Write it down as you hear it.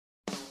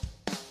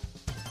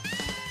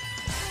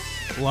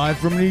Live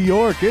from New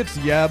York, it's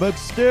Yeah But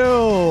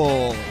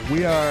Still.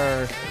 We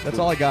are... That's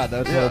all I got. That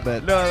was the whole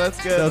bit. No,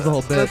 that's good. That was the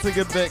whole bit. That's a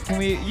good bit.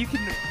 You can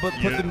put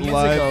the music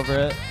Live. over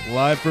it.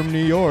 Live from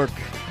New York.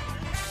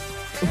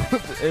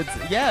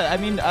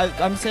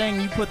 I'm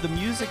saying you put the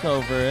music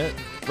over it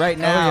right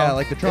now. Oh, yeah,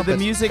 like the trumpets.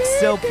 The music's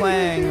still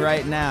playing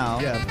right now.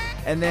 Yeah.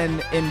 And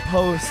then in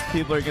post,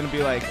 people are going to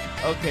be like,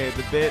 okay,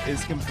 the bit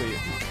is complete.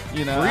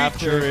 You know,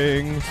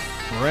 Featuring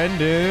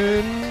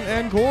Brendan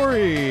and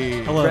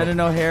Corey. Hello. Brendan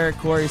O'Hare,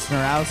 Corey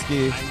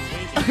Snorowski.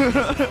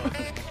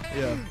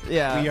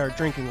 Yeah. We are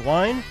drinking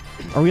wine.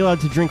 Are we allowed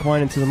to drink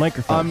wine into the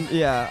microphone?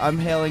 I'm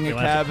hailing a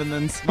Relax. cab and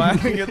then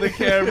smiling at the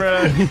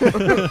camera.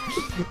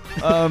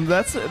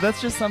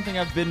 That's just something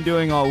I've been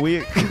doing all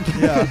week.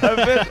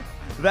 Yeah.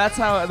 That's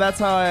how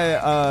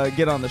I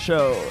get on the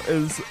show.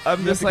 I'm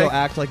You just have to like go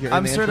act like you're in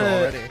I'm the sort intro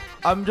of already.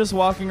 I'm just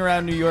walking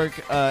around New York,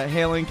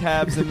 hailing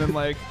cabs and then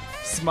like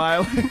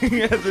smiling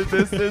at the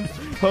distance,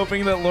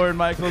 hoping that Lorne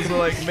Michaels will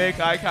like make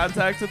eye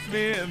contact with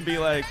me and be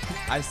like,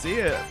 I see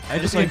it. I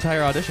just the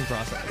entire audition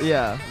process.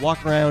 Yeah.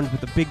 Walk around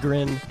with a big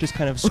grin, just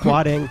kind of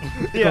squatting.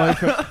 Yeah.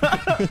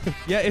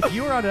 Yeah, if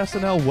you were on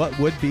SNL, what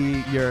would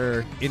be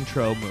your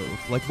intro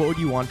move? Like, what would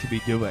you want to be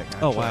doing?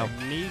 Oh, actually? wow.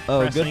 Me Oh,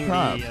 good pressing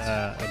props.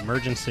 the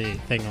emergency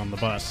thing on the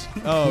bus.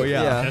 Oh,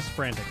 yeah. Yeah. Just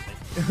frantically.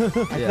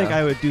 I think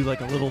I would do like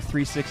a little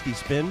 360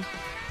 spin,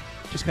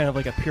 just kind of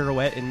like a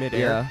pirouette in midair.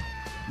 Yeah.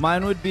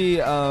 Mine would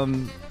be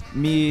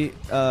me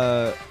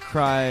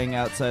crying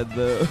outside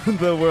the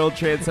the World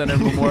Trade Center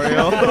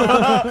Memorial.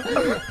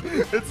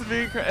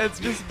 It's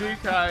just me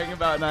crying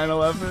about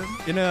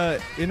 9/11.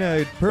 In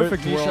a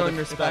perfect me world, showing if I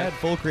respect. had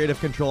full creative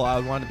control, I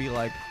would want to be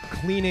like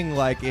cleaning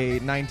like a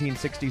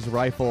 1960s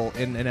rifle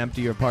in an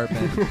empty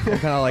apartment.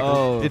 Kind of like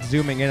Oh. it's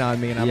zooming in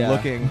on me, and I'm Yeah.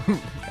 looking,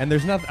 and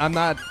there's nothing. I'm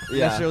not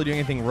Yeah. necessarily doing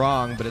anything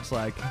wrong, but it's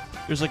like,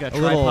 There's like a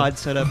little- tripod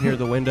set up near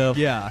the window.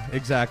 yeah,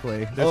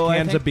 exactly. There's Oh, I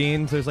cans think- of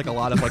beans. There's like a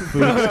lot of like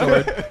food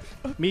stored.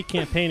 Me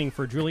campaigning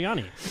for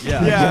Giuliani.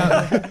 Yeah.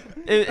 Yeah.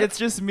 It's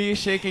just me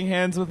shaking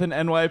hands with an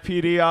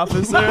NYPD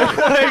officer.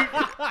 Like,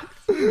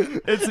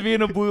 it's me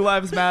in a Blue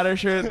Lives Matter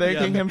shirt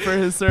thanking him for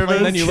his service.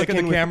 And then you look at the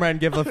Chicken with- camera and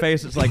give a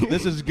face. It's like,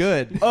 this is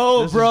good.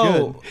 Oh, This is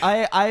bro, good.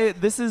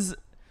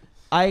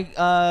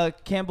 I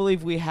can't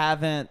believe we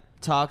haven't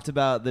talked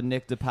about the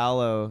Nick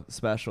DiPaolo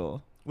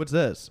special. What's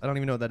this? I don't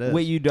even know what that is.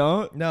 Wait, you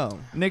don't? No.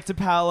 Nick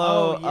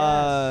DiPaolo.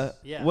 Oh, yes.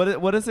 Yeah.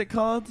 What is it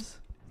called?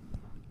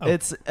 Oh.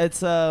 It's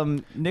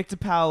Nick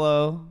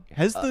DiPaolo.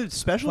 Has the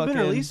special been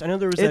fucking- released? I know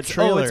there was that It's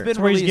trailer. it's been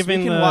where he's released. We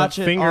giving can the watch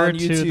it finger on to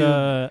YouTube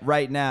the-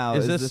 right now.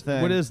 Is the this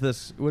thing. what is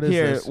this? What is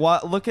Here, this?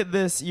 look at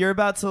this. You're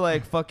about to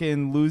like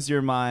fucking lose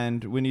your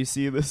mind when you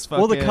see this fucking.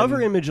 Well, the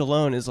cover image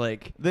alone is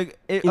like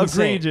insane.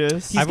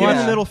 egregious. He's giving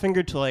the middle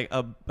finger to like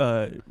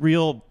a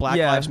real Black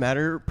Yeah. Lives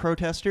Matter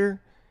protester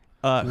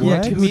Yeah, who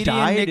comedian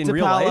died Nick in DiPaolo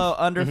real life.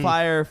 under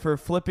fire for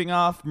flipping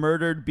off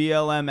murdered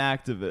BLM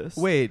activists.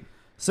 Wait.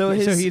 so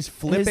he's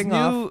flipping his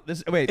off. new-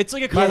 This, wait. It's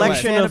like a By the way,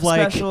 collection stand-up of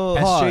like special-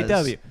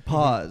 SJW.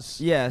 Pause.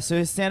 Yeah, so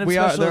his stand-up We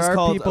are- special there is are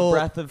called people- A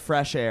Breath of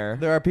Fresh Air.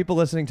 There are people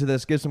listening to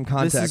this. Give some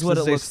context. This is what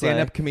it a looks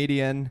stand-up like.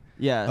 comedian.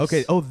 Yes.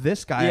 Okay. Oh,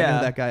 this guy. I know Yeah.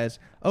 who that guy is.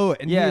 Oh,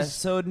 and yeah. he's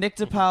So Nick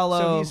DiPaolo.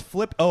 so he's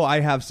flipped. Oh, I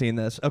have seen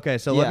this. Okay,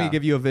 so let me Yeah.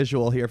 give you a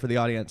visual here for the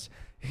audience.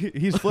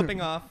 He's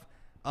flipping off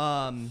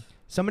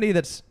somebody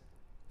that's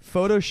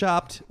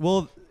photoshopped.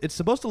 Well, it's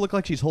supposed to look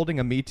like she's holding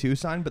a Me Too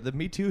sign, but the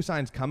Me Too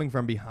sign's coming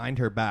from behind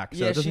her back.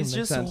 So yeah, it doesn't she's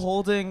make just sense.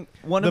 holding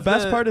one The of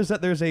best part is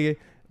that there's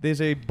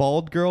a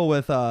bald girl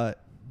with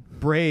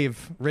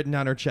brave written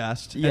on her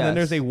chest, and then Yes.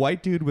 there's a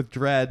white dude with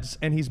dreads,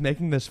 and he's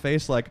making this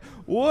face like,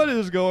 what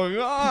is going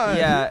on?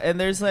 Yeah, and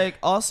there's like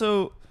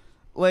also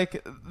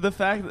like the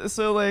fact that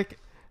so like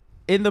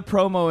in the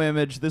promo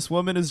image, this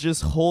woman is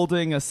just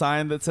holding a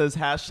sign that says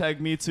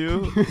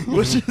 #MeToo,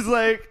 which is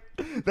like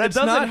that It's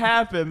doesn't not-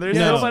 happen. There's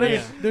Yeah, nobody.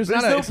 yeah. There's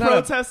There's not a- no it's not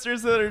a-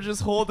 protesters that are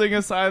just holding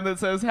a sign that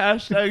says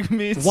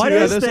 #MeToo. What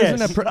Yeah, is this?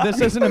 this? Isn't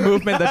this isn't a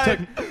movement that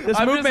took. This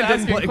I'm movement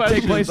just didn't asking take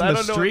place questions. in I the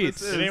don't know what this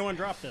streets. is. Did anyone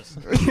drop this?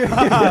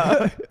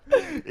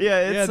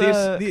 Yeah,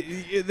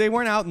 it's They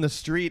weren't out in the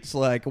streets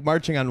like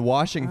marching on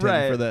Washington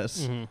Right. for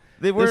this. Mhm.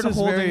 they weren't is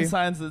holding very-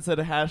 signs that said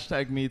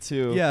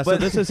 #MeToo. Yeah, but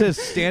so this is his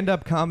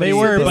stand-up comedy. They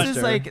were, this but-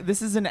 is like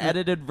this is an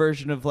edited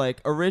version of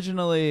like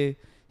originally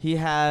he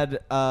had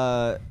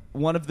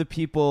one of the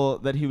people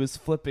that he was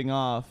flipping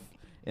off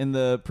in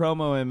the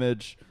promo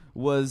image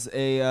was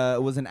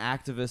an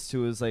activist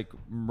who was like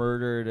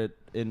murdered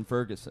in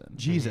Ferguson.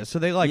 Jesus. So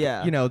they like,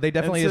 Yeah. they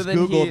definitely And so just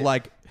then Googled he-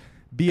 like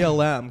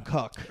BLM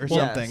cuck or Yes.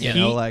 something. Yeah.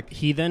 You know, like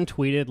he then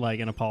tweeted like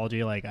an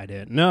apology, like I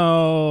didn't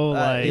know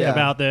like yeah.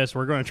 about this.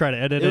 We're going to try to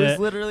edit It it. was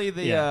literally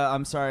the Yeah.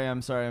 I'm sorry,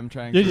 I'm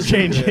trying You to just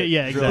change do it.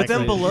 Yeah, drill exactly. But then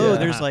tweet. below, Yeah.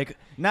 there's like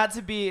not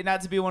to be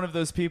one of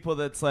those people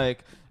that's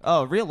like,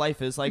 oh, real life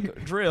is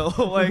like drill.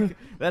 Like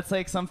that's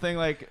like something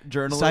like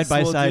journalists Side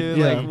by will side, do.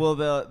 yeah.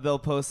 Like, they'll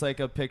post like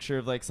a picture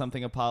of like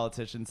something a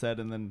politician said,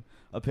 and then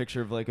a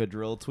picture of like a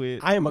drill tweet.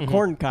 I am a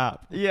corn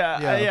cop.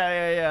 Yeah,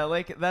 Yeah. yeah.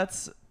 Like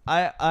that's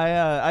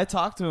I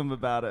talked to him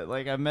about it.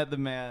 Like I met the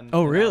man.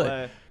 Oh, in really?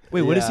 LA.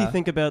 Wait, what does he Yeah.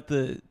 think about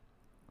the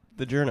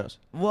the journos.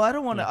 Well, I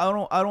don't want to.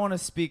 I don't want to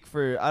speak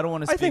for. I don't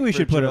want to. I think we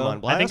should put him on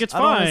blast. I think it's I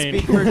don't want to fine.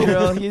 speak for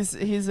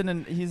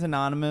Drill. He's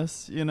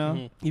anonymous. You know.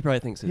 Mhm. He probably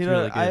thinks it's You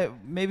know, really good.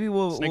 maybe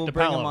we'll Snake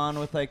bring him DiPaolo. on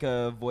with like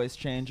a voice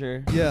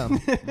changer. Yeah.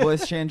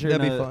 Voice changer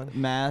and That'd be a fun.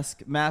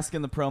 mask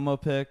in the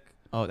promo pic.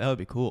 Oh, that would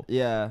be cool.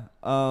 Yeah.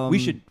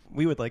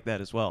 We would like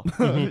that as well.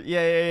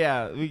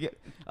 yeah.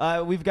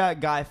 We've got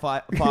Guy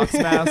Fox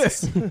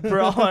masks for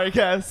all our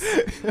guests.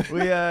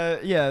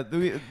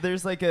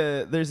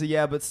 There's a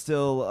yeah, but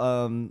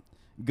still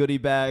goodie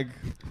bag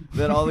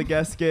that all the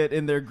guests get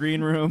in their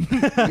green room.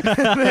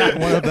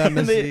 One of them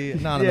is the- the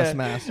anonymous yeah,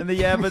 mask. in the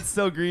yeah, but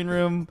still green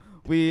room.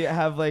 We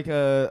have like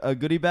a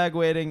goodie bag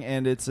waiting,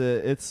 and it's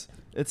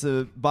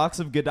a box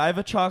of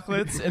Godiva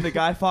chocolates and a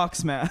Guy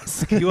Fox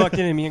mask. You walked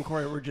in and me and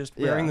Corey were just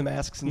Yeah. wearing the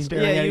masks and Yeah,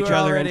 staring at you each were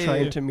other and already-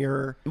 trying to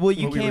mirror. Well,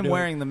 you what we were came doing.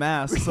 wearing the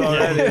masks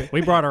already.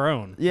 We brought our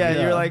own. Yeah,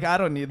 Yeah. you're like, I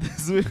don't need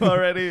this. We've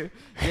already.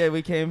 Yeah,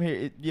 we came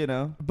here. You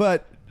know,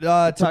 But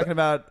talking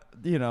about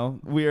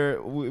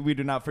we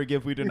do not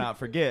forgive, we do not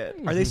forget.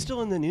 Are they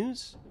still in the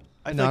news?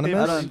 I feel like Anonymous?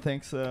 I they've- don't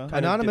think so. of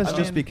Anonymous I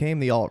just mean- became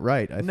the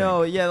alt-right, I think.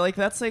 No, yeah, like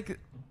that's like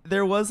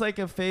there was like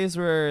a phase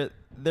where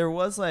there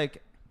was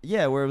like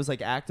where it was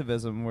like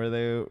activism where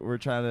they were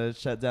trying to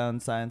shut down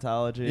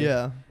Scientology.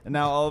 Yeah. And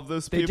now all of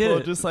those They people did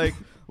it. just like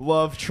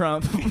love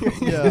Trump.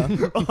 Yeah.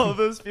 All of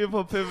those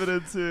people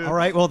pivoted to All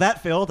right, well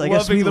that failed. I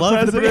guess loving we the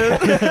love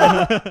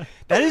president.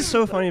 That is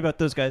so funny about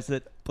those guys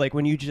that like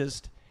when you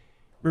just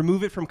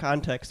remove it from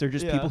context, they're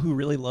just Yeah. people who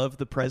really love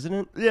the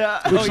president. Yeah.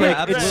 Which Oh, like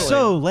yeah, it's absolutely.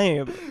 so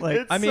lame. Like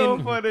It's I so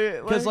mean, funny.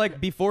 Because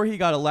like before he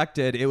got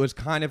elected, it was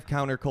kind of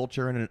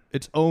counterculture in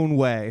its own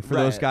way for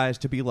those Right. guys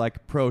to be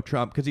like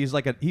pro-Trump because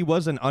he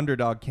was an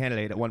underdog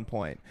candidate at one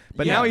point,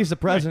 but Yeah. now he's the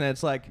president.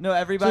 It's like No, so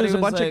everybody there's a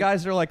was bunch like- of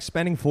guys that are like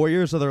spending 4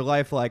 years of their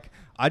life like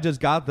I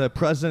just got the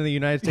president of the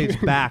United States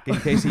back in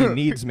case he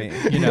needs me.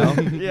 You know,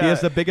 he Yeah.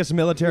 has the biggest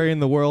military in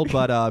the world,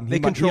 but They he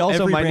control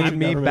also every might branch need of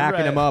me government.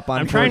 backing him Right. up on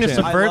I'm trying to 4chan. I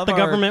subvert love the our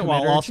government while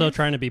commander also chief.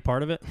 trying to be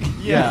part of it.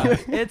 Yeah,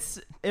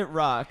 it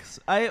rocks.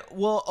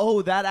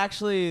 That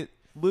actually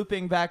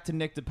looping back to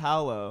Nick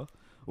DiPaolo.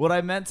 What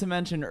I meant to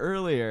mention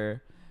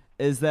earlier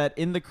is that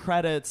in the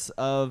credits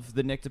of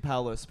the Nick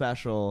DiPaolo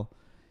special,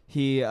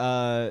 he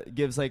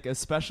gives like a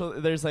special.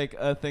 There's like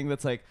a thing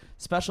that's like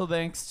special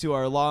thanks to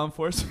our law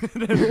enforcement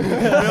and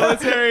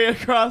military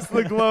across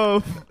the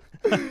globe.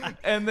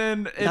 And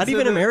then it's not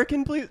even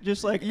American police,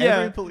 just like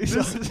every police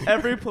just officer.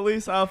 every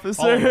police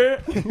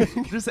officer,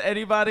 just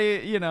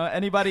anybody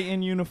anybody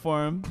in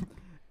uniform.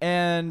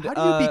 And How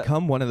do you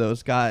become one of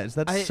those guys?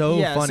 That's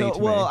so funny to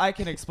me. Well, I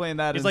can explain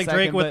that. He's in like a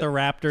Drake second, with but- the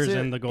Raptors so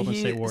and the Golden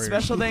State Warriors.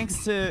 Special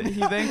thanks to he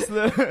thanks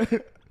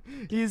the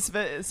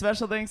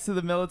special thanks to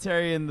the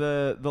military and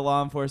the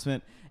law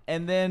enforcement,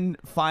 and then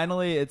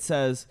finally it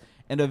says,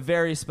 and a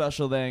very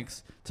special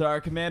thanks to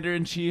our Commander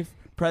in Chief,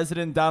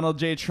 President Donald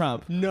J.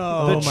 Trump.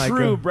 No. the Oh my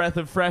true God. breath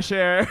of fresh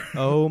air.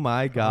 Oh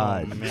my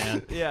God. Oh,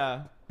 man.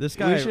 Yeah. This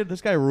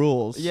guy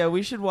rules. Yeah,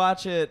 we should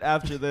watch it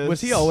after this.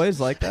 Was he always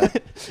like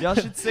that? Y'all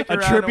should stick A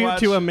around and tribute watch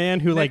to a man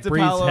who like Nick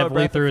breathes DiPaolo, heavily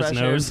Breath of through his Fresh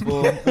Air nose.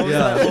 School. What was,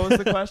 Yeah. what was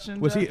the question?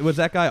 Was Jeff? was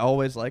that guy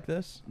always like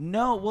this?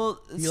 No, well,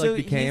 He, so like,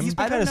 became- He's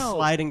I been don't kind of know.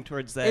 sliding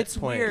towards that It's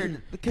point.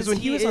 weird Because when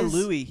he was on is-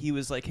 Louis, he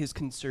was like his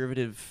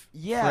conservative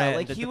yeah, friend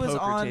like at he the was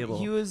poker on. table.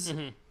 He was.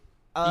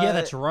 Yeah,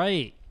 that's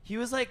right. He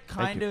was like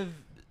kind of.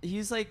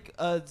 He's like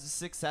a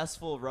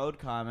successful road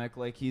comic.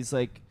 Like he's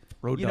like.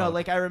 Road you know, dog.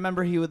 like I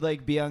remember he would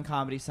like be on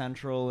Comedy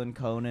Central and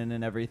Conan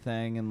and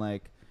everything, and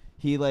like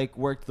he like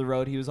worked the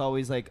road. He was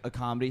always like a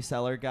comedy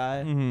seller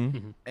guy.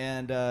 Mm-hmm.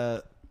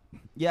 And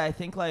yeah, I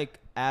think like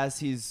as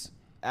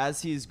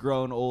he's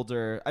grown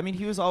older, I mean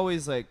he was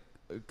always like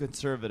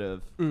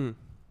conservative,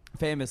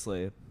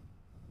 famously,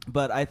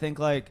 but I think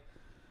like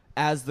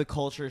as the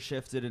culture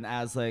shifted and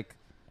as like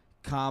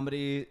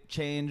comedy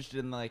changed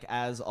and like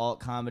as alt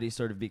comedy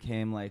sort of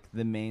became like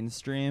the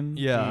mainstream,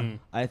 Yeah. Mm.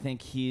 I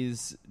think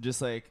he's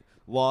just like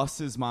lost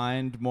his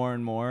mind more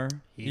and more.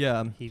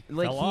 Yeah. He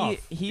Like, fell he-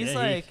 off. he's Yeah,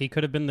 like- he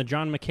could have been the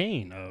John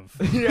McCain of.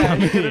 Yeah,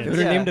 he They would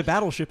have named a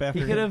battleship after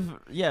He could him.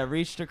 have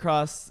reached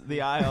across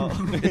the aisle.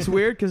 It's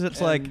weird because it's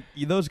like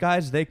And- those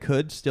guys, they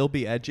could still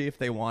be edgy if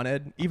they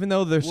wanted, even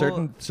though there's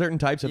Well, certain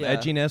types of yeah.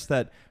 edginess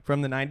that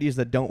from the 90s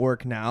that don't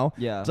work now.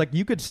 Yeah. It's like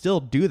you could still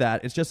do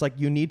that. It's just like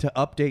you need to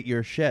update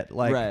your shit.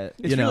 Like, Right.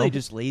 It's you know, really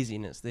just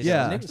laziness. They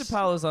Yeah. Nick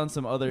DiPaolo's on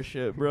some other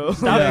shit, bro.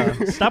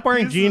 Stop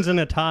wearing jeans and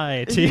a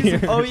tie to your.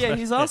 Oh yeah,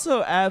 he's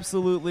also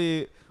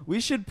absolutely. We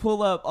should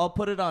pull up. I'll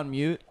put it on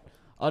mute.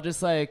 I'll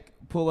just like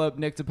pull up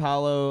Nick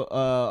DiPaolo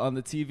on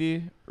the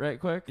TV right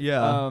quick.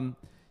 Yeah.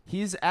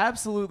 He's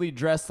absolutely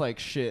dressed like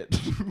shit.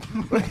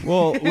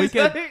 well, we He's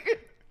could.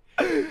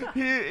 like-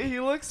 he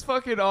looks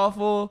fucking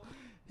awful.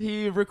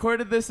 He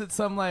recorded this at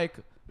some like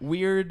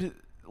weird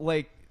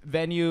like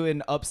venue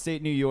in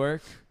upstate New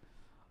York.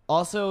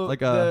 Also, Like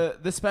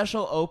the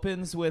special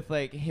opens with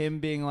like him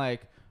being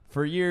like,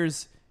 "For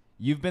years,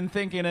 you've been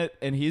thinking it,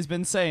 and he's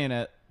been saying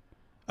it."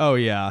 Oh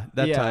yeah,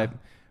 that Yeah. type.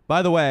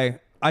 By the way,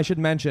 I should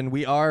mention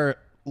we are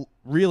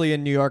really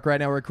in New York right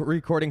now. We're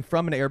recording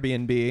from an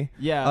Airbnb.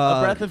 Yeah,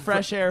 a breath of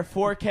fresh air,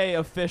 4K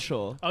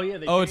official. Oh yeah.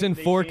 Oh, it's in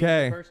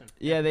 4K.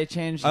 Yeah, they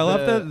changed. I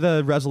love that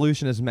the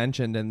resolution is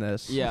mentioned in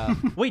this. Yeah.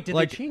 Wait, did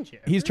Like, they change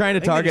it? He's trying to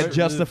target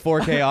just the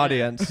 4K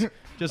audience.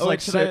 Just Oh, like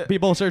should I-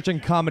 people searching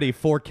comedy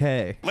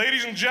 4K.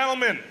 Ladies and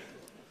gentlemen,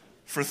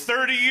 for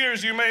 30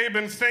 years you may have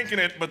been thinking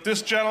it, but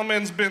this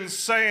gentleman's been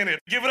saying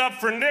it. Give it up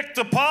for Nick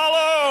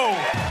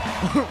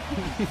DiPaolo!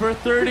 For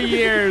 30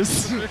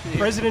 years.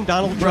 President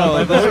Donald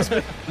Bro,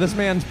 Trump. this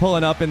man's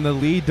pulling up in the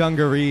Lee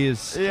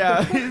dungarees.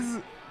 Yeah.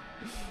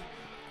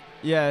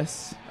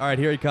 Yes. All right,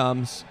 here he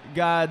comes.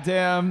 God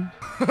damn.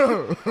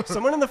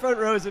 Someone in the front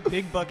row is a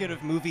big bucket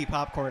of movie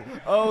popcorn.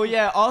 Oh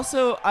yeah.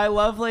 Also, I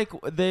love like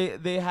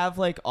they have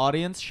like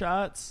audience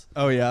shots,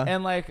 Oh yeah.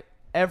 and like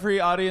every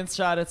audience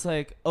shot, it's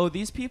like, oh,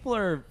 these people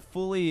are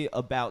fully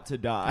about to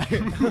die.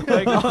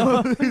 Like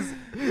all these,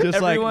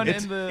 just like everyone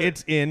it's, in the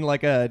it's in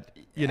like a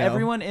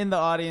everyone in the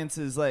audience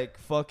is like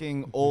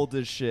fucking old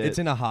as shit. it's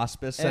in a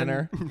hospice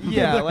center. And,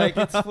 yeah, like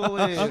it's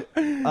fully. This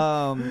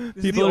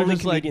is People the are only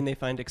just like- comedian they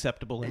find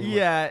acceptable anymore.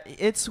 Yeah,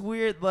 it's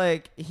weird.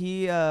 Like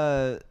he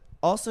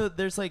also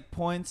there's like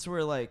points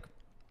where like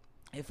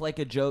if like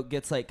a joke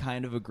gets like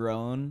kind of a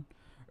groan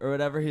or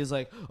whatever, he's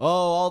like, oh,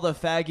 all the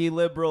faggy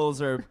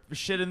liberals are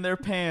shit in their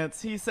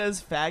pants. He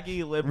says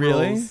faggy liberals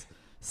Really?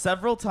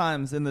 several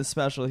times in the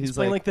special. He's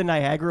Playing like like the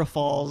Niagara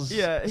Falls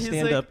yeah, he's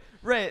stand like, up.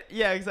 right,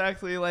 yeah,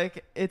 exactly.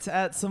 Like it's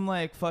at some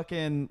like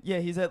fucking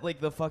he's at like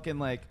the fucking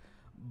like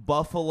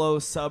Buffalo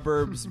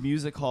suburbs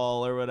music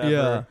hall or whatever.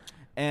 Yeah.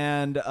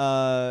 And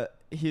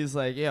he's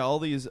like, yeah, all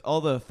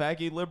the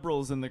faggy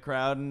liberals in the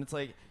crowd, and it's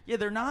like, yeah,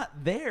 they're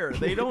not there.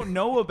 They don't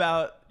know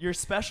about your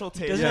special He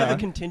taste. doesn't Yeah. have a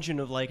contingent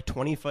of like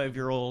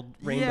 25-year-old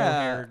rainbow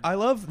Yeah. haired. I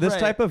love this Right.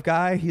 type of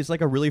guy. He's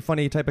like a really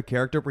funny type of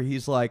character where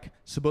he's like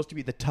supposed to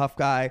be the tough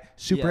guy,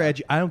 super Yeah.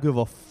 edgy. I don't give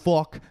a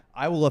fuck.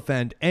 I will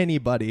offend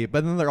anybody.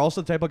 But then they're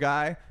also the type of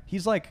guy.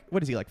 He's like,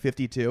 what is he, like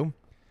 52?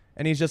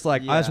 And he's just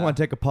like, I just Yeah. want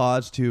to take a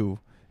pause to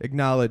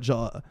acknowledge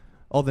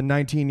all the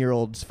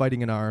 19-year-olds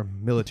fighting in our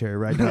military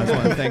right now. I just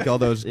want to thank all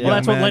those. Yeah. Well, young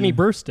that's what men. Lenny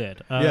Bruce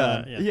did.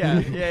 Yeah. Yeah.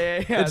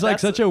 It's like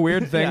such a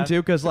weird thing yeah.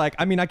 too, because like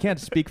I mean I can't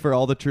speak for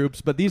all the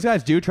troops, but these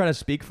guys do try to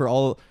speak for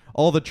all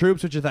the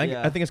troops, which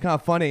Yeah. I think is kind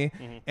of funny.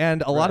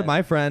 And a lot of Right.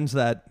 my friends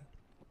that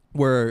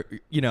were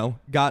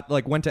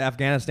went to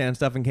Afghanistan and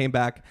stuff and came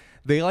back,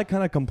 they like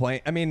kind of complain.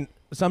 I mean,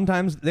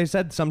 sometimes they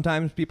said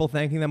sometimes people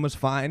thanking them was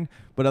fine,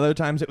 but other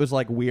times it was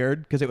like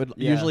weird because it would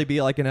Yeah. usually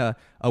be like in a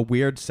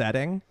weird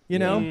setting, you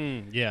know.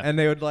 Yeah. And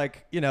they would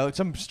like,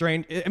 some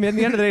strange. I mean, at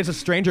the end of the day, it's a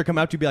stranger come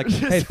out to be like,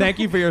 "Hey, thank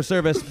you for your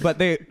service," but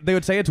they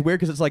would say it's weird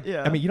because it's like,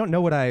 Yeah. I mean, you don't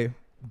know what I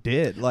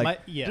did, like,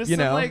 yeah. Just some,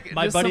 my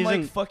just some buddies like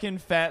in- fucking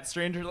fat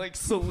stranger like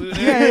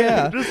saluting.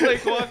 Yeah. Just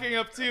like walking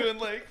up to you and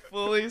like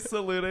fully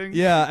saluting.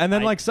 yeah. And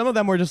then like some of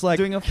them were just like,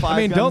 Doing a I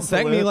mean, 5-gun don't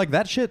thank me, salute. like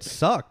that shit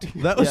sucked.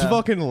 That was Yeah.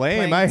 fucking lame.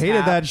 Playing I hated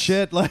that taps.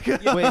 shit. Like,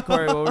 Wait,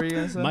 Corey, what were you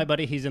gonna say? My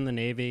buddy, he's in the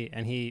Navy,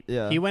 and he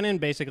Yeah. went in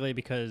basically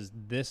because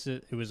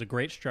it was a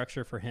great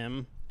structure for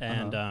him,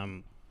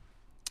 and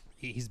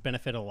he's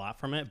benefited a lot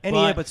from it.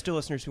 but still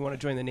listeners who want to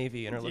join the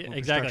Navy and are looking for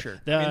exactly.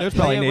 structure. I mean, there's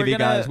probably yeah, we're Navy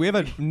gonna- guys. We have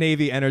a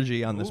Navy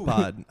energy on this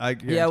pod. I Yeah,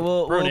 guarantee.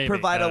 we'll Navy,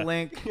 provide a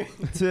link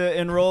to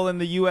enroll in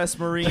the U.S.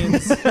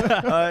 Marines in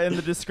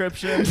the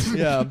description.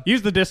 yeah.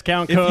 Use the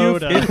discount If you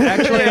code.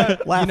 actually,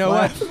 Laugh, you know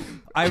laugh. what?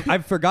 I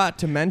forgot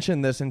to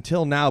mention this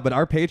until now, but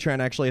our Patreon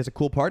actually has a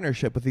cool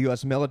partnership with the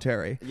U.S.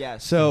 military.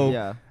 Yes. So,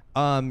 Yeah.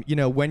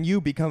 when you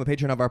become a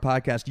patron of our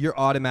podcast, you're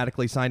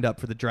automatically signed up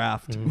for the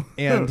draft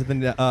and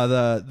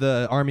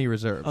the Army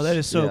Reserves. Oh, that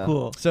is so Yeah.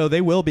 cool. So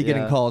they will be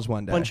getting Yeah. calls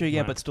one day. Bunch of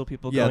Right. but still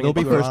people. Yeah, going they'll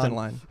be into first Iran. in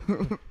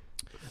line.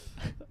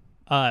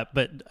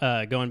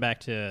 But going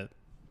back to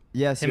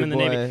Yes, him your in the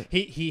boy.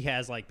 Navy, he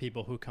has like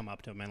people who come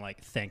up to him and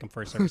like thank him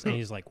for his service, and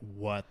he's like,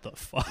 "What the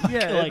fuck?"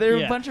 Yeah, Like, they're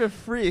yeah. a bunch of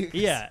freaks.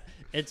 Yeah,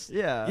 it's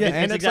Yeah. Yeah, it's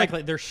and it's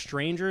exactly they're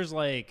strangers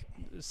like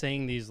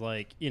saying these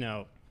like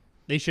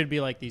they should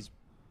be like these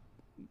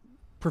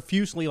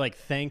profusely like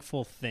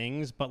thankful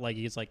things, but like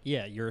he's like,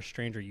 yeah, you're a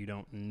stranger, you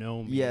don't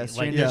know me. Yeah, like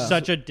strangers there's Yeah.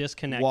 such a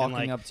disconnect. Walking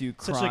and, like, up to you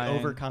Such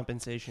crying. like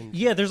overcompensation.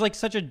 yeah, there's like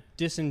such a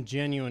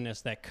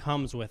disingenuousness that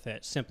comes with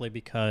it simply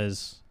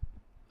because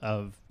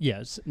of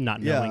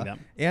not knowing them.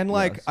 And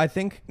like Yes. I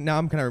think now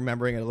I'm kind of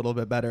remembering it a little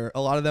bit better.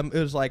 A lot of them, it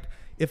was like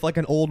if like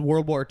an old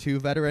World War II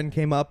veteran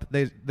came up,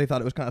 they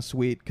thought it was kind of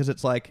sweet because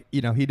it's like he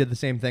did the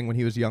same thing when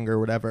he was younger or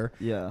whatever.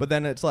 Yeah. But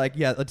then it's like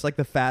it's like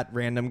the fat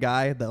random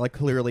guy that like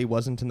clearly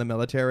wasn't in the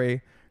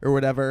military or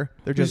whatever.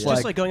 They're Just,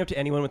 just like going up to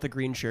anyone with a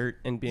green shirt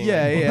and being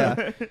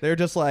yeah. They're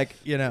just like,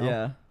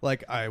 Yeah.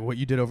 like what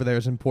you did over there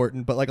is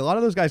important. But like a lot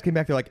of those guys came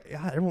back, they're like,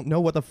 yeah, I don't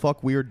know what the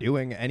fuck we were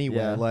doing anyway.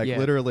 Yeah. Like Yeah.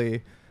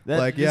 literally,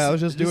 I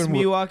was just doing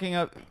me walking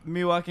up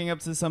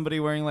to somebody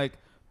wearing like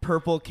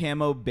purple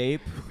camo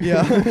bape.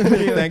 yeah.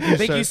 Thank you,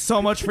 Thank sir. you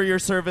so much for your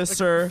service,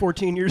 sir.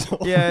 14 years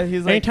old. Yeah,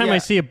 he's like. Anytime yeah, I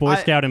see a Boy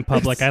Scout in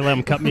public, I let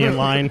him cut me in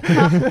line.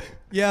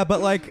 Yeah, but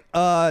like,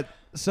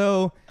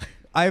 so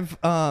I've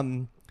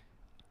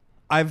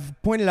I've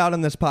pointed out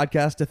on this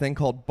podcast a thing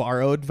called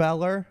borrowed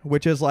valor,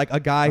 which is like a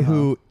guy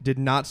who did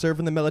not serve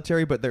in the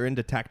military, but they're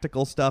into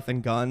tactical stuff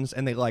and guns,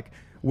 and they like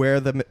wear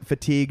the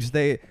fatigues.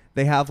 They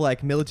have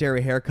like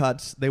military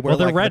haircuts. They wear Well,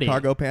 they're like ready. the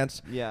cargo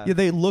pants. Yeah.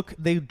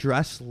 They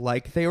dress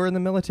like they were in the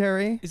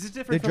military. Is this They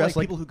different from dress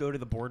like people who go to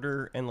the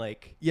border and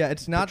like? Yeah,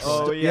 it's not.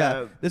 Oh,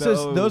 yeah.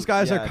 Those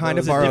guys are kind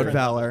of those are borrowed different.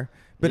 valor,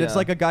 but it's Yeah.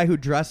 like a guy who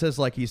dresses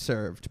like he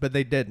served, but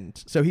they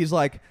didn't. So he's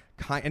like,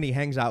 and he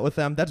hangs out with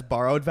them. That's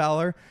borrowed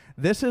valor.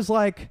 This is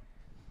like,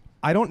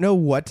 I don't know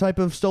what type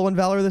of stolen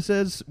valor this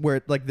is,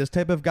 where like this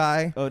type of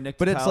guy. Oh, Nick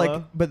but it's like,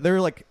 DiPaolo? but they're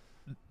like,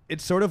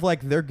 it's sort of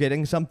like they're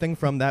getting something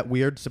from that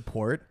weird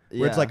support,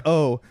 where it's Yeah. like,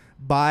 oh,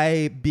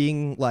 by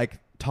being like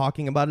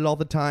talking about it all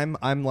the time,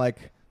 I'm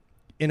like,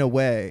 in a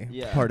way,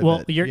 Yeah. part of Well,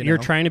 it. you're you you're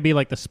know? trying to be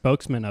like the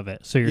spokesman of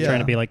it, so you're Yeah. trying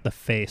to be like the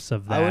face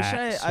of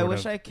that. I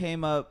wish I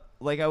came up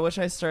like I wish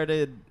I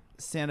started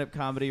stand-up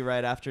comedy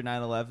right after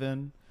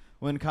 9/11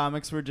 when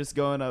comics were just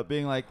going up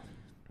being like,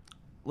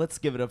 let's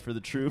give it up for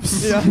the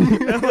troops. Yeah.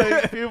 And,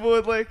 like people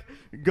would like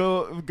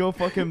go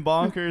fucking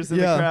bonkers in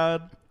Yeah. the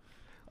crowd.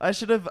 I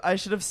should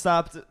have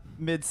stopped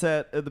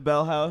mid-set at the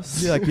Bell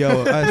House. Be like, yo,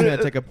 I was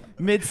gonna take a.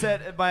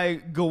 Mid-set at my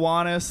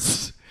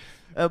Gowanus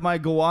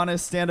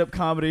stand-up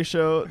comedy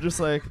show, just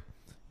like,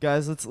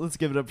 guys, let's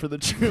give it up for the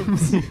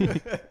troops.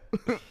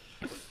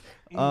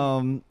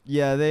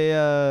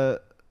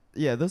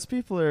 Those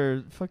people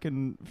are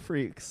fucking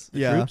freaks.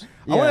 Yeah. Troops?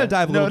 I want to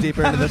dive a little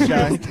deeper into this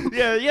guy.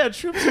 yeah,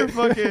 troops are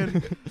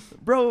fucking,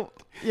 bro.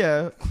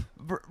 Yeah,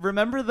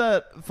 remember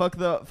that fuck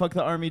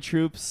the army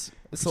troops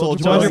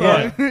Soulja Boy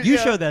Boy. song? You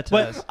Yeah. showed that to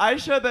But- us. I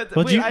showed that.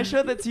 Well, I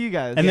showed that to you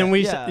guys. And then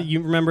Yeah.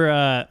 you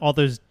remember all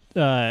those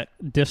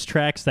diss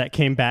tracks that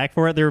came back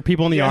for it? There were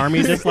people in the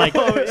army just like,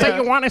 Oh, so yeah.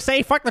 you want to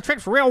say fuck the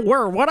tricks real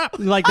word? What up?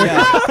 Like,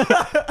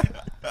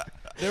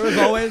 There was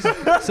always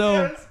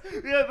so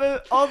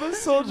all the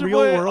Soulja Real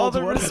Boy, world all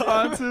the what?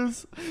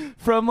 responses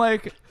from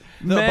like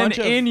The men bunch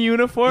of in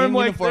uniform, in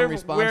like uniform they're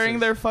responses. wearing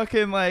their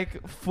fucking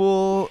like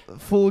full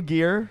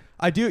gear.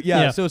 I do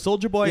Yeah. So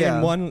Soulja Boy Yeah.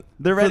 in one.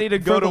 They're ready to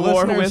go for to the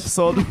war with listeners-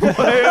 Soulja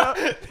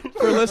Boy.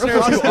 For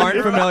listeners who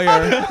aren't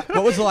familiar,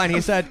 what was the line? He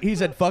said,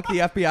 "Fuck the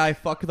FBI,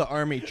 fuck the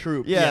army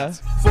troops." Yeah.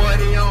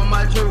 40 on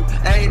my juke,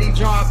 80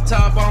 drop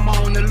top, I'm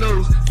on the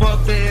loose.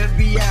 Fuck the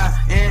FBI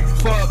and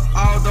fuck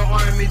all the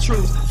army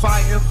troops.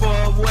 Fighting for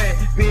what?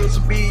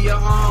 Bitch, be your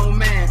own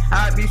man.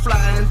 I be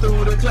flying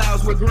through the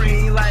clouds with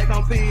green like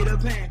I'm Peter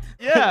Pan.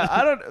 Yeah,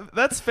 I don't.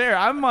 That's fair.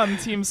 I'm on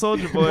Team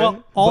Soulja Boy.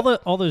 well,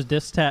 all those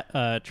diss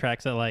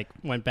tracks that like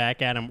went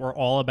back at him were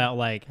all about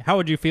like, how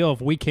would you feel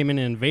if we came in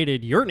and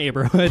invaded your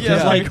neighborhood? Yeah.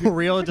 Just like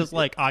real, just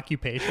like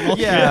occupational.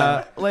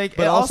 yeah, like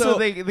But and also, also-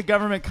 the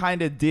government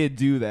kind of did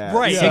do that.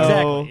 Right. So,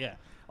 Exactly. Yeah.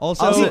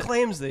 Also, He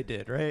claims they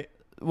did, right?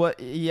 What?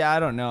 Yeah, I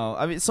don't know.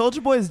 I mean,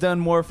 Soulja Boy's done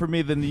more for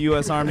me than the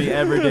U.S. Army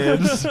ever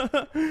did.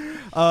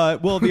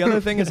 well, the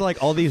other thing is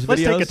like all these videos.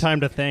 Let's take a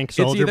time to thank It's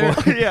Soldier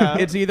either, Boy. Yeah.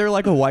 it's either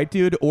like a white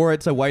dude or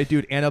it's a white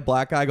dude and a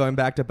black guy going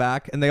back to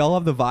back, and they all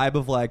have the vibe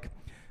of like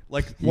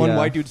one Yeah.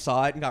 white dude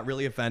saw it and got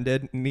really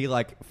offended, and he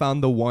like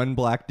found the one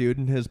black dude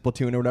in his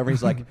platoon or whatever.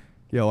 He's like,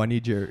 "Yo, I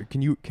need your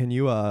can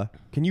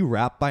you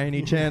rap by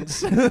any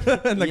chance?" And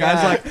the Yeah.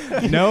 guy's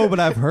like, "No, but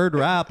I've heard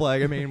rap.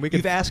 Like, I mean, we could."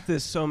 You've asked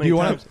this so Do many you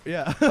times. want to?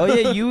 Yeah. Oh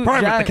yeah, you,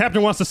 Private, Jack, the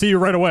captain wants to see you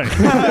right away.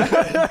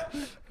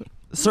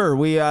 sir.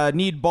 We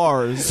need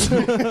bars.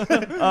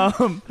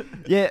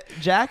 Yeah,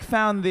 Jack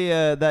found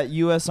the that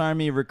U.S.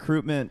 Army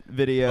recruitment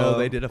video. Oh,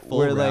 they did a full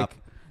where rap. like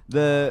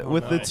the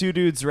with the nice. two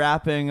dudes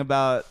rapping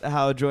about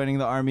how joining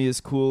the army is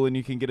cool and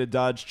you can get a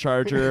Dodge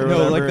Charger. Or No,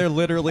 like whatever. they're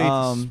literally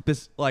Um,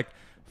 like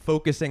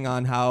focusing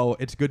on how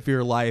it's good for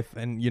your life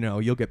and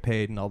you'll get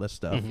paid and all this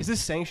stuff. Is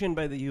this sanctioned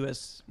by the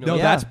U.S.? No,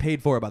 Yeah. that's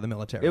paid for by the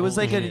military. It was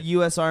like a shit.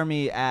 U.S.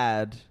 Army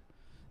ad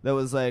that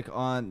was like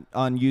on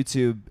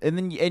YouTube,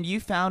 and you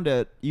found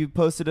it. You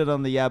posted it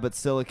on the Yeah But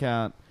Still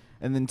account,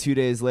 and then 2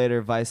 days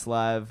later, Vice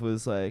Live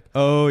was like,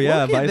 Oh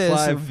yeah, "Look at Vice this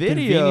Live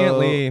video,"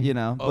 conveniently. you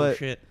know. Oh but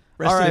shit!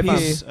 Rest in R.I.P.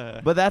 peace.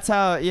 But that's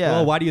how. Yeah.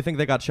 Well, why do you think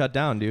they got shut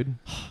down, dude?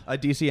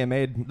 DCA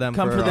made them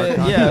Come for our the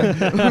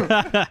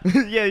content.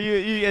 yeah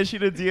you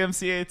issued a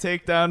DMCA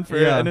takedown for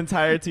Yeah. an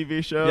entire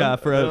TV show. Yeah,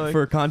 They're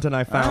for content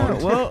I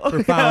found. "Oh, well,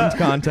 For found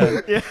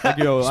content. Yeah. Like,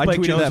 yo, I Spike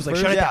tweeted Jones that was like,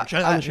 first. "Shut it yeah, down, shut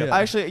it down, shut it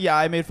down." actually, yeah,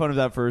 I made fun of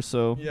that first.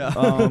 So Yeah.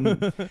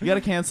 you got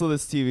to cancel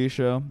this TV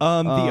show. The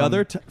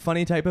other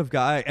funny type of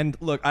guy, and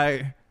look,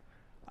 I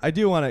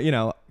do want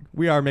to,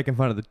 we are making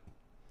fun of the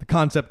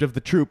concept of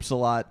the troops a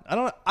lot. I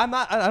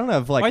don't know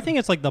if like I think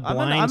it's like the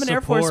blind I'm an Air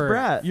Force support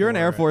brat. you're an for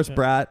Air it. Force Yeah.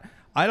 brat.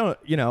 I don't,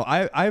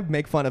 I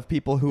make fun of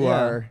people who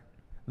Yeah. are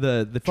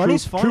the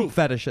Funny's troop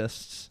funny.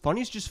 fetishists.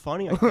 Funny's just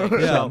funny. I think. Yeah.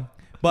 So,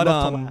 But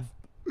love to laugh.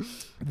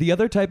 the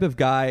other type of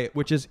guy,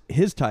 which is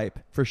his type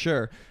for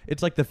sure,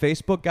 it's like the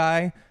Facebook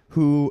guy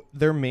who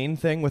their main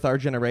thing with our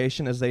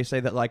generation is they say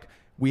that like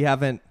we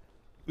haven't,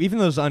 even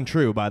though it's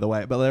untrue by the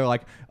way, but they're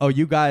like, oh,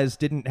 you guys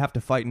didn't have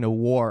to fight in a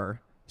war,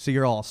 so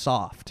you're all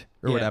soft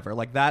or Yeah. whatever.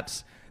 Like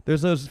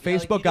there's those Yeah,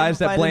 like, Facebook you guys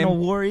didn't that fight in blame a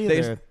war they-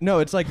 either. no,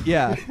 it's like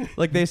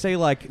like they say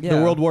like Yeah.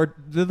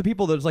 they're the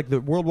people that's like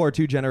the World War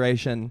II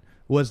generation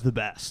was the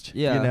best.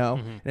 Yeah. You know,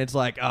 and it's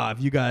like,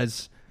 if you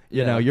guys,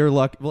 you know, you're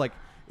lucky. Like,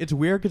 it's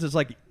weird because it's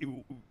like,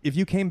 if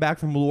you came back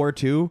from World War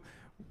II,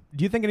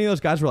 do you think any of those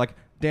guys were like,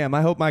 damn,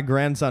 I hope my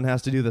grandson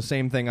has to do the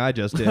same thing I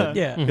just did?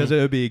 Yeah. Because it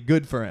would be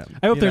good for him.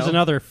 I hope you there's know?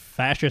 another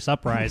fascist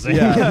uprising.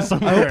 Yeah.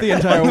 somewhere I hope the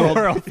entire in the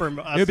world- for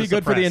us It would be to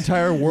good for the suppress.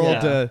 entire world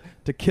Yeah.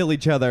 to kill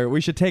each other. We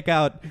should take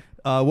out,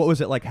 what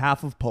was it, like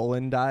half of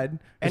Poland died? Or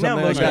And now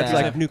something most like that. countries It's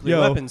like, have nuclear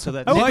yo, weapons, so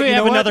that Oh, Maybe well, we you have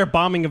know what? another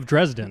bombing of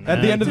Dresden.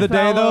 At the end of the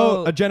day,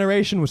 though, DiPaolo- a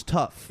generation was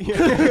tough.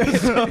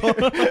 so,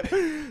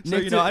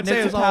 Nick, you know, I'd say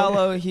Nick it's all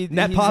DiPaolo, he's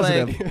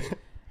positive. Like,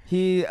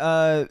 he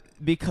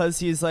because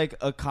he's like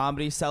a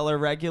Comedy Cellar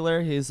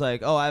regular. He's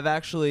like, oh, I've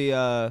actually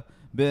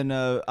been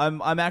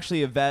I'm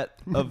actually a vet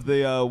of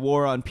the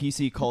war on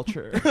PC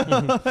culture.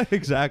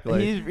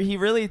 exactly. he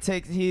really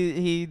takes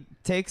he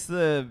takes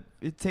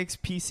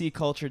PC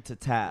culture to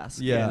task.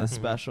 Yeah. in the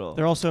special.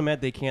 they're also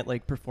mad they can't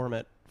like perform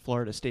at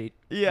Florida State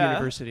Yeah.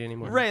 University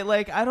anymore. Right,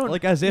 like I don't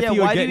Like, as if yeah, he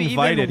would why get do you even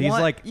invited. He's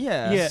want- like,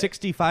 yeah.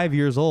 65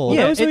 years old. Well,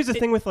 Yeah, that was always it- the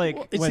thing with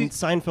like it's when the-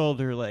 Seinfeld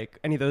or like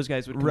any of those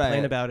guys would complain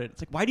Right. about it.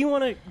 It's like, why do you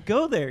want to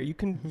go there? You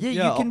can. Yeah,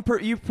 Yeah. you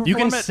can you perform You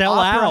can at sell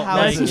opera out,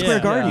 houses. Madison Square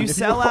Garden You if you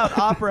sell out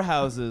opera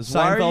houses.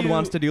 Why are Seinfeld you-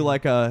 wants to do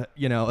like a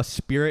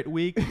Spirit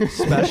Week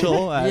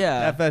special at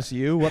Yeah.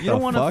 FSU. What You the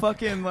don't want to fuck?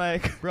 fucking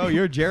like, Bro,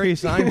 you're Jerry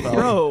Seinfeld.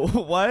 bro.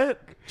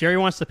 What? Jerry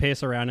wants to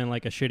pace around in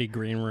like a shitty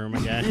green room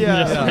again.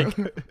 Yeah. Just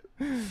Yeah. like,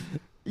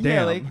 Yeah,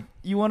 Damn. like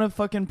you want to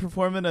fucking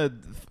perform in a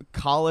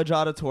college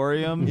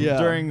auditorium Yeah.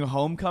 during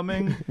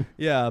homecoming.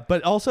 Yeah,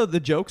 but also the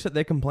jokes that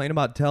they complain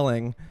about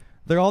telling,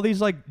 they're all these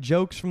like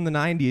jokes from the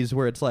 90s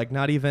where it's like they're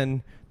not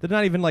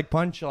even like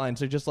punchlines.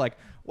 They're just like,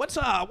 what's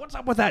up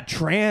with that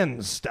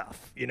trans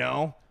stuff, you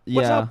know?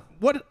 What's Yeah.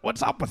 up?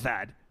 What's up with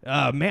that?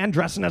 Man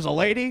dressing as a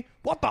lady?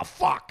 What the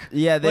fuck?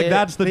 Yeah, like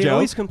that's the they joke.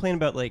 always complain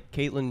about like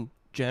Caitlyn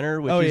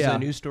Jenner, which Oh, is yeah. a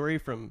news story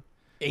from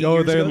 8 Oh,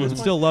 years they're ago. at this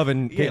still point.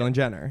 loving Yeah. Caitlyn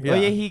Jenner. Oh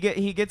yeah,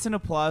 he gets an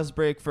applause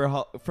break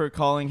for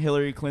calling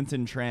Hillary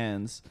Clinton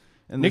trans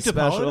in the Nick DiPaolo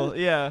special.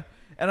 did? Yeah.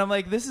 And I'm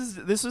like, this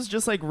was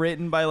just like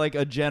written by like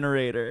a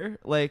generator.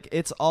 Like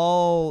it's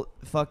all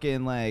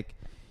fucking like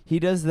he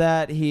does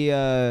that. He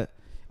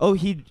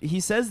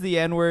says the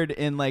N-word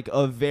in like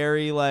a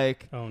very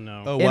like oh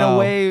no. Oh, in wow.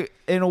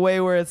 a way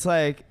where it's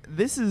like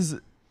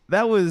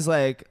that was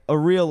like a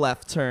real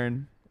left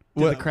turn.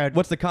 Did the crowd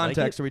What's the like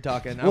context it? are we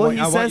talking? Well, he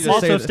I want says you to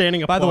Also say the-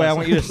 standing By the way, I applause.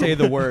 want you to say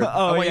the word. I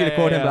Oh, want yeah, you to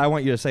quote yeah, him, yeah. but I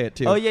want you to say it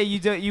too. Oh yeah,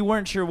 you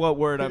weren't sure what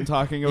word I'm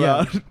talking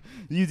Yeah. about.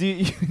 You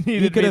needed He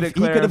me could to have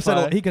clarify.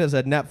 said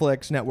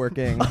Netflix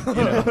networking,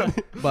 you know.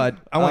 But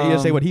I want you to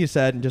say what he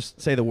said and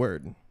just say the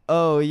word.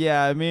 Oh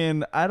yeah, I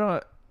mean I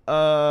don't.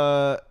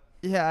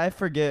 Yeah, I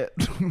forget.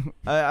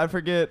 I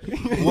forget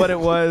what it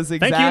was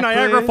exactly. Thank you,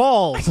 Niagara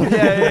Falls.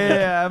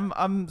 yeah.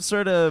 I'm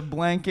sort of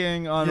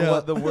blanking on Yeah.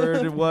 what the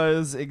word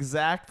was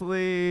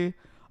exactly.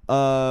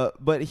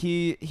 But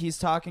he's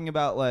talking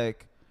about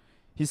like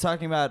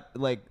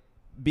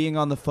being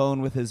on the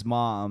phone with his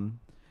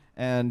mom,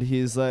 and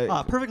he's like,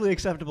 Perfectly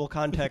acceptable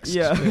context.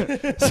 yeah.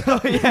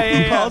 So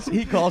yeah.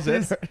 He calls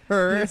it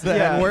her the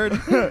yeah.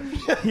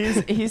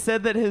 N-word. He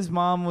said that his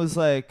mom was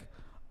like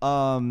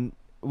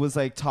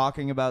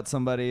talking about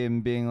somebody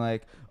and being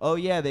like, oh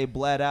yeah, they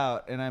bled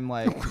out, and I'm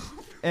like,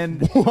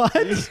 and What?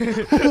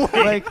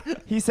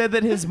 like he said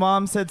that his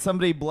mom said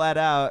somebody bled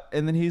out,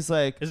 and then he's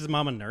like, Is his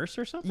mom a nurse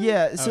or something?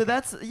 yeah, so Okay.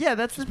 that's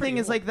the thing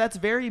is like that's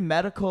very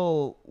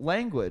medical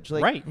language,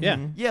 like right. Yeah.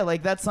 yeah,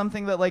 like that's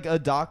something that like a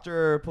doctor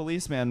or a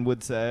policeman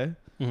would say.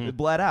 It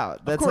bled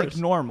out. That's like course.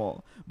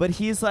 normal. But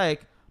he's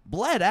like,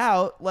 bled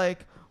out?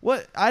 Like,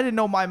 what? I didn't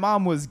know my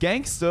mom was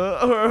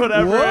gangsta or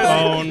whatever. What?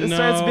 Oh It no.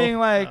 starts being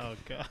like, Oh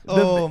god.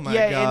 Oh my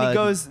yeah, god. and he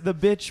goes, the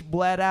bitch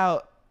bled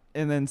out,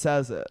 and then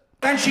says it.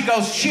 Then she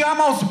goes, she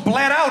almost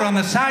bled out on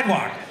the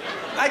sidewalk.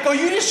 I go,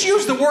 you just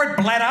used the word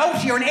bled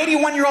out? You're an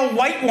 81-year-old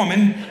white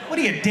woman. What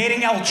are you,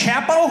 dating El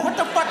Chapo? What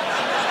the fuck?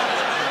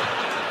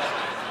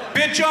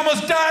 Bitch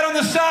almost died on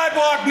the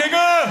sidewalk,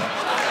 nigga!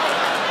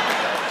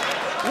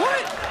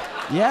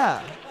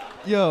 Yeah.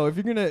 Yo, if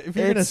you're gonna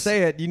It's-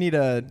 say it, you need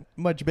a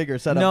much bigger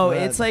setup. No, for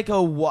that.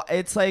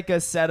 it's like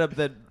a setup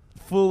that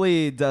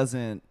fully does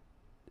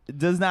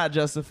not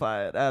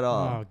justify it at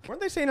all. Oh, Weren't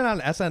they saying it on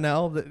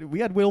SNL? We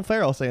had Will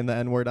Ferrell saying the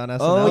N-word on SNL.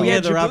 Oh, yeah,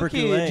 the Robert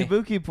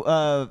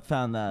Jabuki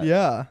found that.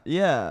 Yeah.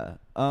 Yeah.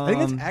 I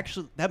think it's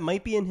actually that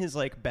might be in his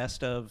like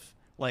best of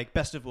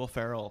Will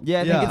Ferrell. Yeah,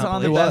 I Yeah, think it's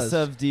on the it best was.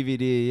 of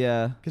DVD,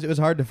 yeah. Because it was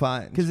hard to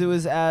find. Because it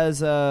was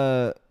as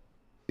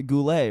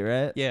Goulet,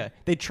 right? Yeah,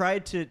 they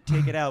tried to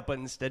take it out, but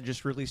instead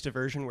just released a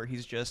version where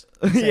he's just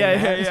Yeah, saying yeah,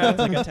 that. yeah. So it's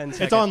like a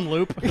 10-second. It's on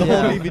loop. the whole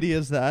Yeah. DVD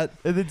is that.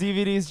 The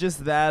DVD's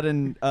just that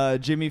and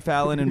Jimmy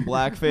Fallon in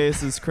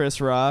blackface as Chris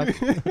Rock.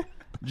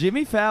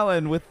 Jimmy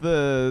Fallon with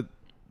the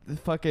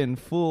fucking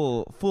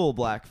full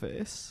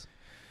blackface.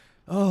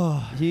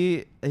 Oh,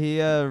 He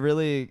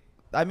really.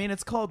 I mean,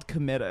 it's called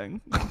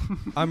committing.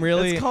 I'm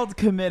really. It's called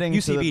committing. to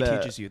UCB the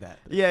bit. teaches you that.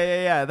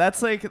 Yeah. That's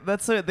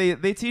what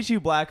they teach you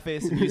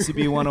blackface in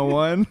UCB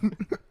 101.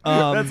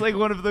 That's like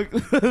one of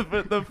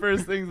the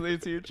first things they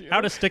teach you.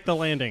 How to stick the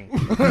landing.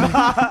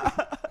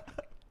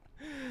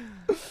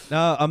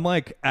 No, I'm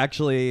like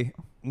actually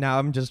now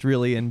I'm just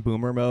really in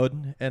boomer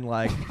mode and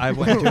like I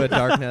went into a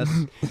darkness.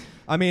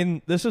 I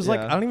mean, this is like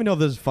Yeah. I don't even know if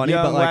this is funny,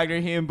 Young but like Wagner,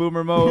 he in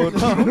boomer mode.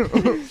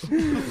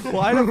 well,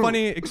 I had a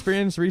funny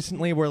experience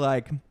recently where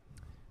like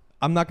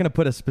I'm not going to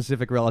put a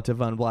specific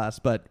relative on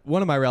blast, but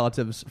one of my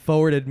relatives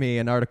forwarded me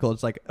an article.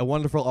 It's like a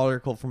wonderful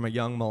article from a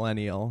young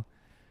millennial.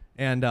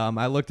 And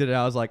I looked at it.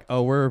 I was like,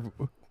 oh,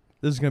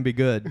 this is going to be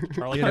good.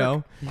 Charlie you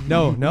Kirk?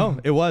 know? No.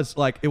 It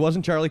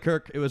wasn't Charlie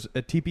Kirk. It was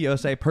a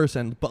TPOSA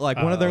person, but like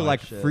one of their Oh, like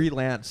shit.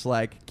 freelance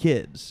like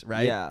kids,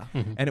 right? Yeah.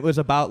 And it was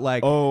about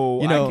like,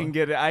 Oh, you know, I can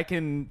get it. I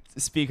can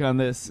speak on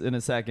this in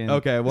a second.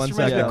 okay, one This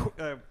reminds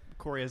second. me of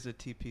Corey has a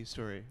TP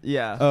story.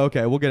 Yeah. Oh,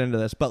 okay, we'll get into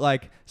this. But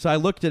like, so I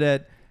looked at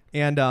it,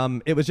 and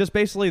it was just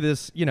basically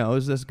this, it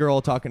was this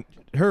girl talking.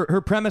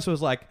 Her premise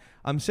was like,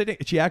 I'm sitting.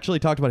 She actually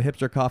talked about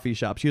hipster coffee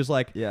shop. She was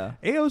like, Yeah.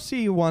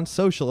 AOC wants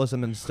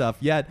socialism and stuff.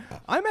 Yet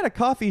I'm at a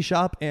coffee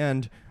shop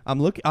and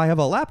I have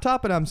a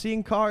laptop and I'm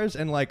seeing cars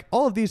and like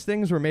all of these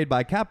things were made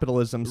by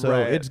capitalism, so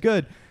Right. it's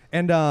good.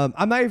 And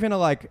I'm not even gonna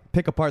like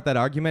pick apart that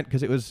argument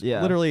because it was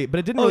Yeah. literally, but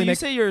it didn't Oh, really you make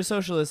say you're a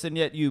socialist and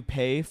yet you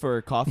pay for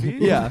coffee?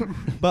 yeah,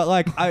 but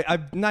like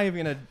I'm not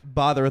even gonna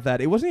bother with that.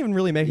 It wasn't even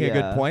really making a Yeah.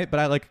 good point. But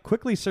I like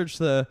quickly searched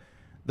the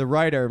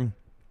writer,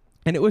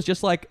 and it was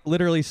just like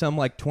literally some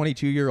like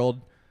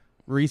 22-year-old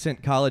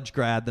recent college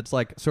grad that's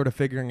like sort of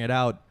figuring it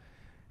out.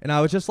 And I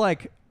was just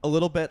like a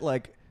little bit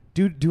like,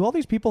 do all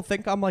these people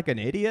think I'm like an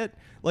idiot?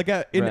 Like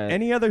in Right.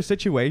 any other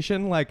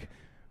situation, like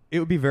it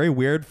would be very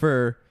weird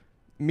for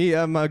me.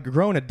 I'm a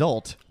grown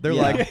adult. They're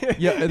Yeah. like,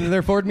 yeah, and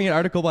they're forwarding me an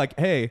article like,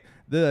 hey,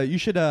 you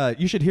should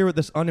hear what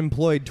this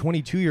unemployed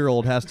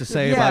 22-year-old has to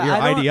say Yeah, about your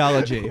I don't-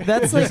 ideology.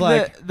 That's It's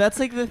like, that's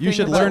like the thing. you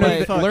should about, learn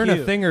like, learn a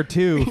you. thing or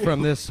two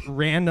from this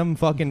random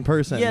fucking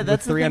person Yeah,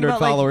 that's with the thing 300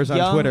 about, like, followers on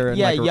young- Twitter. And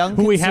yeah, like, young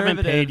Who we haven't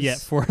paid yet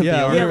conservatives. for Yeah,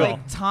 the right. Yeah, article. like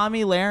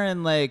Tommy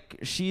Lahren, like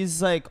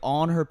she's like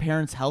on her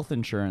parents' health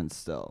insurance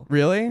still.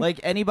 Really? Like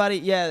anybody,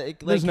 yeah, it, like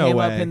There's no came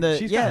up way. in the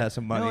She's yeah, gotta have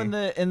some money.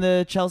 No, in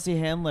the Chelsea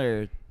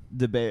Handler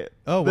debate.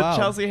 Oh, the wow.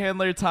 Chelsea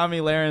Handler Tommy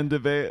Lahren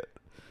debate.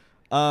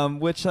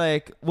 Which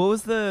like what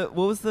was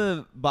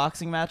the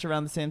boxing match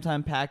around the same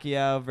time?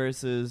 Pacquiao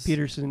versus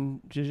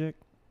Peterson, Zizek.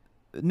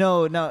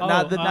 No,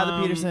 not the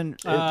Peterson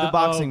the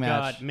boxing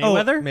match. God.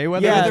 Mayweather?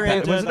 Mayweather? Yeah,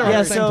 was it around yeah,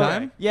 the same so,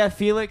 time? Yeah,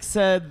 Felix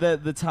said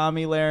that the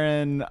Tommy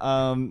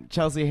Lahren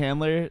Chelsea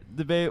Handler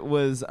debate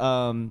was the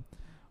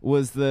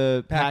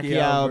Pacquiao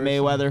Pacquiao versus-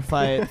 Mayweather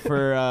fight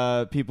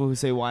for people who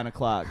say wine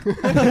o'clock.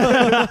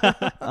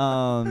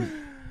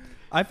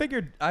 I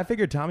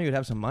figured Tommy would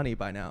have some money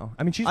by now.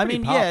 I mean, she's I pretty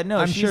mean, pop- yeah, no,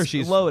 I'm she's sure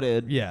she's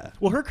loaded. Yeah.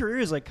 Well, her career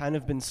has like kind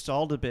of been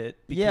stalled a bit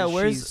because Yeah,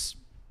 where's- she's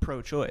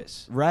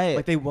pro-choice. Right.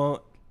 Like they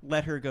won't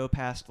let her go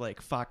past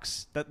like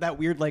Fox. That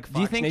weird like Fox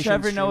Do you think Nation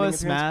Trevor streaming Noah appearance.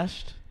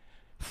 smashed?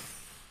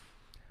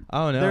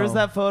 I don't know. There was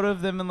that photo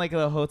of them in like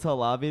a hotel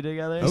lobby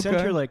together. He sent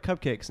Okay. her like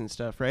cupcakes and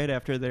stuff right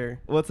after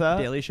their What's that?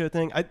 Daily Show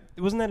thing.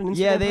 Wasn't that an Instagram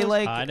Yeah, they post?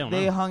 like I don't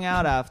they know. hung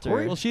out after.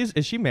 Well,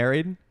 is she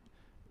married?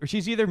 Or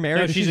she's either married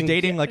No, or she's she's in-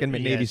 dating like a yeah,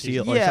 Navy she's-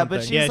 SEAL or yeah, something.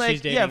 but she's Yeah, like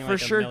she's dating, yeah, like, for a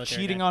sure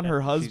military cheating guy. on her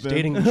Yeah. husband. She's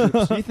dating the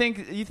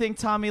troops. You think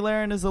Tommy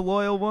Lahren is a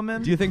loyal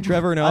woman? Do you think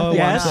Trevor Noah think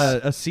wants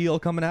not. a SEAL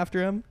coming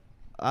after him?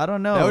 I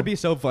don't know. That would be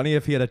so funny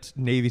if he had a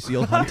Navy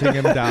SEAL hunting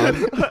him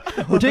down.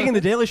 We're taking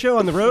the Daily Show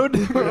on the road,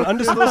 an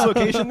undisclosed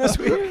location this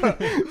week.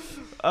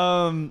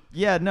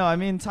 Yeah, no, I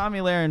mean Tommy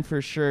Lahren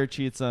for sure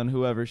cheats on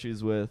whoever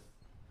she's with.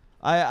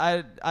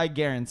 I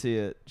guarantee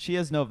it. She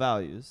has no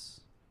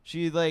values.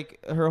 She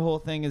like her whole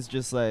thing is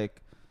just like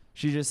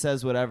she just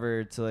says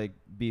whatever to like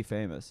be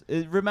famous.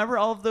 Remember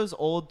all of those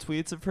old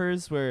tweets of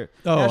hers where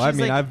Oh, yeah, I she's,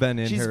 mean, like- I've been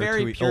in she's her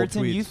very old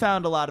Puritan. You tweets.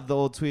 found a lot of the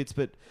old tweets,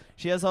 but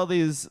she has all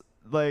these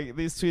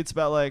tweets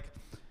about like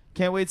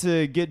can't wait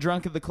to get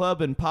drunk at the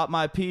club and pop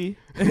my pee.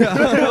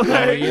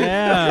 Oh,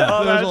 yeah.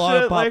 All There's that a lot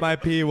of shit, pop like, my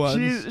pee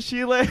ones.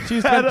 She like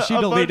She's had been- she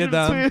a bunch deleted of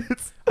them.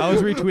 tweets I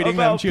was retweeting them.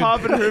 about She would,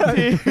 popping her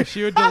pee.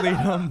 she would delete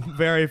them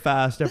very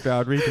fast after I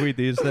would retweet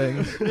these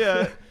things.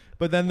 Yeah,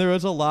 But then there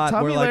was a lot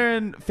Tommy where like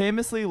Lahren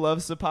famously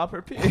loves to pop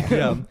her pee.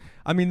 yeah.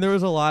 I mean, there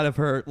was a lot of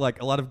her,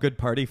 like a lot of good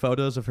party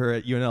photos of her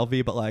at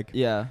UNLV, but like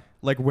Yeah.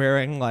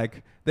 wearing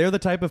like they're the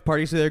type of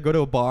parties where they go to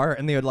a bar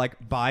and they would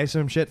like buy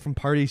some shit from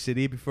Party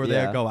City before they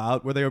Yeah. would go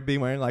out, where they would be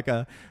wearing like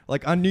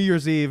on New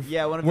Year's Eve,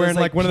 Yeah, one of wearing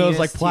those, like one of those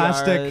like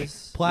penis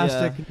tiaras.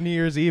 plastic New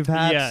Year's Eve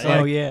hats, Yeah, like,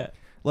 Oh yeah.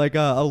 like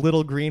a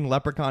little green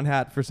leoprecon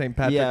hat for St.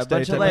 Patrick's Yeah, a Day.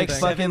 bunch type of like thing.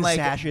 fucking Seven like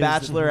sashes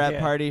bachelorette and-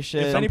 party yeah.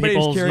 shit. If Some anybody's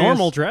people's curious-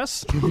 normal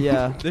dress.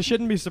 Yeah. This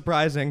shouldn't be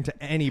surprising to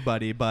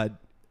anybody, but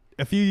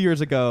a few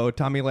years ago,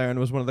 Tommy Lahren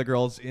was one of the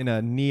girls in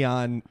a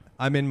neon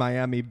 "I'm in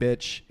Miami,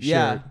 bitch"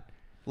 Yeah. shirt.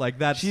 Like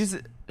that's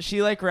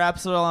She like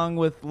raps along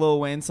with Lil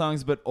Wayne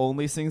songs, but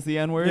only sings the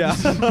N word. yeah.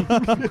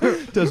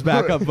 Does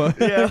backup, but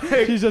Yeah,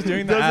 like, she's just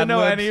doing the doesn't know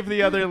ad-libs. any of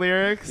the other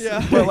lyrics.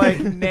 Yeah. But like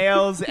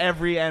nails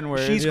every N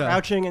word. She's Yeah.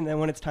 crouching, and then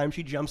when it's time,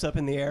 she jumps up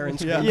in the air and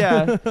screams.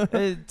 Yeah.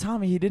 Yeah.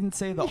 Tommy, he didn't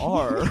say the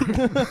R.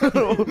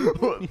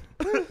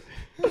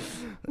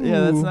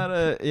 Yeah, that's not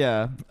a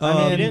yeah.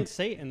 I You mean, didn't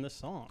say it in the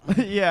song.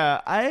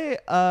 yeah.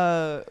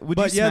 Would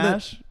But you yeah,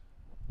 smash?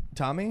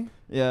 Tommy?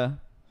 Yeah.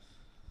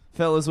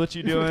 fellas, what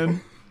you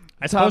doing?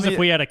 I suppose Tommy- if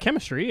we had a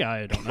chemistry,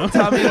 I don't know.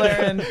 Tommy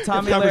Lahren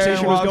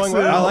conversation was walks going in.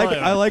 well.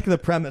 I like the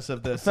premise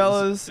of this,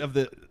 Fellas. of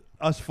the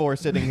us four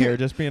sitting here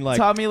just being like,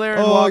 Tommy Lahren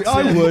oh, walks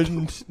I in.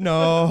 wouldn't.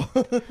 No.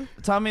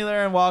 Tommy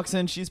Lahren walks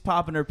in. She's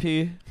popping her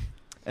pee,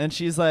 and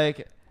she's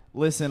like,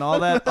 "Listen, all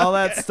that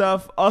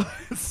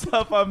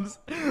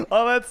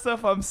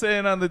stuff I'm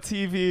saying on the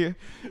TV,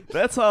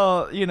 that's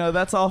all.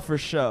 That's all for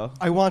show.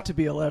 I want to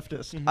be a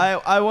leftist.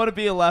 I want to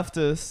be a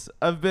leftist.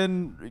 I've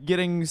been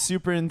getting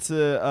super into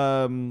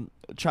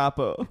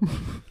Chapo."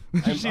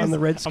 I'm the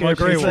Red Scare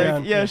agree with Patreon.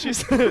 Like, yeah,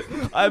 she's.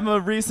 I'm a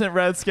recent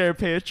Red Scare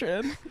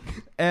patron,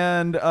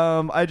 and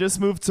I just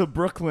moved to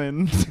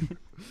Brooklyn.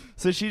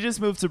 So she just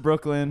moved to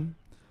Brooklyn,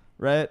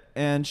 right?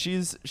 And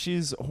she's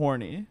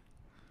horny,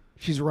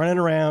 She's running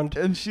around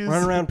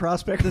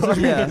Prospect Park.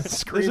 yeah. This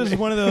screaming. is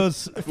one of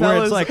those where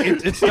Fellas- it's like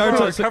it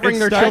starts Covering it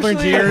their starts-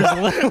 children's ears,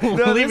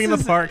 No, leaving the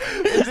this is- park.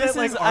 Is This that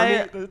like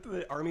is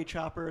the army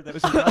chopper that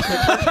was in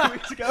Prospect Park 2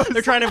 weeks ago?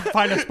 They're trying to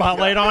find a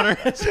spotlight on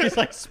her. She's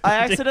like, I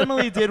sprinting.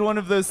 accidentally did one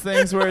of those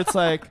things where it's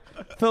like,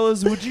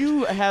 fellas, would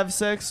you have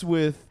sex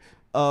with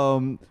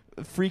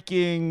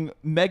freaking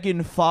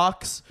Megan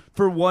Fox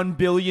for $1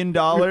 billion?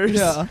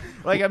 Yeah.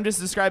 Like, I'm just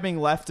describing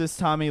leftist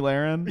Tommy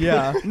Lahren.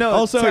 Yeah. No.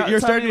 Also, you're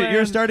Tommy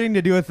you're Lahren- starting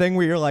to do a thing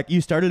where you're like,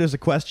 you started as a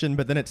question,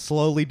 but then it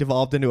slowly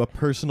devolved into a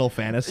personal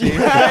fantasy.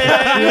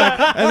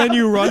 Yeah. And then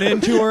you run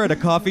into her at a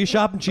coffee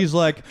shop, and she's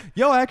like,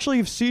 "Yo, I actually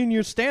have seen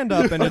your stand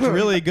up, and it's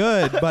really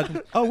good.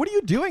 But oh, what are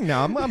you doing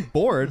now? I'm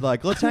bored.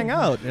 Like, let's hang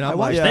out." And I I'm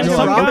watched like, the Then Tim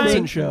some guy-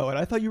 Robinson show, and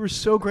I thought you were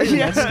so great in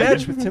that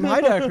sketch with Tim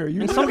Heidecker.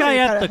 You And really some guy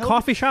kinda at the helped.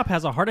 coffee shop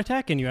has a heart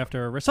attack, and you have to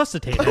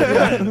resuscitate him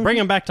and bring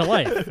him back to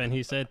life. And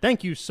he said,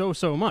 "Thank you so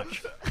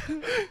much."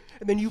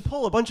 And then you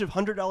pull a bunch of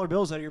 $100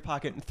 bills out of your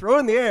pocket and throw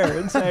in the air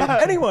and say,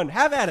 "Anyone,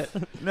 have at it."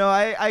 No,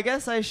 I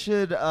guess I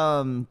should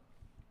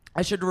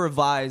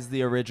revise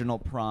the original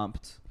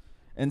prompt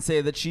and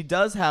say that she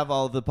does have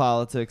all of the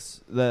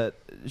politics, that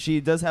she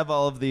does have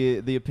all of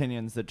the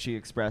opinions that she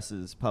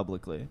expresses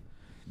publicly,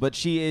 but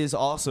she is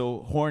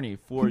also horny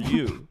for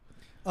you.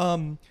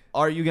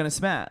 Are you gonna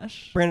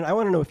smash? Brandon, I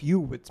want to know if you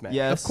would smash.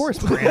 Yes. of course,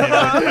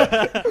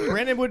 Brandon.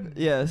 Brandon would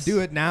Yes. do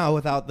it now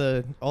without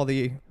all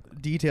the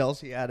details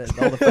he added,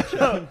 all the fiction.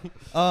 Yeah,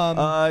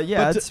 but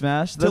I'd to-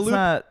 smash. to That's loop-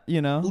 not,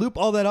 Loop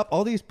all that up.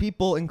 All these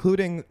people,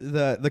 including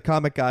the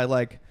comic guy,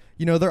 like,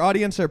 their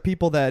audience are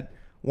people that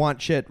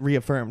want shit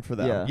reaffirmed for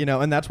them, Yeah.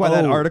 and that's why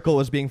that Oh. article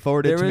was being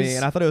forwarded There to me, is-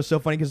 and I thought it was so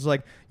funny because it's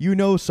like,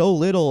 so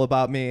little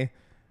about me,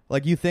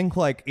 like you think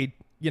like a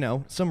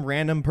some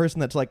random person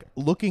that's like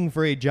looking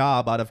for a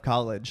job out of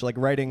college, like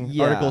writing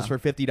Yeah. articles for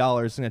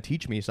 $50 is going to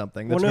teach me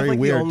something. That's One of very like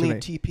weird the only to me.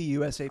 TP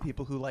USA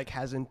people who like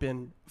hasn't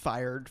been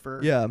fired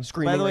for Yeah.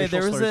 screaming By the way,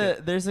 racial slurs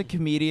yet. there's a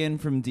comedian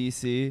from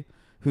DC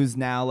who's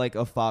now like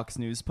a Fox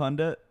News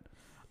pundit.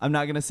 I'm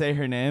not gonna say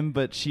her name,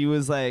 but she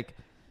was like,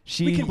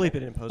 We can bleep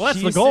it in post. Well, that's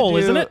she the used to goal, do-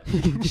 isn't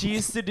it? She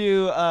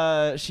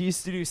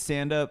used to do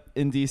stand up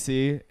in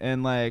DC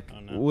and like Oh,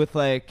 no. with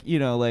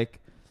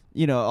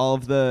all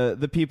of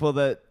the people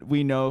that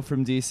we know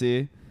from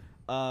DC.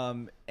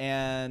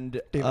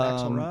 And David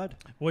Axelrod.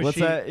 Was What's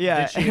she, that?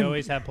 Yeah. Did she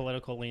always have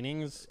political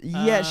leanings?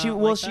 Yeah, she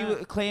like she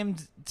that?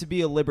 claimed to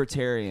be a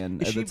libertarian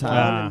Is at she the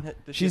time. blonde?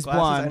 and does she She's have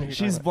glasses? I know who blonde. you're She's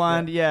talking about.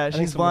 blonde. Yeah, I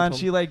think she's someone blonde. told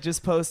She me. like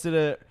just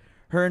posted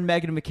her and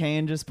Meghan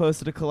McCain just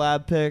posted a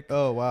collab pic.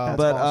 Oh wow. That's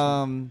but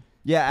awesome.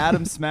 yeah,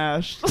 Adam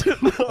smashed.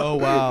 Oh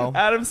wow.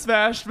 Adam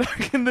smashed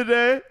back in the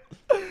day.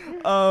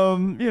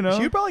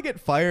 She would probably get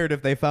fired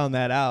if they found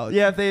that out.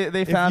 Yeah, if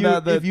they found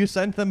out that if you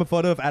sent them a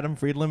photo of Adam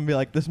Friedland and be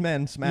like, this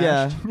man smashed.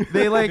 yeah,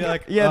 they like, Be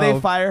like, they oh.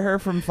 fire her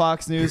from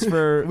Fox News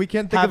for We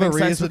can't think of having a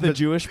sex reason, with a but-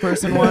 Jewish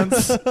person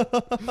once.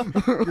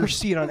 Your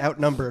seat on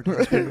Outnumbered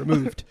has been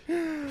removed.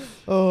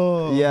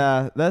 Oh.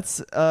 Yeah,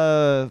 that's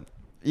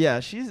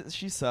yeah,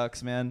 she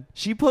sucks, man.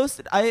 She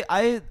posted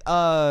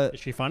Is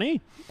she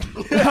funny?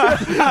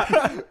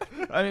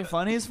 I mean,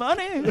 funny is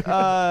funny.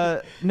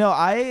 No,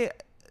 I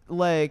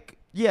like.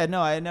 Yeah,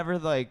 no, I never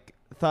like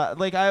thought.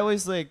 Like, I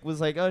always like was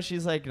like, oh,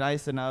 she's like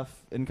nice enough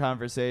in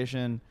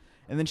conversation,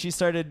 and then she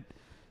started.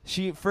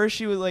 She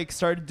would like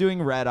started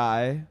doing Red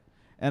Eye,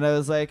 and I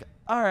was like,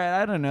 all right,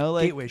 I don't know,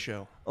 like Gateway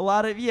show. a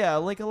lot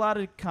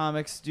of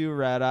comics do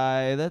Red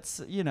Eye. That's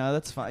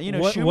that's fine.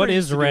 what Schumer is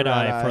used to do Red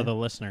Eye for the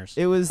listeners?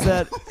 It was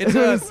that. It's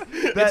a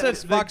that-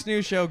 it's a Fox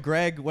News show.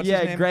 Greg, what's his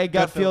yeah, name? Greg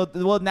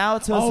Gutfield. Well, now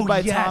it's hosted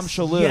by Tom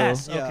Shalhoub.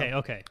 Yes. Yeah.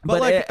 Okay.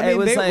 But like, it I mean,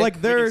 was they, like- like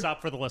We can they're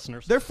stop for the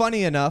listeners. they're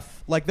funny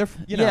enough. Like they're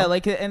Yeah,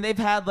 like, and they've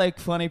had like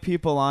funny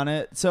people on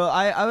it. So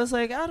I was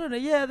like, I don't know.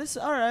 Yeah, this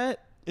all right.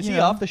 Is You he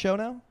know. off the show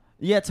now?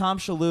 Yeah, Tom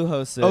Shalhoub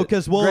hosts it. Oh,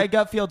 'cause, well, Greg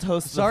Gutfield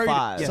hosts Sorry, the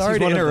Five. Yes, sorry he's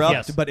to one of the- interrupt,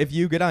 yes. but if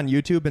you get on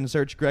YouTube and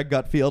search Greg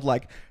Gutfield,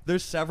 like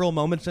there's several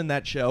moments in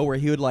that show where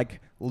he would like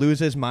lose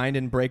his mind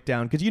and break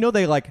down because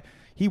they like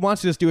he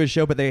wants to just do his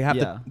show, but they have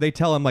Yeah. to. They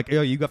tell him like,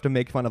 "Oh, you have to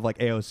make fun of like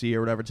AOC or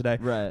whatever today."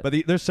 Right. But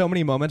there's so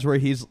many moments where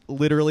he's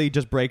literally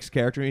just breaks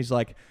character and he's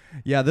like,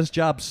 "Yeah, this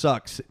job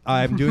sucks.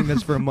 I'm doing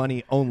this for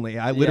money only.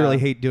 I literally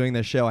Yeah. hate doing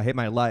this show. I hate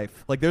my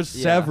life." Like there's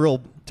Yeah.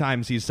 several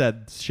times he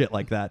said shit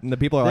like that, and the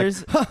people are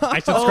There's I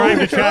subscribe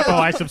to Chapo.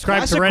 I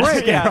subscribe to Red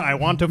Classic Scare. Yeah. I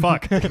want to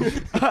fuck.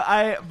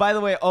 by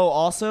the way,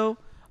 also,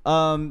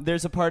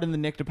 there's a part in the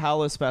Nick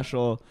DiPaolo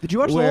special. Did you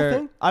watch the whole where-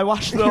 thing? I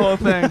watched the whole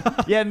thing.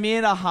 Yeah, me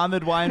and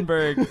Ahmed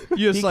Weinberg. You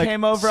just, he like,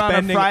 came over on a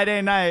spending-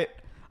 Friday night.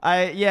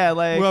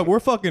 well, we're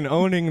fucking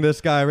owning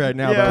this guy right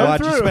now. Yeah. by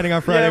watching, spending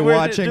our Friday we're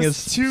watching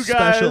just his two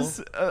special.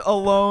 guys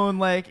alone.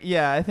 Like,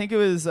 yeah, I think it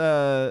was.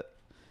 It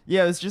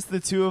was just the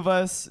two of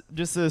us,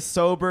 just a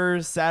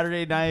sober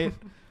Saturday night.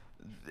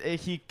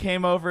 He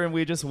came over and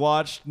we just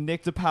watched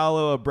Nick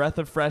DiPaolo, A Breath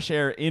of Fresh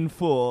Air in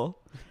full,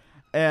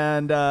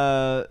 and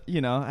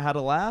had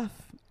a laugh.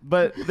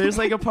 But there's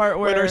like a part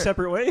where Went our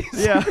separate ways.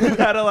 yeah,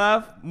 had a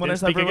laugh when our Didn't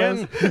speak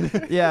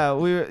separate again.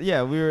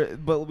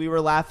 ways. we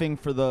were laughing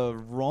for the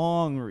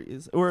wrong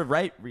reason or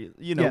right reason.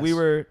 Yes.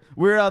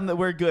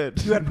 We're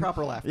good. You had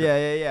proper laughter.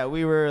 Yeah.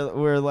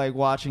 We're like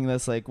watching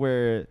this like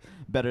we're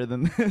better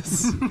than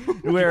this.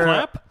 We're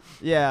clap?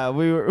 Yeah,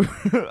 we were.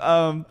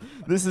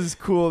 This is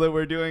cool that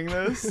we're doing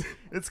this.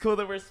 It's cool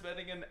that we're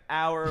spending an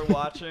hour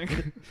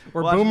watching.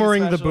 We're watching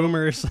boomering the special.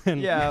 boomers.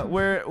 And Yeah,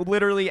 we're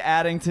literally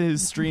adding to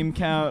his stream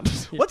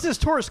count. What's his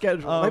tour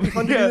schedule? Might be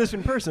fun to yeah. do this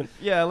in person.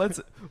 Yeah,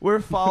 we're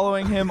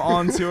following him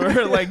on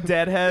tour like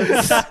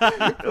deadheads.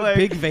 Like,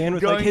 Big van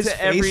with going like his to face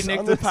every Nick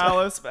on the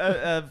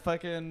DiPaolo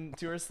fucking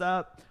tour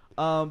stop.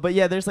 But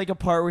yeah, there's like a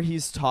part where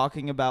he's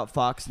talking about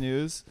Fox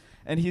News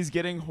and he's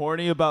getting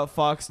horny about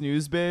Fox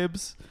News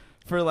babes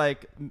for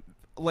like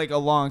a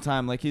long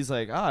time. Like he's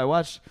like, I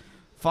watch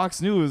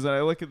Fox News and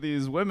I look at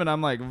these women,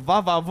 I'm like,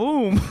 va va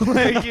voom.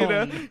 Like,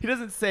 he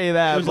doesn't say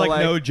that. There's but, like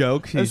no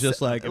jokes. He's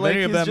just like, if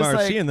any of he's them just, are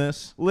like, seeing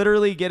this.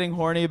 literally getting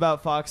horny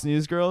about Fox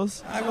News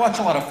girls. I watch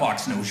a lot of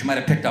Fox News. You might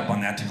have picked up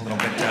on that a little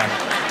bit.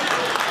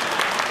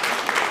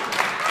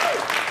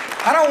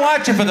 I don't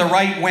watch it for the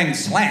right-wing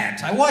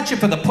slant. I watch it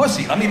for the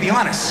pussy, let me be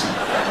honest.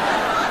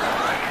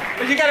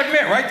 But you gotta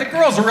admit, right? The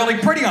girls are really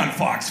pretty on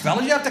Fox,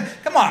 fellas. You have to,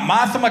 come on,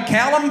 Martha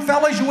McCallum,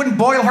 fellas, you wouldn't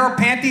boil her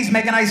panties,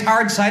 make a nice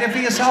hard cider for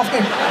yourself?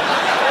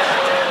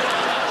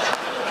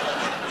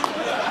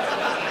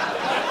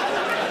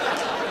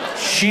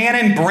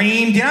 Shannon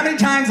Bream. Do you know how many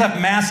times I've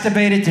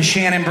masturbated to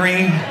Shannon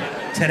Bream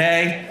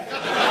today?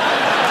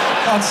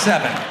 About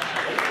 7.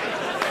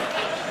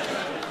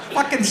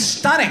 Fucking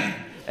stunning.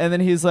 And then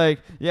he's like,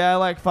 yeah, I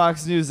like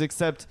Fox News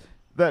except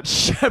that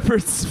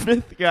Shepard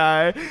Smith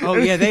guy. Oh,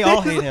 yeah, they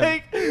all hate him.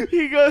 Like,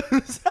 he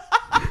goes,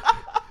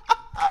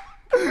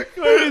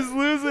 Corey's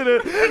losing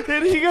it.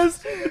 And he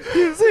goes,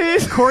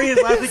 he's Corey is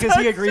laughing because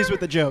he agrees with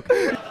the joke.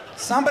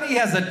 Somebody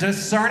has a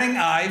discerning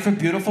eye for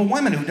beautiful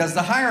women who does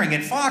the hiring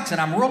at Fox,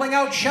 and I'm ruling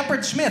out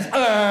Shepard Smith.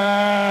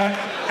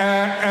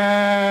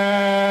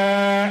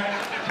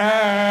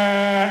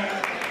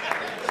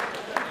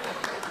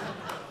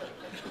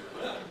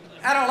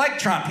 I don't like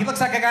Trump. He looks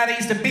like a guy that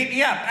used to beat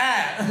me up.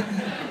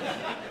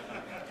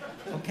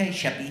 Okay,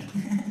 Sheppy.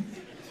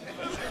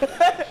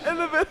 in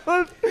the middle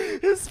of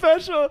his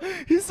special,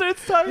 he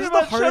starts talking This is the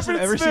about hardest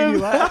Shepard I've ever Smith. seen you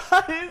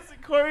laugh.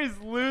 Corey's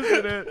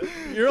losing it.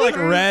 You're like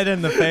red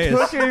in the face.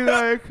 Looking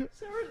like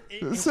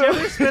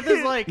Shepard Smith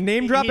is like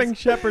Name dropping he's-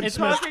 Shepard it's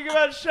Smith. talking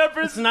about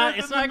Shepard It's not.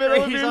 Smith It's in the not middle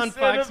great. of He's your on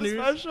stand-up Fox News,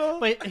 special.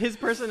 but his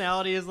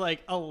personality is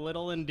like a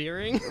little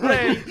endearing.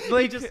 Right.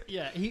 Like just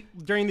he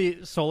during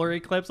the solar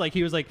eclipse, like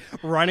he was like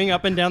running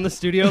up and down the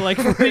studio, like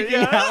freaking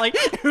Yeah. out. Like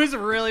it was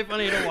really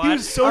funny to watch. He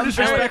was so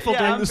disrespectful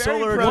during I'm the very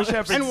solar pro eclipse.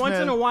 Shepard And once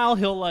in Smith. a while,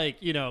 he'll like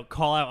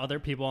call out other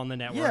people on the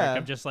network Yeah.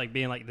 of just like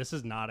being like, "This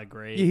is not a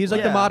great." Yeah, he's like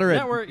Yeah. the moderate,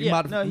 Network-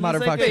 yeah. No, he's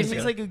moderate like, Fox he's News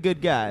guy. like a good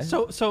guy.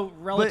 So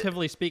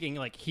relatively speaking,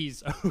 like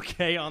he's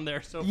okay on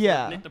there. So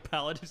Yeah. for Nick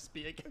DiPaolo to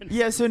speak against.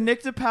 Yeah, so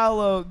Nick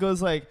DiPaolo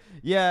goes like,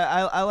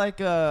 yeah, I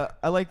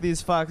like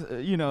these Fox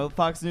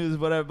News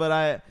whatever, but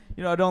I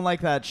don't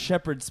like that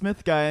Shepard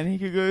Smith guy. And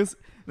he goes,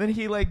 then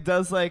he like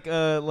does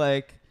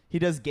he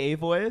does gay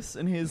voice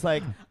and he's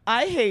like,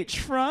 I hate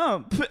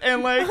Trump,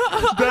 and like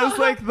does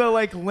like the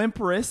like limp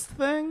wrist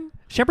thing.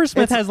 Shepard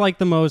Smith It's- has like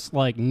the most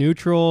like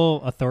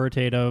neutral,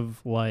 authoritative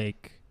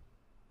like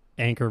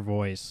anchor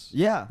voice.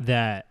 Yeah.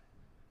 That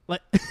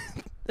like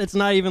it's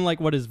not even like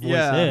what his voice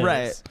Yeah, is.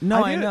 Right.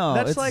 No, I do- know.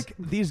 That's It's- like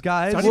these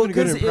guys. Not well, even a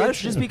good 'cause it's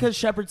impression. just because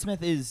Shepard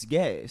Smith is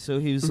gay, so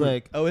he was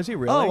like, Oh, is he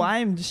really? oh,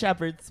 I'm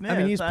Shepard Smith. I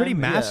mean, he's pretty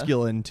I'm- yeah.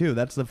 masculine too.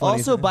 That's the funny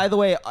Also, thing. by the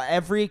way,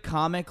 every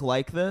comic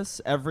like this,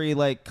 every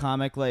like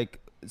comic like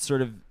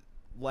sort of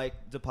like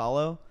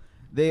DiPaolo,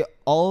 they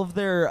all of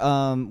their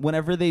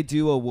whenever they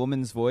do a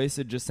woman's voice,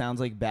 it just sounds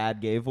like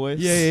bad gay voice.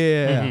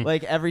 yeah. Mhm.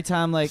 Like every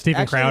time, like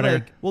Steven actually, Crowder.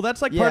 like, Well,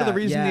 that's like part of the Yeah,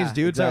 reason yeah, these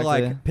dudes are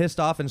exactly. like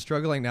pissed off and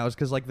struggling now is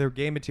because like their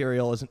gay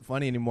material isn't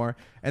funny anymore,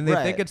 and they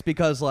think Right. it's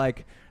because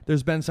like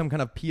there's been some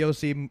kind of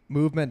POC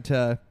movement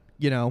to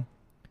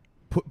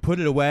put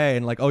it away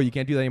and like, oh, you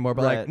can't do that anymore.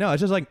 But like Right. no, it's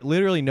just like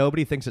literally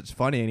nobody thinks it's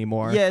funny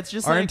anymore. Yeah, it's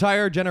just our like-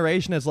 entire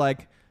generation is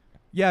like,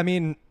 Yeah, I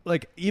mean,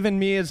 like, even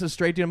me as a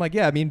straight dude, I'm like,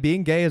 yeah, I mean,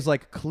 being gay is,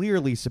 like,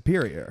 clearly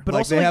superior. But like,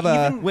 also, they like,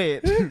 have even-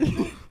 Wait,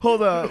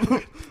 hold up,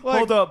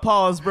 hold up,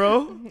 pause,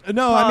 bro.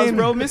 No, Pause, I mean,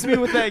 bro, miss me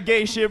with that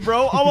gay shit,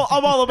 bro.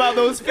 I'm all about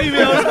those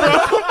females, bro.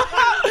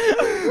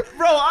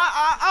 Bro,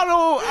 I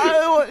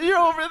don't. You're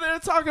over there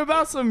talking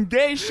about some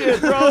gay shit,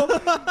 bro.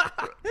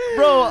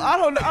 Bro, I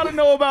don't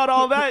know about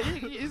all that.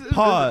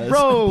 Pause.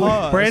 Bro.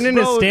 Pause. Brandon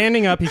Bro. is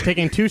standing up. He's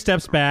taking 2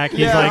 steps back. He's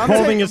Yeah, like I'm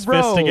holding taking- his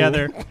bro. fists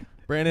together.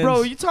 Brandon's,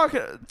 Bro, you talking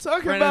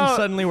Brandon's about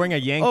suddenly wearing a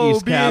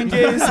Yankees being cap.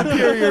 gay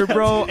superior,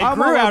 bro. It I'm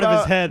grew all out of his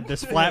about- head,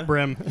 this flat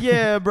brim.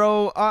 Yeah,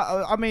 bro.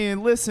 I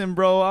mean, listen,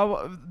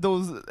 bro.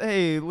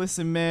 Hey,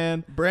 listen,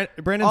 man.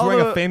 Brandon's All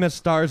wearing the- a famous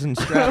Stars and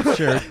Straps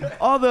shirt.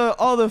 All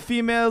the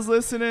females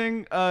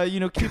listening,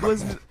 keep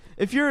listening.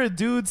 If you're a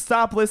dude,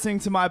 stop listening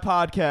to my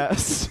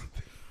podcast.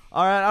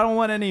 All right, I don't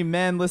want any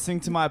men listening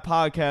to my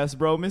podcast,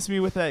 bro. Miss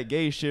me with that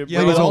gay shit, bro.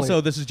 Yeah, but only. also,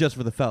 this is just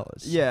for the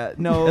fellas. Yeah,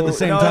 no. At the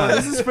same no, time.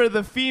 this is for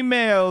the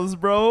females,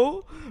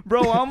 bro.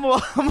 Bro, I'm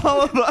all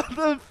about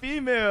the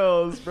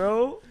females,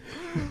 bro.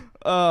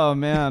 Oh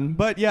man.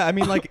 But yeah, I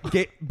mean, like,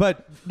 gay,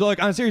 but like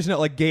on a serious note,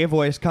 like gay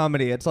voice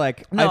comedy, it's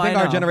like No, I think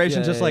I our know.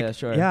 generation's Yeah, just yeah, like, yeah,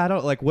 sure. I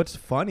don't like what's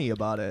funny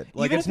about it.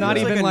 Like, it's if not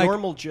it was even like a like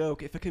normal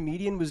joke. If a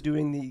comedian was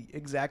doing the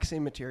exact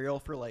same material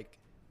for like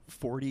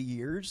 40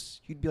 years,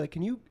 you'd be like,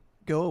 "Can you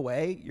go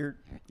away? You're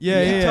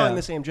telling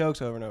the same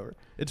jokes over and over."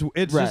 It's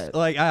Right. just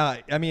like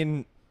I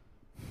mean,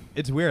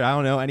 it's weird. I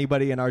don't know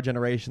anybody in our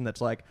generation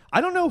that's like,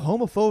 I don't know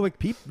homophobic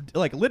people,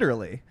 like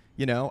literally.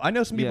 You know, I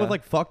know some people Yeah. with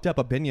like fucked up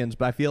opinions,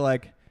 but I feel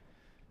like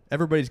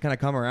everybody's kind of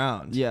come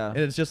around. Yeah. and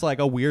it's just like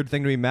a weird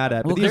thing to be mad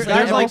at. Well, But there's these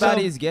guys guys like also, that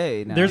he's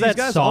gay now. There's These that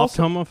guys soft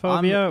also-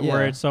 homophobia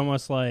where yeah. it's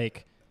almost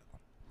like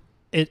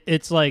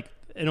it's like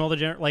in all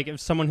the like if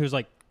someone who's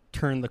like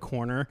turned the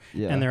corner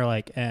Yeah. and they're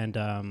like and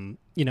and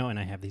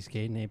I have these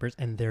gay neighbors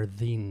and they're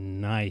the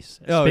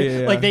nicest. Oh, yeah,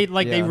 yeah. Like they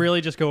Yeah.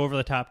 really just go over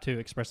the top to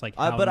express like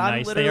how but I'm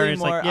nice they are. literally It's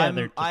more. like yeah,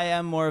 they're just, I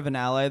am more of an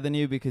ally than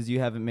you because you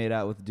haven't made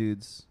out with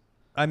dudes,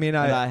 I mean,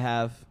 and I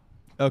have.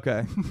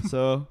 okay.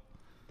 So,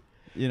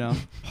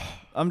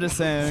 I'm just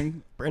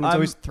saying. Brandon's I'm-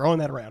 always throwing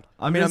that around.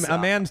 I mean, just- a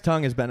man's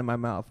tongue has been in my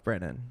mouth,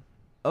 Brandon,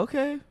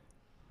 Okay,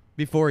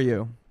 before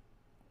you.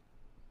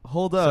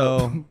 hold up.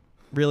 So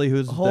really,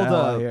 who's Hold the hell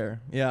up.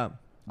 here? Yeah.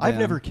 I've Damn.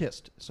 never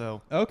kissed,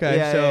 so Okay.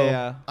 yeah, so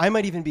yeah. I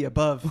might even be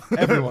above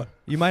everyone.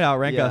 you might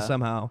outrank Yeah. us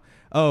somehow.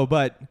 Oh,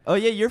 but Oh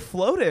yeah, you're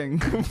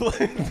floating.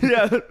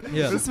 yeah.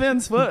 Yeah. This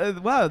man's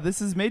floating. Wow, this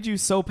has made you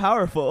so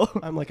powerful.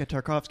 I'm like a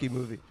Tarkovsky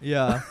movie.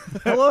 yeah.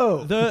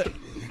 Hello.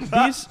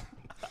 These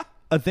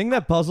a thing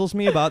that puzzles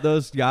me about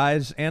those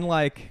guys and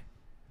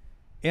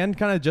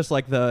kind of just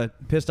like the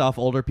pissed off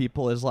older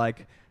people is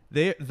like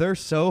they're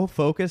so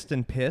focused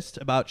and pissed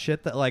about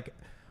shit that like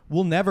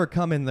will never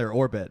come in their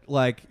orbit.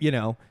 Like,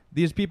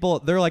 these people,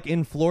 they're like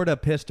in Florida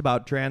pissed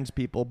about trans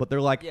people, but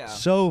they're like Yeah.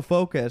 so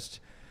focused.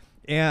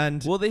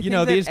 And Well, they you think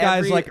know, that these guys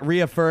every- like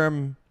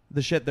reaffirm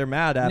the shit they're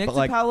mad at, Nick but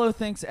like DiPaolo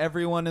thinks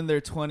everyone in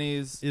their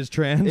 20s is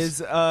trans. is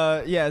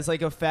is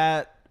like a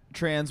fat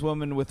trans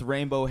woman with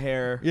rainbow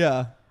hair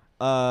yeah.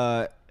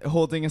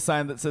 holding a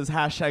sign that says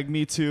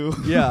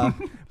 #MeToo. Yeah.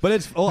 But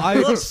it's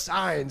Those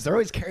signs. They're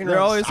always carrying They're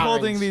around always signs.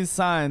 holding these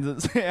signs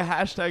that say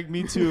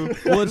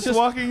 #MeToo. Well, it's just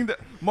walking,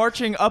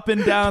 marching up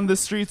and down the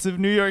streets of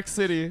New York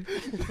City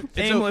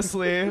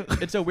aimlessly.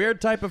 It's a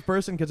weird type of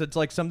person because it's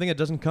like something that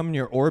doesn't come in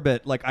your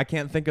orbit. Like I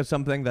can't think of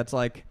something that's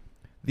like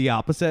the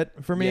opposite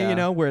for me,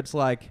 Yeah. where it's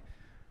like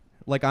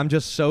I'm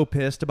just so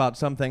pissed about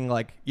something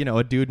like,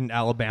 a dude in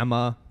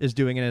Alabama is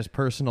doing in his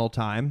personal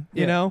time,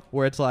 Yeah.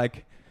 where it's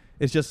like,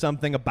 it's just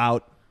something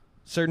about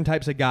certain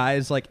types of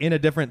guys like in a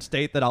different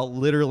state that I'll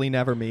literally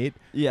never meet.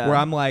 Yeah. Where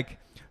I'm like,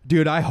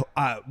 dude, I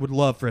would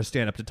love for a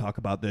stand-up to talk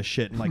about this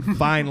shit and like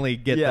finally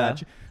get Yeah.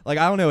 that. Like,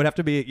 I don't know. It'd have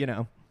to be,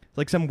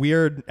 like some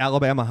weird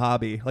Alabama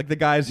hobby. Like the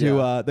guys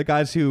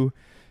who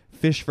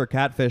fish for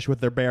catfish with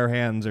their bare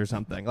hands or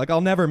something. Like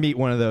I'll never meet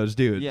one of those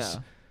dudes. Yeah.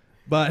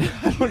 But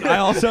I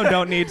also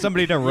don't need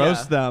somebody to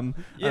roast Yeah. them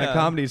on a Yeah.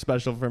 comedy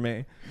special for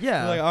me.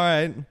 Yeah. Like, all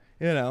right,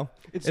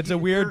 it's a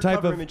weird your type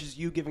cover of. image is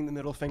you giving the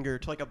middle finger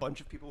to like a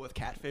bunch of people with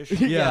catfish.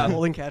 Yeah.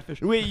 holding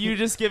catfish. Wait, you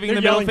just giving They're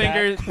the middle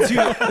yelling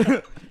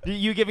finger to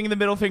you giving the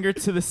middle finger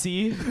to the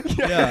sea?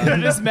 You're Yeah.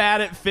 just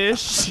mad at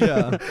fish.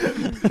 Yeah.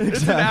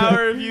 It's an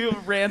hour of you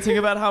ranting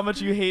about how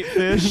much you hate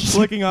fish.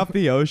 Flicking off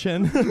the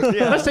ocean.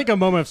 Let's take a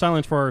moment of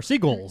silence for our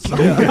seagulls.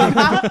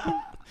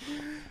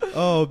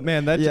 Oh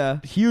man, that's Yeah.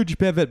 huge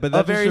pivot. But A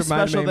that very just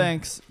reminded special me.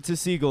 thanks to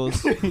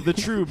seagulls, the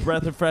true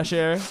breath of fresh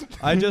air.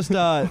 I just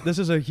this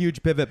is a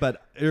huge pivot,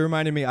 but it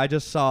reminded me. I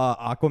just saw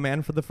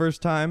Aquaman for the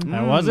first time.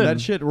 How was it?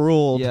 That shit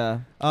ruled.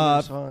 Yeah.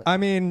 I saw it. I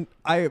mean,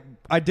 I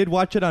did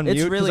watch it on It's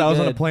mute because really I was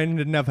on a good. plane and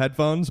didn't have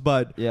headphones.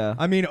 But Yeah.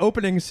 I mean,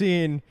 opening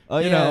scene. Oh,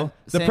 you yeah. know,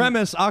 the Same-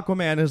 premise: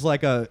 Aquaman is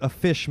like a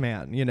fish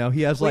man. You know,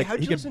 he has Wait, like how'd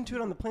he you could listen to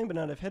it on the plane but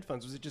not have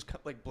headphones? Was it just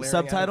like blaring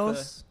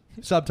Subtitles?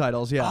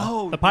 subtitles. Yeah.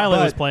 Out of The pilot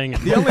was But playing it.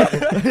 The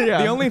only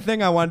Yeah. the only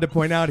thing I wanted to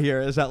point out here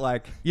is that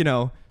like,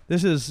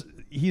 this is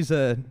he's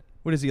a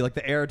what is he, like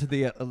the heir to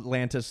the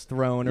Atlantis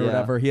throne or Yeah.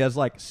 whatever. He has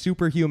like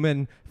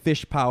superhuman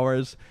fish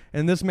powers,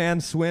 and this man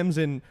swims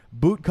in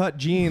bootcut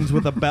jeans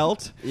with a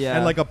belt Yeah.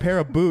 and like a pair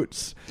of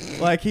boots.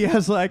 Like he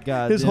has like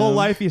God his whole damn.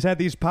 life he's had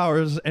these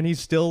powers, and he's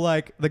still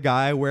like the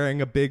guy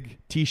wearing a big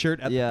t-shirt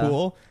at Yeah. the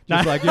pool.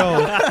 Just like,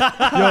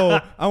 yo,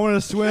 I want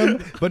to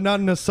swim, but not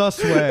in a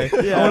sus way.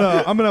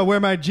 Yeah. I'm gonna wear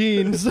my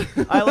jeans.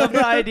 I love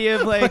the idea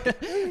of like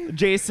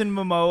Jason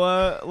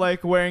Momoa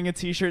like wearing a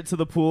t-shirt to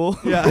the pool.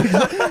 Yeah.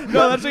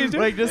 No, that's what he's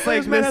doing. Like just like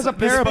This man has a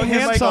pair of fucking,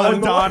 pants like, on.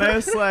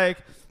 Adonis, like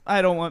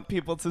I don't want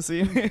people to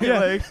see me. Yeah,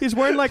 like, he's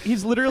wearing like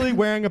he's literally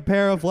wearing a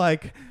pair of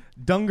like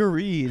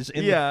dungarees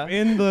in, Yeah.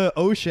 in the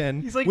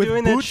ocean. He's like with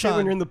doing that boots shit on.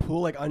 when you're in the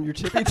pool, like on your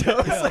tippy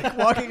toes, like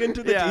walking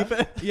into the Yeah. deep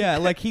end. Yeah,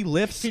 like he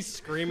lifts. He's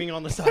screaming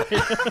on the side.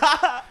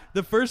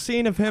 The first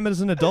scene of him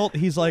as an adult,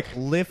 he's like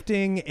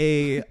lifting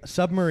a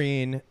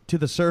submarine to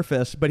the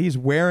surface, but he's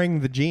wearing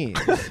the jeans.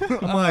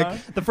 I'm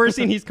like, The first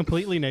scene, he's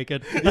completely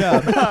naked.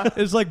 yeah,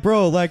 it's like,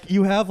 bro, like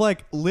you have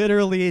like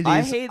literally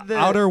I these hate the-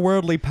 outer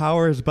worldly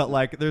powers, but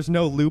like there's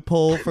no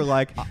loophole for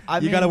like I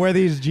you gotta mean- wear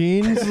these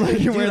jeans. Like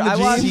you're Dude, wearing the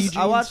I jeans.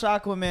 watched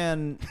Aquaman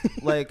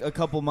like a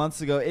couple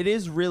months ago. It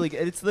is really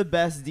good. It's the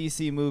best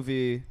DC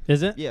movie.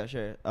 Is it? Yeah,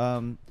 sure.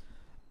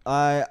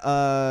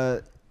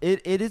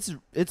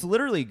 It's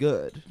literally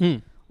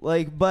good.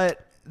 Like,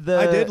 but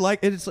I did like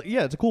it's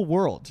it's a cool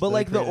world. But that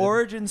like they the created.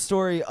 origin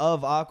story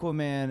of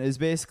Aquaman is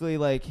basically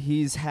like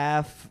he's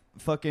half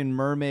fucking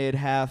mermaid,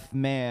 half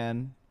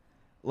man.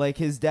 Like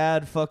his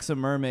dad fucks a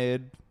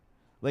mermaid.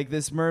 Like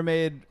this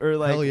mermaid or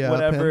like Hell yeah,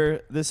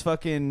 whatever, this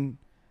fucking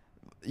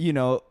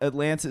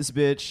Atlantis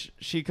bitch,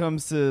 she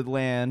comes to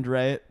land,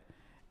 right?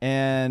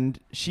 And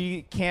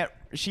she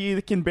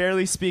can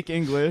barely speak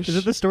English. Is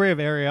it the story of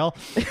Ariel?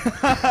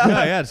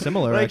 yeah, it's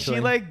similar. like actually.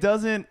 she like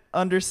doesn't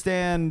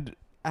understand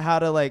how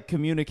to like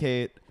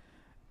communicate,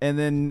 and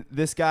then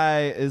this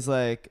guy is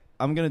like,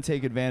 I'm gonna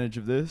take advantage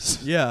of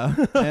this. yeah.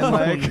 And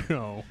like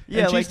No.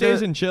 yeah, And she like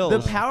stays and chills.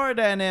 The power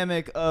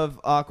dynamic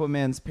of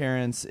Aquaman's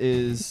parents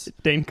is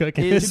Dane Cook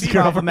and is his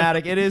girlfriend.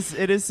 problematic. It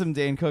is some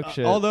Dane Cook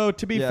shit. Although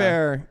to be Yeah.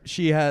 fair,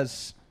 she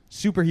has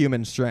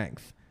superhuman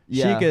strength.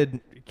 Yeah. She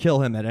could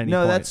kill him at any no,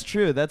 point. that's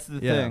true. That's the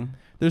Yeah. thing.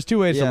 There's two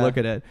ways to Yeah. look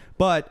at it.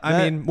 But I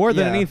That- mean, more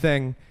than yeah.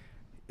 anything,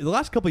 the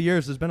last couple of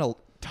years there's been a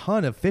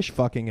ton of fish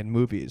fucking in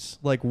movies.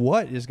 Like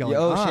what is going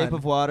on? Shape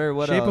of Water.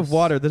 What Shape else? of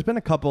Water. There's been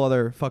a couple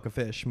other fuck a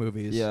fish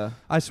movies. Yeah.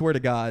 I swear to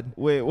God.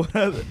 Wait, what?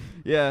 Other?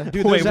 Yeah.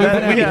 Dude, Wait, there's we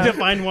that- need to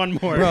find one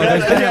more. Bro,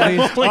 there's been at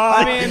least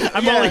I mean,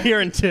 I'm yeah. only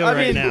hearing two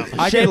right now.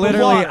 I Shape could of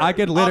literally- Water, I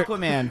could liter-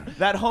 Aquaman.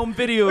 That home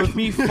video of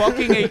me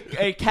fucking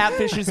a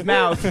catfish's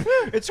mouth.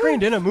 It's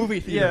screened in a movie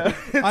theater.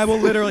 Yeah. I will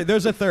literally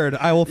there's a third.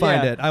 I will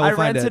find Yeah. it. I will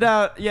find rented it.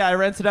 out. Yeah, I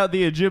rented out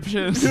the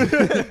Egyptians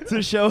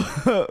to show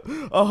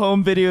a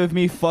home video of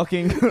me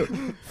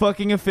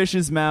fucking a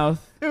fish's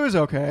mouth. It was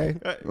okay.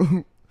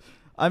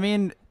 I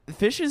mean,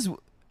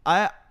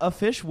 a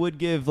fish would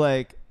give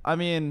like. I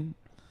mean,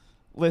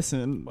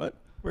 listen. What?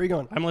 Where are you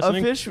going? I'm A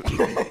listening. fish.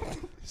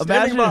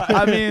 Imagine. by.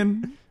 I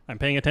mean, I'm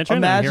paying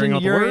attention. I'm hearing imagine all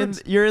the you're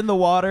words. you're in the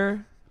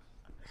water.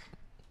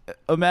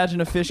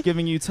 Imagine a fish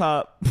giving you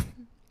top.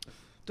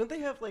 Don't they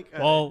have like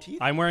Well, teeth?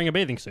 I'm wearing a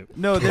bathing suit.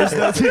 No, there's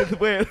no teeth.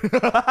 Wait.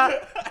 I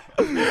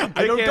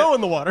don't can't- go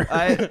in the water.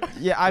 I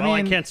Well,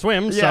 I can't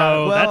swim, yeah,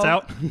 so that's well-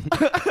 out.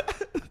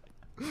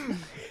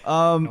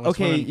 Unless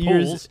Okay, we're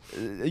in pools.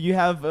 you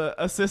have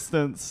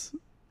assistants.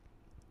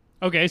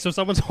 Okay, so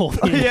someone's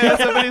holding me. Yeah,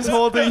 somebody's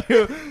holding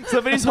you.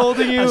 Somebody's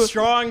holding A you.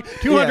 strong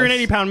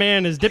 280-pound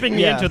man is dipping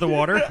me Yeah. into the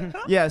water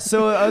Yeah,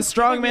 so a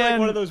strong Maybe like man.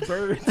 one of those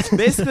birds.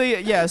 Basically,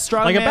 yeah, a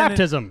strong like a man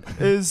baptism.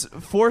 is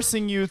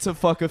forcing you to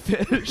fuck a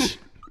fish.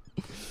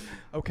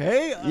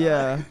 Okay.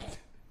 Yeah.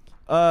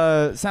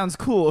 Sounds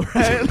cool,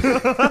 right?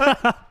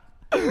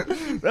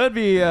 That'd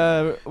be. Wait,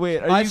 are you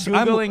I'm-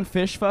 googling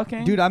fish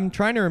fucking? Dude, I'm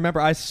trying to remember.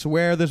 I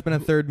swear there's been a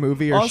third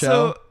movie or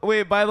also, show.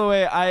 wait. By the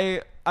way,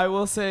 I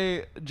will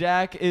say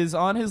Jack is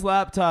on his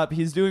laptop.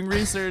 He's doing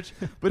research,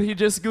 but he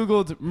just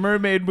Googled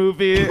mermaid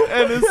movie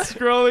and is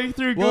scrolling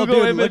through Well,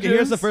 Google dude, images. look,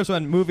 here's the first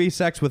one: movie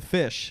sex with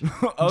fish.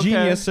 Okay.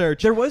 Genius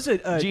search. There was a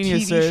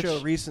Genius TV search. show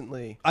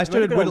recently. I It might have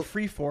started been on whittle-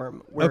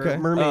 Freeform where Okay.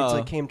 mermaids Oh.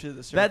 like came to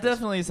the surface. That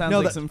definitely sounds No,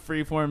 like that- some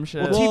freeform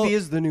shit. Well, Well- TV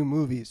is the new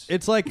movies.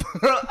 It's like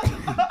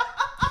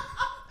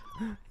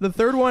the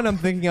third one I'm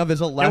thinking of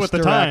is a less with the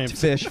direct times.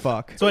 fish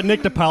fuck. That's what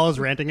Nick DiPaolo's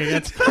ranting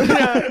against.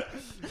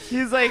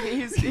 He's like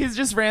he's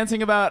just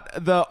ranting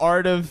about the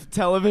art of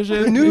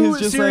television. The new he's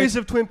just series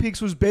of Twin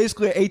Peaks was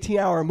basically an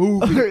 18-hour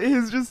movie. like,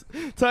 he's just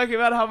talking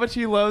about how much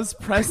he loves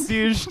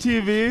prestige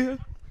TV.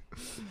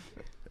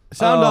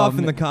 Sound off in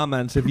man. the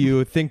comments if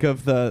you think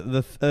of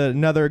the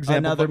another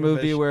example. Another of a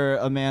movie fish. where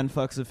a man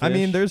fucks a fish. I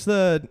mean, there's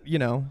there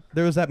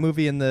was that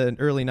movie in the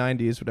early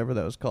 '90s, whatever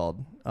that was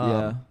called.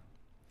 yeah.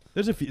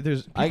 There's a few.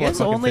 There's people I guess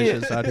fucking only-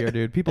 fishes out here,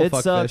 dude. People It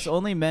fuck sucks. fish.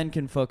 Only men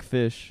can fuck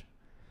fish.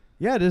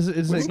 Yeah, it is.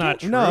 It's It's not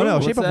true. No,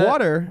 What's Shape of that?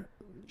 Water.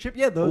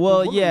 The Well,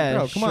 woman. yeah,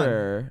 bro, come on.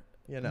 sure.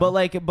 You know. But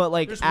like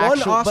There's one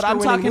actual. But I'm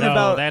Oscar-winning talking movie. No,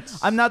 about. that's-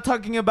 I'm not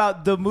talking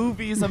about the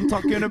movies. I'm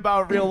talking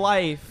about real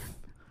life.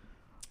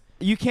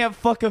 you can't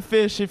fuck a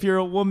fish if you're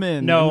a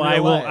woman. No, in I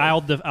real will.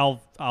 life.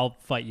 I'll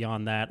fight you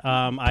on that.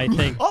 I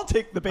think I'll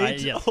take the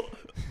bait. yes.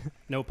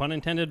 No pun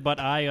intended, but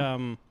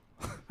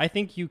I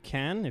think you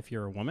can if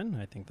you're a woman.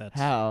 I think that's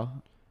How?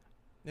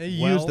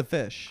 You Well, use the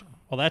fish.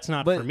 Well, that's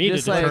not But for me to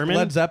just like determine.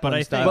 Led Zeppelin but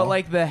I style. think, But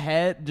like the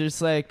head,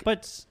 just like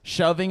but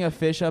shoving a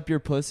fish up your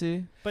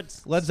pussy.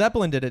 Led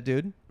Zeppelin did it,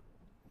 dude.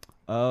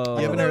 Oh,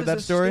 You haven't there heard was that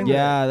a story? stinger.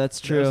 yeah, that's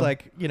It true. was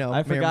like, you know, I may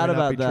or forgot may not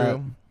about be that.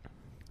 True.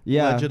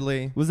 Yeah,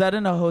 Allegedly. was that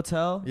in a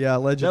hotel? Yeah,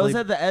 allegedly. That was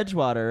at the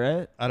Edgewater,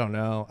 right? I don't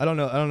know. I don't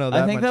know that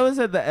I think much. that was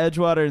at the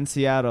Edgewater in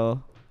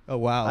Seattle. Oh,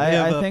 wow. I- They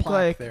have a think,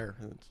 plaque like- there.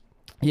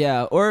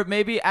 Yeah, or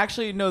maybe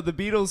actually no, the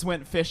Beatles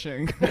went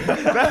fishing.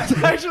 That's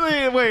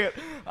actually wait.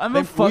 I'm a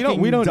We fucking don't-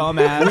 we don't-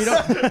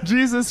 dumbass.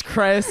 Jesus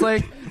Christ!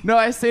 Like no,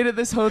 I stayed at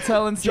this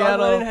hotel in John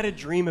Seattle. Lennon had a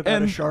dream about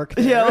and a shark.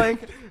 There. yeah, like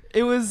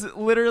it was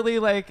literally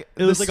like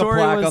It was the like a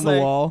story plaque was on the like-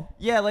 wall.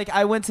 Yeah, like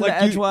I went to Like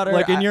the you- Edgewater.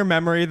 like in I- your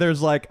memory,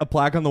 there's like a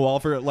plaque on the wall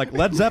for like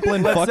Led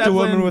Zeppelin Led fucked a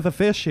woman Zeppelin- with a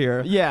fish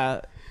here.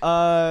 Yeah.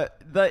 That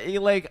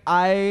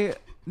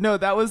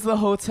was the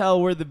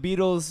hotel where the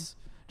Beatles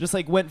just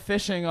like went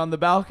fishing on the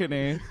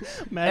balcony.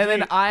 And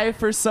then I,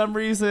 for some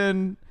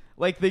reason,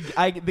 like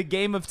the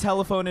game of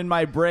telephone in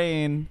my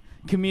brain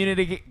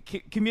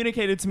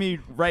communicated to me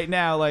right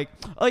now, like,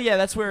 oh yeah,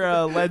 that's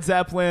where Led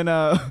Zeppelin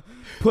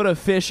put a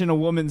fish in a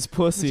woman's It's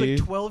pussy.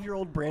 like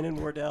 12-year-old Brandon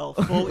Wardell,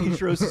 full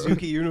Ichiro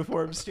Suzuki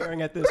uniform,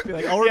 staring at this, be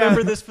like, I'll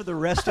remember this for the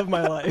rest of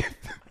my life.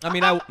 I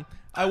mean,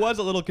 I was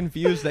a little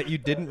confused that you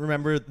didn't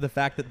remember the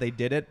fact that they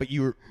did it, but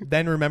you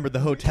then remembered the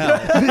hotel.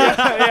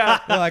 yeah.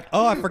 You're like,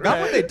 oh, I forgot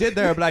what they did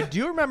there, but I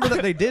do remember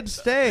that they did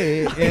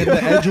stay in the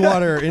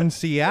Edgewater in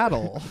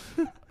Seattle.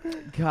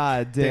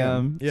 God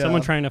damn. Yeah.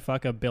 someone trying to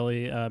fuck a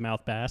Billy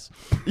Mouth Bass.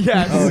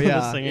 Yes. Oh,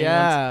 yeah. Singing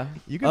Yeah.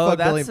 You can Oh,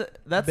 fuck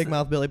that's Big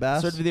Mouth Billy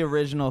Bass. sort of the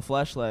original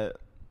Fleshlight.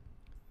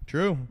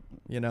 True.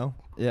 You know.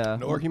 Yeah.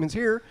 No arguments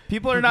here.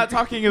 People are not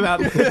talking about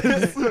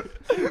this.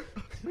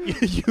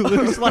 You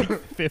lose like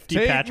 50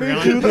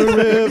 Patreon. to the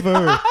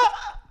river.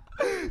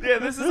 Yeah,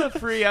 this is a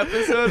free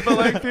episode, but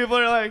like people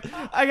are like,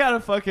 I gotta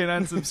fucking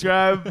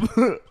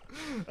unsubscribe.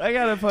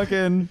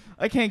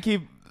 I can't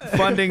keep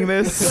funding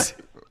this.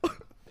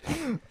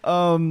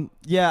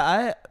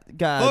 Yeah, Fuck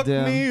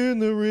goddamn. me in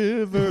the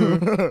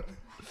river.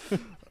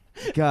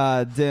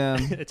 Goddamn.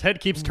 Its head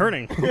keeps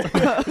turning.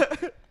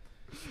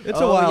 It's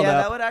a wild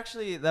yeah,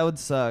 app. that would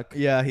suck.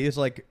 Yeah, he's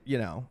like, you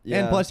know. Yeah.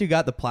 And plus you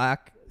got the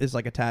plaque is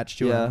like attached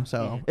to Yeah. him,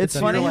 so It's a-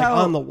 funny You're, like, how,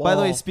 on the by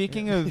the way, wall.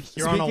 speaking of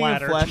You're on a speaking of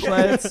ladder.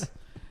 flashlights,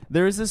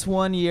 there was this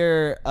one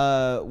year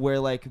where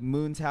like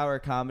Moon Tower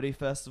Comedy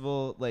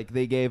Festival, like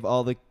they gave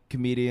all the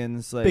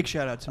comedians like Big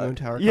shout out to Moon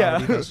Tower yeah.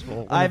 Comedy Festival.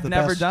 one of I've the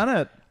never best. done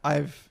it.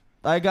 I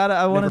I want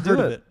to Never do heard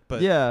of it. it,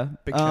 but yeah,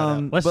 big shout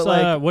out. Let's, but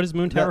like, what is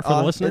Moon Tower for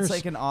the listeners? It's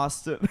like an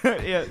Austin.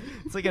 Yeah,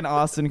 it's like an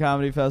Austin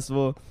comedy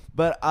festival.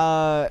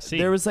 But See.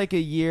 there was like a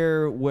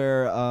year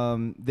where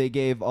they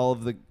gave all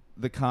of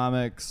the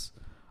comics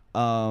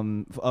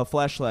a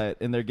flashlight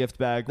in their gift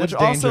bag, That's which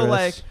also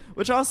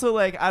dangerous.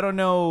 like I don't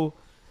know.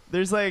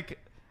 There's like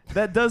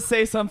that does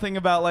say something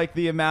about like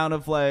the amount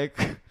of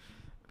like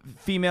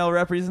female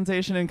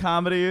representation in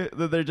comedy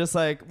that they're just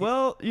like,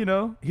 well, you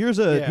know, Here's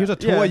a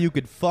toy Yeah. you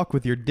could fuck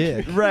with your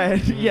dick.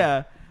 right?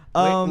 Yeah.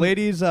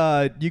 Ladies,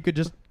 you could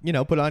just, you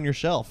know, put it on your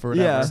shelf or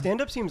whatever. Yeah.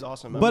 Stand up seems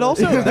awesome. But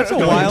also, that's a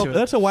Going wild to it.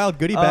 that's a wild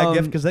goodie bag Um,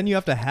 gift because then you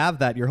have to have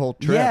that your whole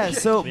trip. Yeah,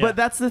 so Yeah. but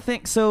that's the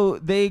thing. So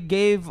they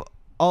gave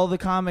all the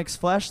comics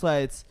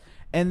flashlights,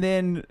 and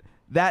then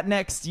that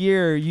next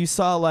year you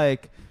saw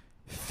like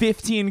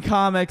 15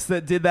 comics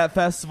that did that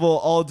festival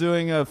all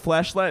doing a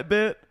flashlight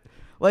bit.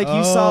 Like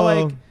you saw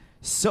like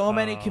so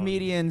many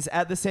comedians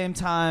at the same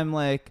time,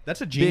 like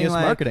That's a being genius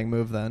like, marketing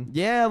move then.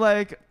 Yeah,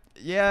 like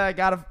I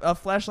got a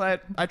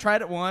flashlight. I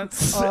tried it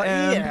once.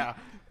 and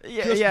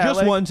yeah. Just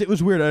like, once, it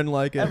was weird. I didn't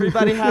like it.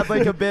 Everybody had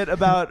like a bit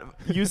about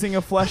using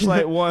a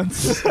flashlight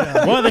once.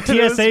 One of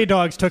the TSA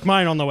dogs took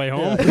mine on the way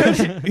home. Here's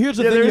the Yeah, thing you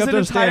there's have an to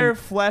entire understand.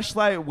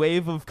 flashlight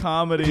wave of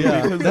comedy.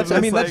 Yeah, because that's, of I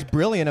mean, this, that's like,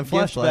 brilliant in gift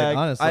flashlight, bag.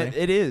 honestly.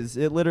 It is.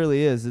 It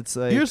literally is. It's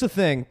like Here's the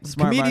thing: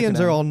 smart comedians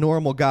marketing. are all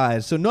normal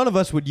guys, so none of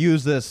us would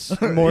use this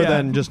more Yeah.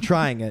 than just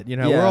trying it. You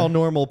know, Yeah. we're all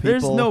normal people.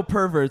 There's no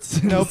perverts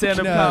in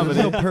stand-up no, comedy.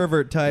 There's no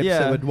pervert types Yeah.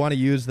 that would want to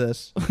use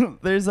this.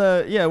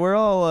 We're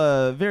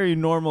all very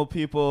normal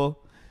people.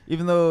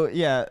 Even though,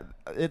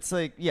 it's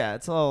like,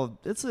 it's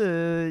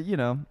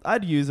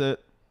I'd use it.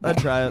 I'd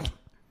try it.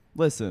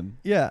 Listen,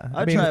 Yeah,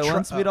 I'd try it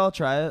once. We'd all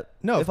try it.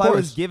 No, if of I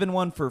was course. given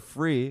one for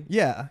free.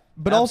 Yeah,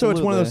 but also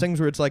it's one of those Absolutely. things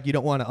where it's like you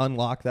don't want to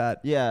unlock that.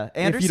 Yeah, If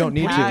you Anderson don't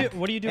need to. Paak,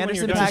 What do you do when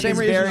Anderson you're done? Paak Same is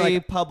reason, very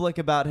like- public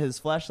about his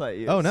flashlight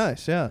use. Oh,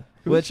 nice. Yeah.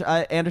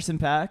 Anderson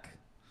Paak.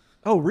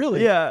 Oh,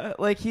 really? Yeah,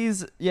 like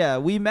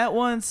we met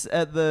once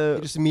at the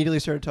You just immediately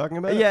started talking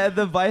about it? yeah, at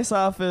the Vice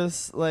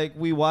office. Like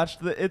we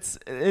watched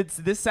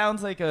this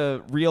sounds like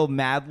a real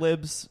Mad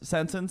Libs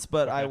sentence,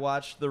 but I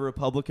watched the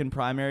Republican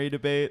primary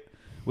debate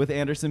with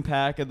Anderson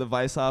Paak at the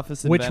Vice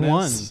office in Which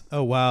Venice. one?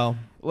 Oh wow.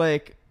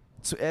 Like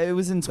It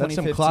was in That's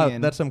 2015. some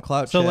clout. That's some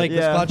clout. So, shit. like, This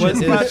yeah, clout was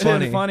shit clout is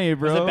shit funny.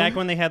 bro? Was it back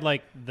when they had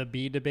like the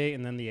B debate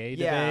and then the A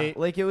debate?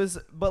 Like it was,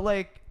 but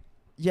like,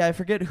 yeah, I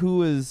forget who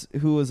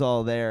was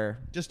all there.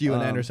 Just you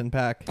and Anderson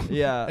Paak.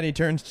 Yeah, And he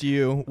turns to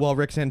you while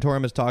Rick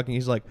Santorum is talking.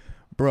 He's like,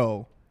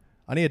 "Bro,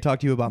 I need to talk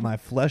to you about my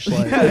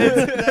fleshlight."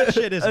 That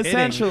shit is hitting.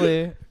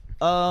 essentially.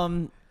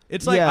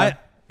 It's like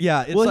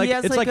it's Well, like he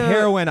has it's like like a-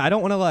 heroin. I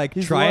don't want to like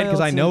He's try it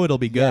because I loyal know to- it'll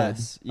be good.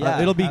 Yes. Yeah,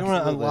 it'll be I don't want to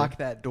Absolutely. unlock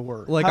that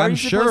door. like How are I'm you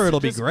sure supposed it'll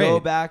to be just great. Go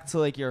back to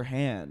like your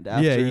hand.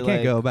 After, Yeah, you can't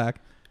like, go back.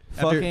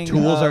 After fucking,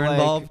 tools are like,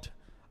 involved.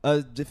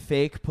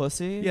 Fake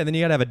pussy. Yeah, then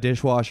you gotta have a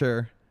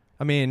dishwasher.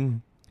 I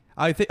mean,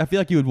 I feel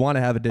like you would want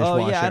to have a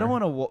dishwasher. Oh yeah, I don't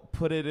want to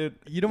put it in.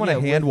 You don't want to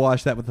hand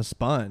wash that with a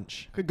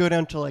sponge. Could go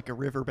down to like a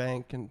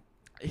riverbank and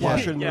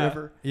wash it in the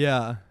river.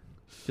 Yeah,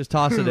 just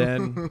toss it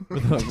in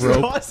with a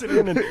rope. Toss it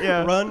in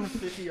and run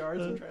 50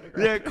 yards and try to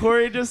grab Yeah,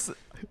 Corey just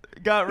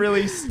got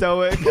really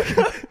stoic.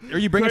 Or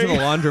you bring it to the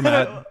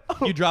laundromat.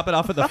 You drop it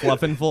off at the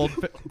fluff and fold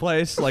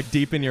place, like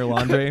deep in your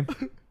laundry.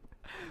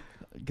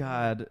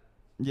 God,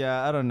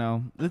 yeah, I don't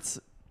know. It's,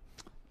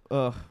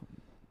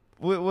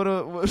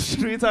 what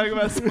should we talk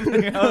about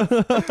something else? We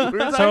were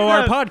talking So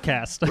our about-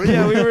 podcast.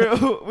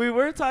 we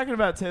were talking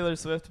about Taylor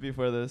Swift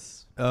before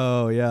this.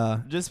 Oh yeah.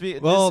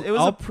 Well, it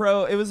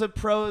was a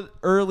pro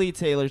early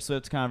Taylor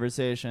Swift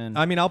conversation.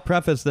 I mean, I'll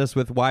preface this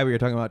with why we were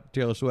talking about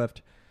Taylor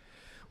Swift.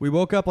 We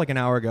woke up like an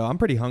hour ago. I'm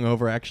pretty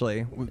hungover,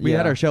 actually. We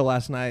had Yeah. our show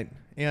last night,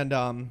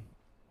 and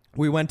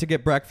we went to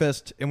get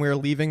breakfast, and we were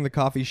leaving the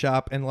coffee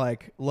shop, and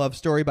like Love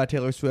Story by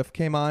Taylor Swift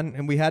came on,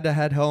 and we had to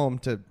head home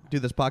to do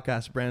this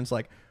podcast. Brandon's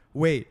like,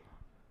 wait,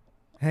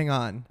 hang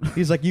on.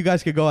 He's like, you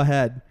guys could go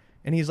ahead.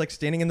 And he's like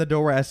standing in the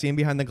doorway. I see him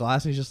behind the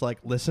glass, and he's just like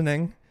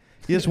listening.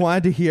 He just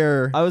wanted to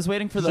hear. I was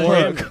waiting for the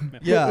Hook.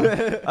 hook.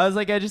 Yeah. I was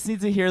like, I just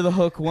need to hear the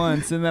hook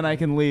once, and then I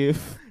can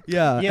leave.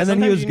 Yeah. Yeah, And then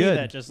he sometimes was you need good.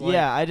 that, just like,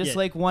 Yeah, I just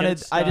like get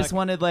wanted. I just stuck.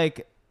 wanted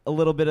like a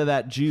little bit of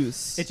that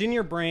juice. It's in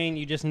your brain.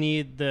 You just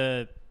need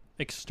the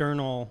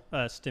external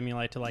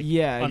stimuli to like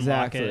Yeah, unlock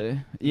exactly. it.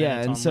 Yeah,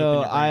 it's and on so loop in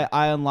your brain.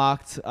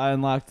 I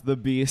unlocked the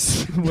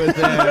beast within.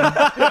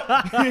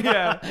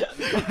 Yeah,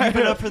 You've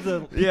been up for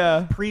the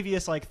yeah.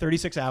 previous like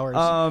 36 hours.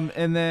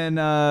 And then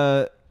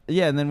and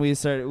then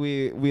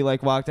we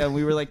like walked out and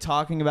we were like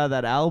talking about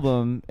that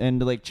album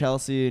and like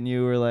Chelsea and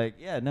you were like,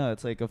 yeah, no,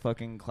 it's like a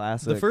fucking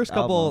classic. The first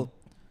album.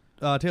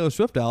 couple Taylor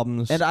Swift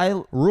albums and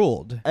I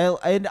ruled.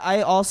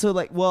 I also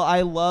like, well,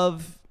 I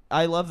love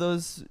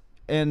those.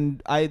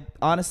 And I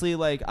honestly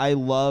like, I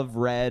love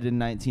Red in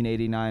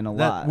 1989 a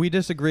lot. We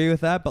disagree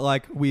with that, but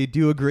like we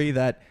do agree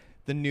that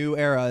the new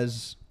era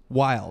is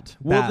wild.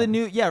 Well, bad. the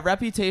new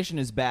Reputation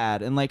is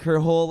bad, and like her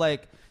whole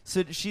like,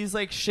 so she's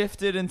like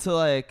shifted into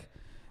like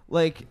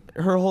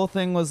her whole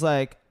thing was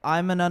like,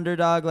 I'm an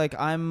underdog, like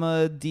I'm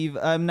a diva.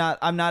 I'm not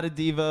a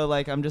diva.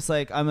 Like I'm just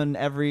like I'm an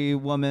every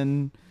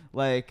woman,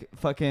 like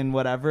fucking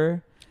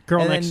whatever.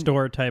 Girl And next then-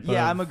 door type of.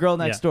 Yeah, I'm a girl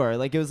next yeah. door.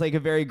 Like it was like a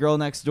very girl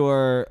next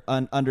door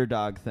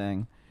underdog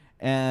thing.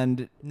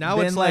 And Now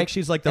then, it's like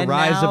she's like the and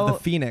rise of the now-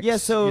 phoenix, Yeah,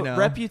 so you know?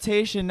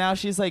 Reputation, now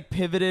she's like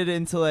pivoted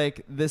into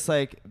like this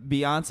like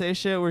Beyonce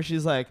shit where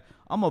she's like,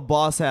 I'm a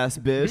boss ass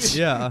bitch.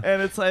 Yeah.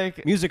 And it's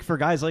like, Music for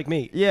guys like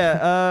me.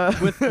 yeah,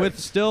 with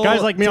still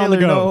Guys like me on the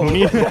Taylor, go.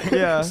 no.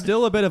 Yeah.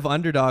 still a bit of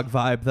underdog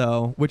vibe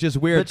though, which is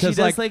weird But she because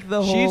does, like,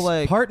 the whole, she's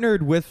like-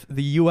 partnered with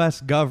the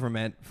U.S.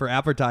 government for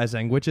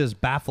advertising, which is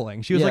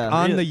baffling. She was Yeah. like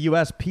on Really? the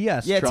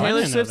USPS. Yeah, truck. Taylor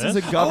didn't know Swift is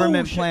a this.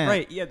 government Oh, shit, plant.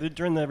 Right, yeah,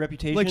 during the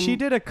Reputation. Like she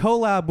did a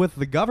collab with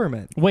the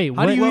government. Wait,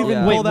 How do you wait,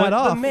 even wait, pull that the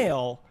off?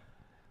 mail.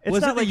 It's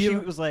Was not it the like she U-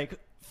 was like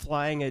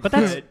flying a But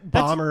that's-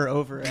 bomber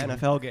over an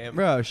NFL game.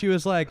 Bro, she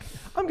was like,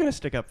 I'm gonna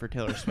stick up for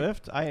Taylor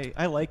Swift.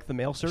 I like the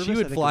mail service. she I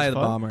would think fly it's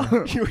the fun.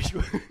 bomber.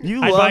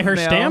 You I love buy her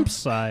mail.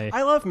 stamps. I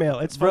love mail.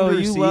 It's fun Bro, to you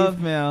receive. love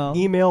mail.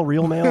 Email,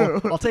 real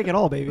mail. I'll take it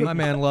all, baby. My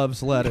man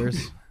loves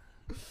letters.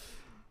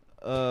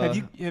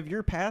 Have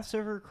your paths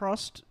ever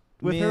crossed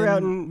with me her and-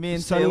 out in me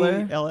and sunny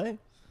Taylor? LA?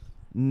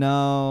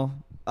 No.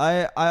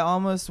 I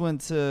almost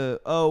went to,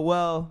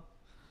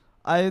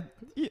 I mean,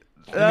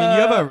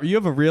 you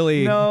have a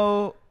really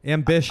no.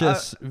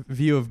 ambitious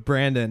view of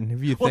Brandon.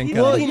 If you Well, think he,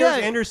 of well, he knows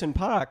yeah. Anderson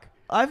 .Paak.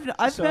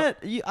 I've So-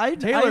 met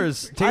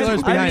Taylor's I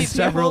behind mean,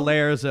 several people-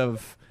 layers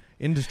of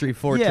industry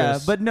fortress. Yeah,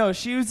 but no,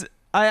 she was.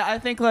 I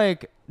think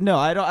like no,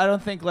 I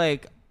don't think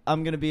like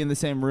I'm gonna be in the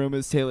same room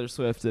as Taylor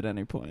Swift at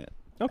any point.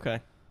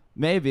 Okay.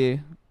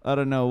 Maybe, I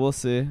don't know. We'll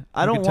see.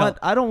 I You don't could tell- want.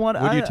 I don't want.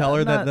 would you tell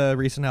her I'm that not- the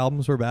recent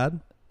albums were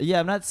bad? Yeah,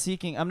 I'm not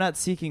seeking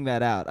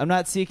that out. I'm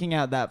not seeking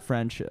out that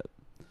friendship.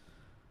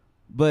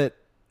 But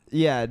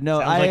yeah, no,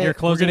 Sounds like you're We're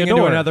closing getting a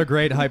into door. another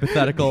great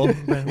hypothetical.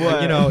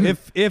 What? You know,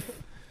 if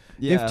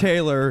yeah.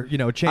 Taylor,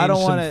 changed don't some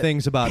wanna-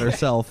 things about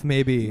herself,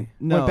 maybe.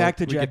 no, Went back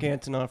to we Jack could-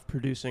 Antonoff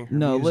producing her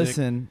no, music.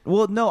 listen.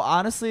 Well, no,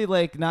 honestly,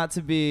 like not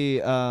to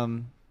be.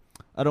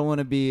 I don't want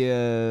to be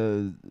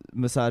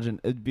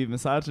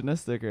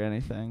misogynistic or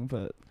anything,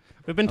 but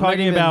We've been I'm not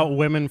talking even- about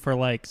women for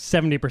like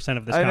 70%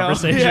 of this I know,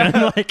 conversation.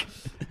 yeah. Like,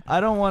 I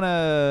don't want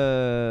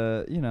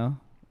to.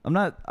 I'm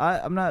not.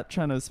 I'm not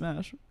trying to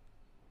smash.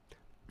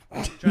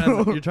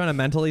 You're trying to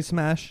mentally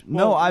smash?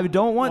 No, I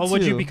don't want Well, to.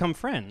 would you become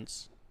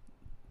friends?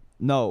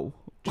 No.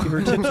 Would you give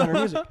her tips on her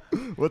music?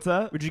 What's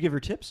that? Would you give her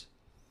tips?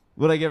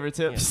 Would I give her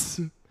tips?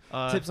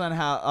 Yeah. Tips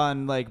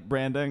on like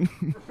branding.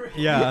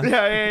 Yeah.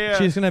 yeah.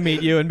 She's gonna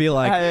meet you and be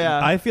like, Yeah.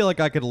 I feel like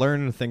I could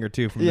learn a thing or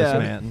two from Yeah. this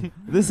man.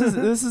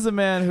 This is a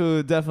man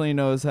who definitely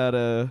knows how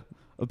to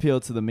appeal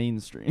to the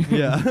mainstream.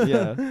 Yeah.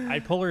 yeah.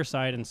 I'd pull her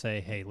aside and say,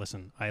 "Hey,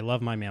 listen, I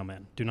love my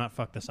mailman. Do not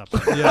fuck this up."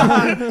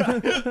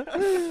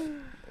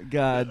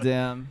 God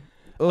damn.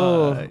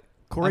 Oh.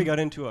 Corey got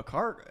into a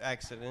car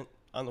accident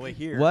on the way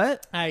here.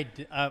 What? I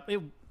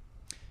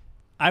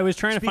was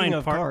trying Speaking to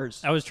of find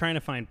cars. I was trying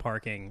to find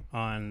parking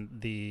on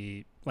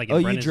the in Oh,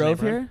 you Brennan's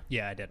drove neighborhood. here?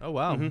 Yeah, I did. Oh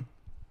wow. Mhm.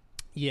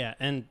 Yeah,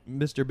 and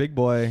Mr. Big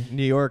Boy,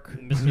 New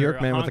York man with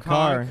a Honk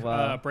car. honk,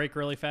 Wow. brake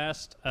really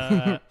fast.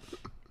 I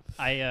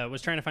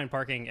was trying to find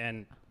parking,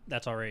 and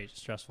that's already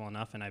stressful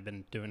enough, and I've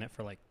been doing it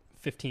for like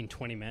 15,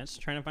 20 minutes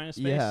trying to find a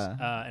space.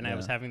 Yeah. And I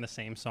was having the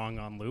same song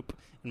on loop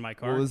in my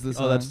car. What was this?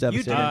 Oh, that's You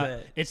did devastating.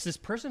 that. It's this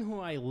person who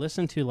I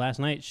listened to last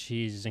night.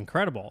 She's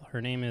incredible.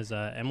 Her name is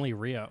Emily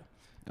Rio.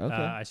 Okay.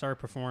 I saw her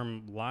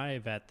perform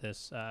live at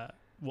this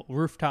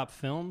Rooftop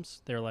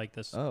Films. They're like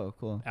this Oh,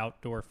 cool.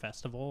 outdoor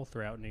festival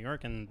throughout New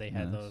York, and they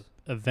had the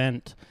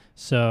event.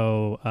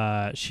 So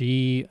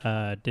she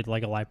did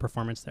like a live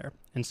performance there.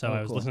 And so Oh, I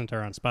was cool. listening to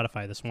her on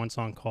Spotify, this one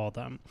song called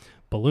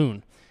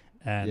Balloon.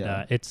 And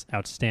Yeah. it's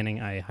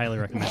outstanding. I highly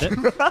recommend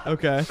it.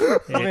 Okay.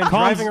 It Man, calms-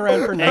 driving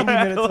around for 90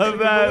 minutes. I love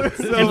that.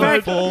 In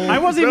fact, I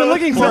wasn't even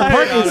looking for a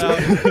parking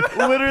space.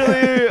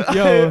 Literally.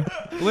 Yo,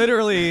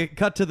 literally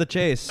cut to the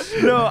chase.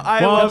 No,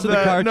 I Well, love to the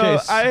that. car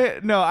chase.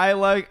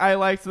 I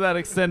liked that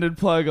extended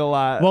plug a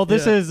lot. Well,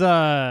 this is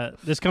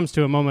this comes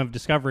to a moment of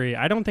discovery.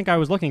 I don't think I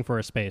was looking for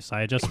a space.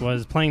 I just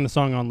was playing the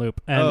song on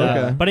loop. And,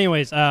 okay. But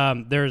anyways,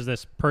 there's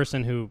this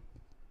person who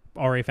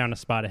already found a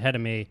spot ahead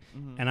of me,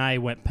 and I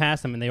went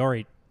past them, and they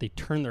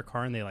turned their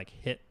car and they like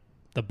hit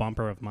the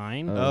bumper of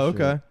mine. Oh,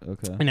 shit. okay.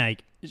 Okay.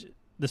 And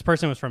this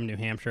person was from New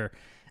Hampshire,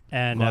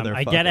 and I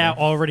get Motherfucker. out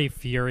already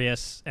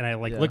furious, and I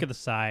Yeah. look at the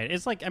side.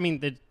 It's like, I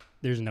mean,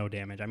 there's no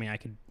damage. I mean, I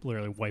could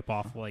literally wipe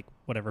off like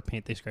whatever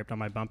paint they scraped on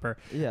my bumper.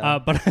 Yeah.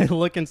 But I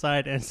look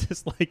inside, and it's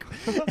just like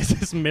it's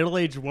this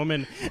middle-aged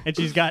woman, and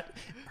she's got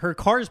her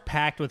car's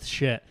packed with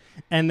shit,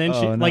 and then she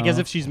Oh, like as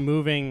no. if she's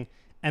moving.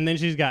 And then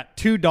she's got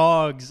 2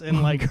 dogs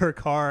in like her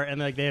car,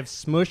 and like they have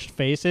smushed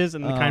faces,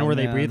 and the kind Oh, where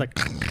they man. breathe like.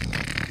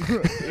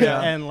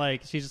 Yeah. And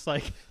like she's just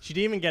like she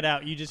didn't even get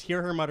out. You just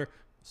hear her mutter,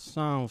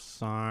 "So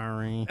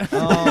sorry."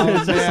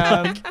 Oh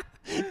man.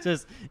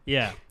 Just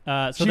yeah.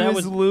 So She that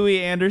was was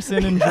Louis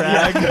Anderson in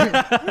drag.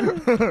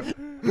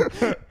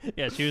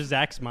 yeah. She was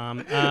Zach's mom.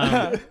 Wait,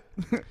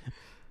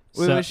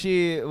 So- was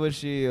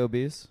she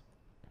obese?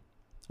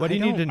 What do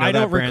you I need to don't- know I that,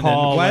 don't Brandon?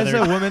 recall Why is whether-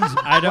 a woman's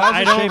I don't- why is I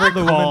the don't shape of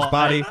the recall. woman's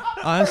body?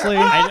 Honestly,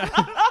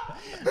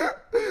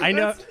 I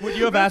know. would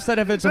you have asked that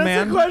if it's a That's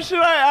man? a question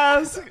I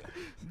ask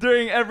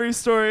during every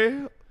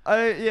story.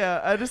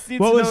 I just need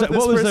What to was know if this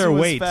what was person their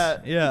was weight?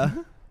 fat. Yeah.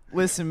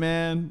 Listen,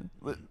 man.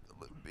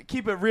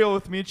 Keep it real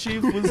with me,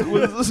 Chief.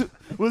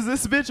 Was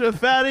this bitch a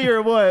fatty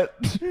or what?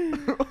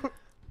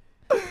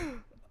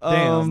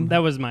 Damn. That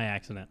was my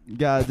accident.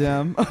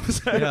 Goddamn. I'm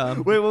sorry. Yeah.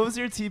 Wait, what was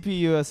your TP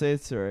USA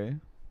story?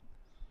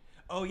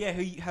 Oh, yeah.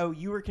 How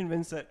you were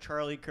convinced that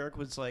Charlie Kirk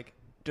was like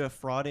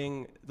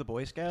defrauding the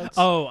Boy Scouts?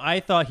 Oh, I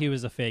thought he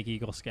was a fake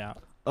Eagle Scout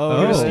He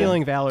was Oh.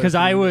 stealing valor. 'Cause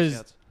from I the Boy was-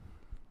 Scouts.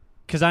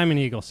 because I'm an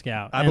Eagle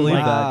Scout. I And, believe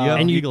like, that. You have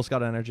and you- Eagle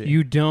Scout energy.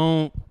 You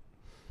don't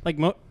like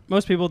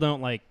most people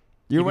don't like.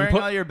 You're even wearing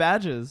put- all your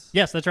badges.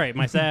 Yes, that's right.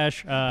 My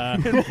sash.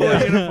 Full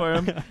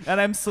uniform.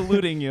 And I'm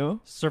saluting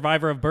you.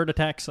 Survivor of bird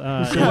attacks.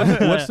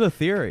 What's the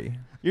theory?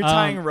 You're Um,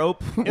 tying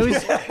rope. It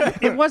was.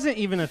 It wasn't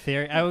even a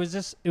theory.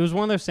 It was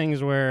one of those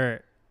things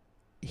where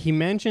he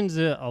mentions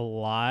it a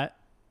lot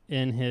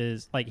in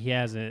his he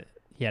had it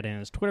in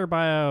his Twitter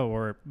bio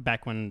or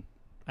back when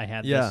I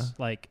had this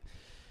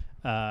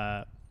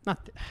not.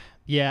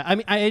 Yeah, I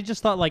mean, I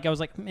just thought I was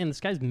like, man,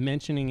 this guy's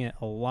mentioning it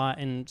a lot,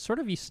 and sort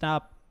of you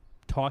stop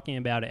talking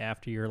about it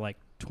after you're like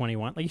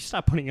 21. Like you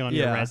stop putting it on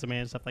your Yeah. resume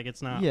and stuff. Like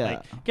it's not Yeah.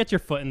 like get your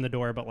foot in the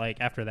door, but like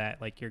after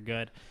that, like you're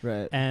good.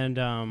 Right. And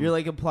You're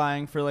like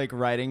applying for like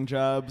writing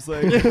jobs.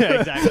 Like, yeah,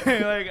 exactly.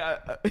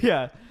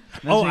 yeah.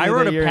 Oh, I Mentioning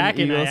wrote that a you're an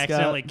packet and I Eagle Scout.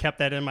 accidentally kept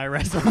that in my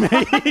resume.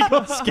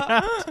 Eagle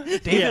Scout.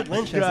 David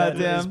Lynch has that in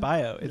his Goddamn.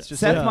 bio. It's just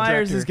Seth a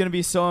Meyers director. is going to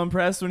be so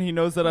impressed when he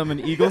knows that I'm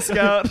an Eagle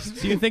Scout.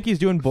 Do you think he's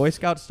doing Boy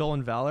Scout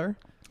stolen valor?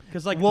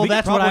 Because Well, we could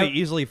that's what probably I-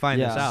 easily find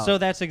Yeah. this out. So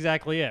that's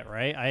exactly it,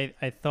 right?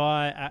 I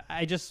thought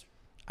I just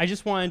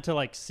wanted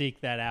to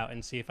seek that out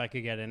and see if I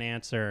could get an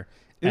answer.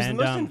 It was And,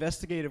 the most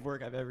investigative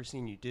work I've ever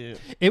seen you do.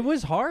 It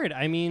was hard.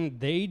 I mean,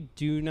 they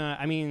do not.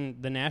 I mean,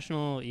 the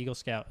National Eagle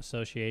Scout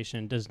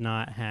Association does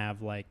not have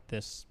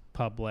this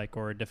public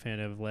or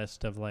definitive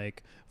list of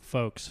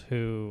folks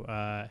who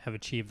have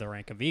achieved the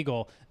rank of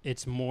Eagle.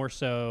 It's more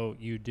so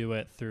you do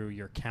it through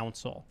your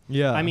council.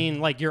 Yeah. I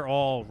mean, you're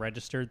all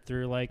registered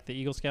through the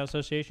Eagle Scout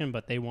Association,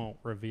 but they won't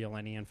reveal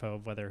any info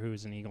of whether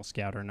who's an Eagle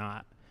Scout or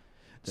not.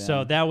 So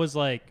Damn. that was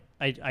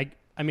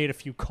I I made a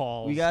few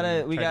calls. We gotta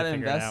and tried to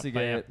figure it out,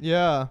 investigate.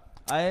 Yeah.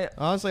 I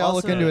Honestly, I'll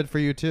look into it for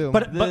you too.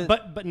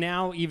 But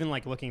now, even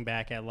like looking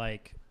back at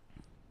like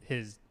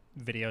his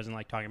videos and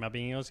like talking about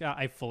being an Eagle Scout,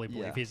 I fully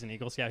believe he's an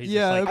Eagle Scout. He's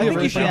Yeah, just, I like,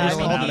 think he should really just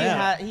proud call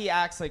of it it. he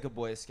acts like a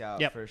Boy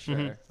Scout for sure.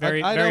 Mhm.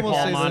 Very I'd very almost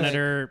hall say that-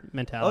 monitor Oh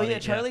mentality. yeah,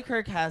 Charlie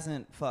Kirk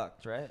hasn't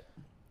fucked, right?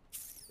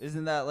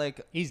 Isn't that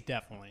like He's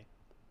definitely.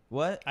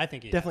 what? I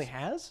think he Definitely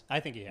has. I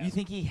think he has. You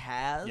think he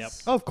has? Yep.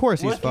 Oh, of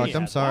course he's What? fucked. He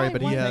I'm has. sorry, Why?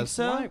 but Why he think has.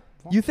 so?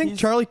 You think He's-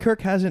 Charlie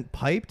Kirk hasn't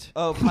piped?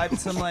 Oh, piped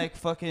some like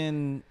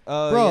fucking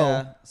Bro,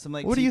 yeah, some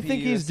like what do you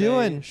think he's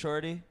doing?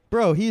 Shorty?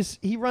 Bro,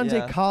 he runs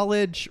Yeah. a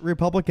college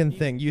Republican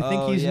thing. You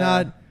think Oh, he's yeah.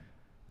 not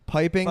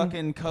piping?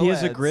 Fucking He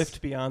has a co-eds.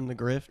 grift beyond the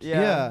grift.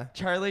 Yeah.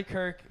 Charlie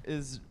Kirk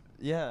is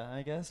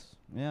I guess.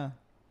 Yeah.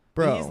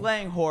 Bro. But he's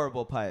laying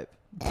horrible pipe.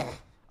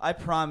 I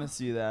promise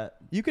you that.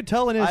 You could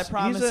tell in his. I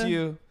promise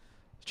you,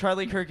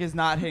 Charlie Kirk is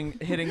not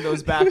hitting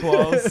those back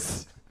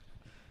walls.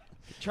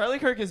 Charlie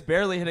Kirk is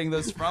barely hitting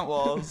those front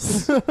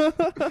walls.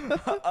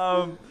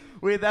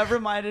 Wait, that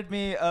reminded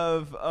me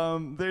of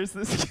there's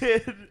this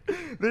kid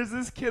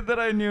that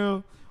I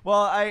knew.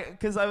 Well,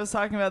 because I was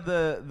talking about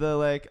the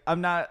like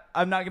I'm not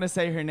gonna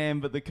say her name,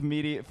 but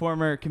the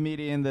former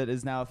comedian that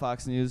is now a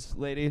Fox News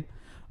lady.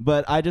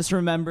 But I just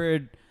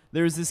remembered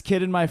there was this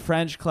kid in my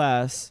French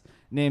class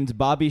named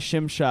Bobby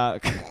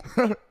Shimshak,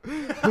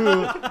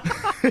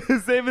 who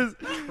his name is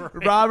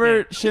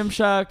Robert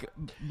Shimshak,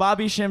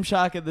 Bobby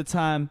Shimshak at the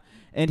time,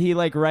 and he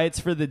like writes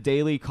for the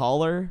Daily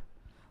Caller,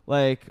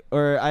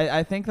 or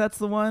I think that's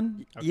the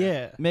one. Okay.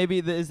 Yeah, maybe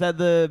is that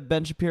the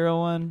Ben Shapiro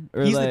one?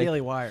 Or he's like, the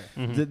Daily Wire.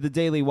 The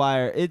Daily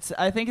Wire.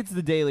 I think it's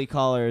the Daily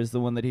Caller is the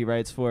one that he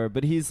writes for,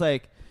 but he's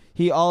like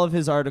all of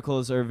his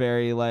articles are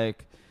very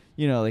like.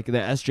 You know, like the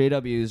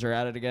SJWs are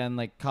at it again,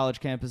 like college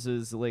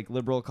campuses, like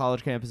liberal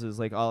college campuses,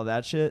 like all of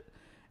that shit.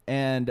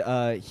 And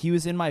he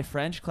was in my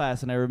French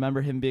class, and I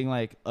remember him being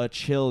like a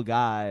chill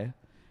guy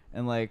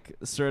and like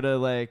sort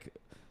of like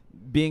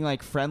being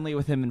like friendly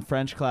with him in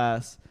French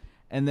class.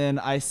 And then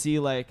I see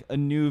like a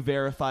new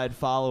verified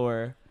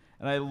follower,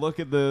 and I look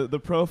at the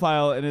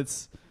profile, and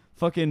it's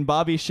fucking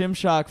Bobby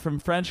Shimshak from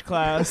French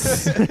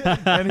class.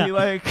 And he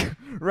like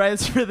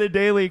writes for the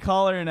Daily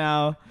Caller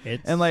now.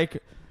 And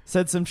like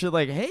said some shit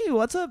like, "Hey,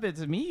 what's up? It's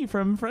me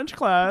from French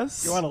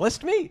class. You want to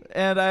list me?"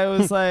 And I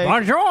was like,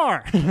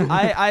 "Bonjour."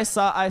 I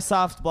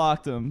soft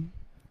blocked him.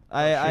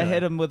 I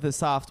hit him with a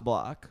soft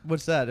block.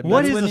 What's that?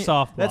 What is a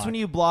soft block? That's when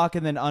you block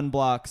and then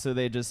unblock, so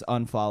they just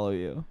unfollow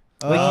you.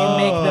 Like you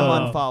make them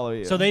unfollow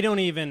you. So they don't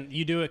even.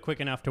 You do it quick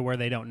enough to where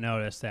they don't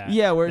notice that.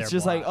 Yeah, where it's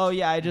just blocked. like, oh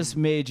yeah, I just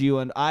made you,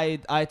 and I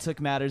took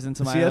matters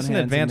into my own hands. See, that's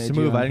an advanced and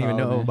made move. you I didn't even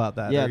unfollow know me. about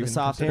that. Yeah, or the even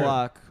soft consider it.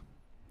 block.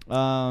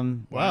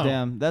 Wow.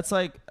 Damn, that's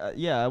like,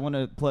 I want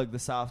to plug the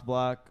soft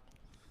block.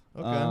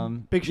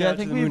 Okay. Big shout I out to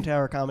think the Moon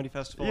Tower Comedy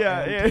Festival.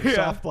 and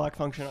Soft Block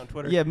function on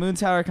Twitter. Yeah, Moon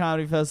Tower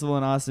Comedy Festival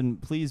in Austin.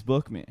 Please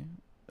book me.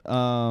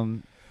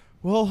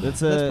 Well, That's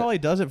that probably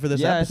does it for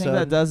this yeah, episode. I think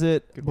that does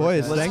it. Good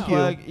boys, Let's thank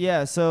plug, you.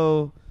 Yeah,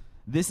 so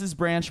this is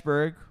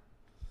Branchburg,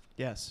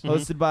 Yes.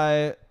 hosted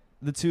by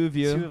the two of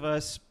you. Two of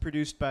us,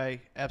 produced by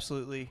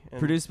Absolutely. And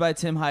Produced by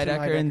Tim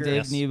Heidecker and Heidecker. Dave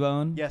Yes.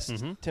 Kneebone. Yes,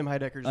 Tim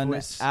Heidecker's An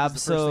voice is the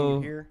first thing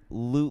you hear.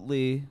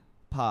 absolutely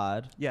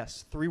pod.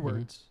 Yes, 3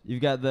 words.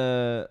 You've got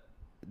the.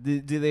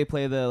 Do they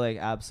play the like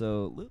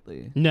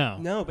absolutely? No.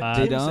 No, but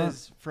They Tim don't?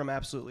 says from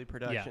Absolutely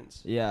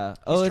Productions. Yeah.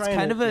 Oh, it's trying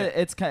kind to- of a. yeah.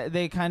 It's kind.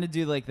 They kind of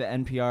do like the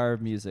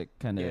NPR music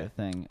kind of Yeah.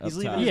 thing. He's up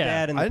leaving top. his Yeah.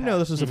 dad in the I didn't know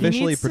this past. was He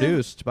officially needs to-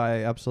 produced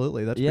by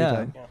Absolutely. That's Yeah.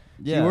 pretty tight. Yeah.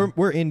 Yeah. See,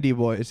 we're indie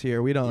boys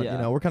here. We don't,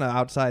 Yeah. we're kind of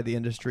outside the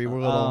industry. We're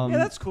a little, Yeah,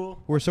 that's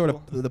cool. we're sort of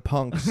the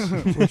punks.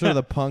 We're sort of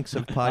the punks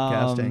of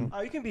podcasting.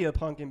 Oh, you can be a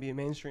punk and be a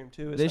mainstream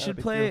too. It's They not a should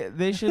big play. deal.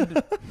 They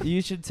should.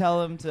 You should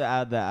tell them to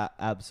add the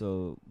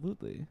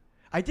absolutely.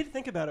 I did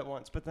think about it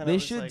once, but then I They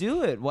was should like,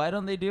 do it. Why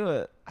don't they do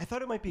it? I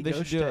thought it might be They should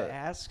gauche do to it.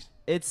 ask.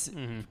 It's.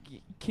 Mhm.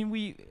 Can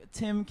we,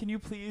 Tim? Can you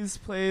please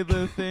play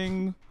the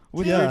thing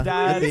with Yeah, your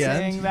dad at the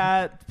saying end.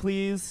 that,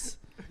 please?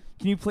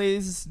 Can you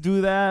please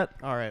do that?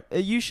 All right.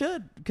 You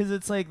should, because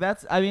it's like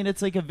that's. I mean,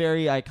 it's like a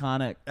very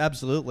iconic.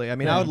 Absolutely. I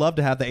mean, Yeah. I would love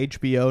to have the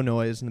HBO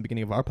noise in the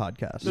beginning of our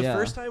podcast. The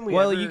first time we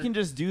well, ever- you can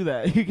just do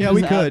that. You can Yeah,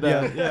 we just add could,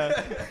 yeah.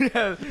 that.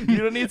 yeah. You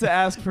don't need to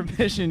ask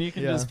permission. You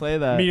can Yeah. just play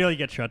that. Immediately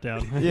get shut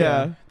down.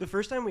 Yeah. The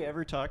first time we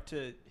ever talked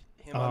to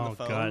him on Oh the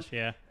phone, gosh,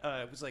 yeah.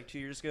 it was like 2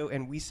 years ago,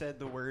 and we said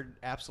the word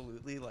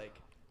absolutely like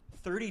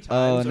 30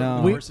 Oh, times no. over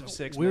the We, course of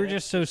 6 we were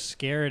minutes. just so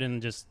scared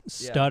and just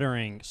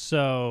stuttering.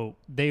 So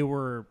they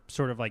were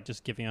sort of like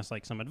just giving us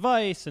like some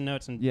advice and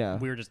notes, and Yeah.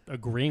 we were just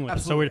agreeing with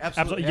Absolutely, it.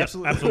 So absolutely, yes,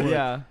 absolutely. absolutely.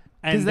 Yeah.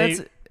 And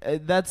Because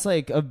that's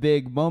like a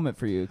big moment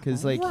for you.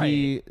 Because like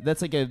Right.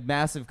 that's like a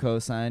massive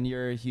cosign.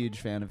 You're a huge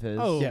fan of his.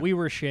 Oh, Yeah. we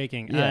were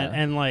shaking. Yeah.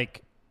 And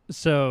like,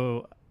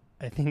 so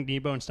I think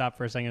Kneebone stopped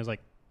for a second. It was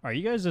like, are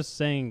you guys just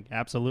saying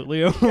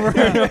absolutely over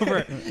and over?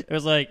 It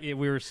was like we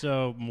were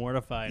so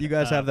mortified. You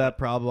guys have that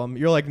problem.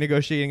 You're like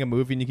negotiating a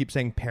movie and you keep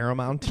saying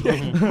Paramount.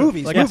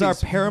 movies. Like it's our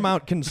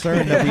paramount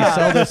concern that we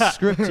sell this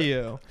script to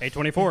you.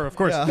 A24, of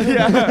course.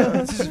 Yeah.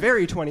 This is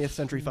very 20th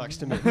Century Fox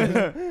to me.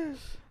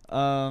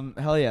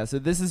 Hell yeah. So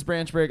this is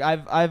Branchburg.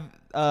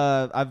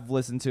 I've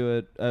listened to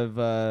it.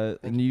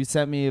 And you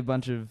sent me a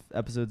bunch of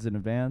episodes in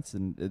advance,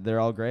 and they're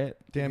all great.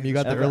 Damn, you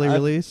got the early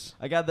release?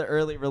 I got the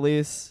early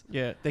release.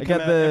 Yeah, they come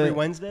out every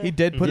Wednesday. He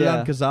did put it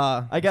on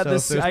Kazaa. I got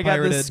this. I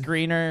got this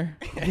screener.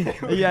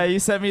 Yeah, you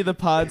sent me the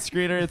pod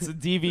screener. It's a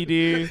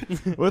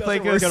DVD with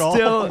like a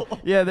still.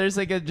 Yeah, there's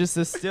like just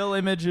a still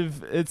image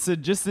of. It's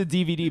just a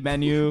DVD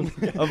menu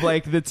of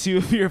like the two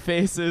of your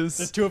faces.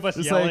 The two of us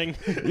it's yelling.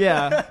 Like,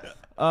 yeah.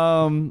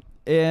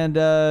 And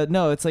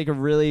no, it's like a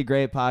really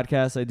great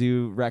podcast. I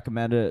do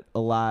recommend it a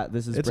lot.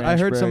 This is I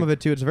heard some of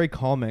it too. It's very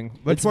calming.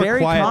 It's more very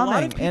quiet.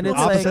 calming, and it's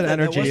opposite like,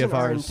 energy of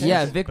ours.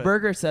 Yeah, Vic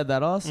Berger said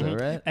that also,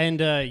 right?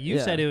 And you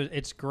said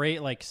it's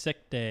great, like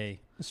sick day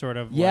sort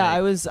of. Yeah,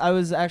 like, I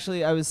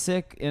was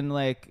sick in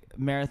like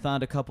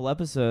marathoned a couple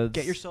episodes.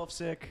 Get yourself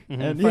sick.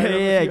 And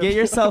get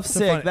yourself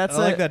sick. That's I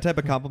like that type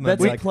of compliment.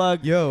 That's like, a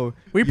plug. Yo,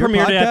 we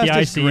premiered it at the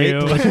ICU. Is great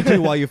to listen to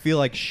while you feel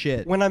like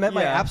shit. When I'm at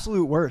my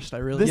absolute worst, I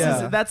really.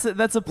 That's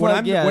a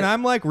plug. When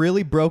I'm like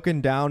really broken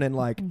down and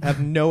like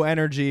have no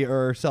energy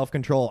or self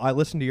control, I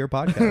listen to your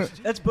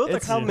podcast. That's both a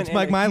compliment and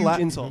like a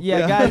huge insult.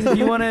 Yeah, guys, if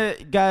you want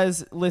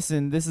to,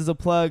 listen. This is a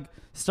plug.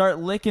 Start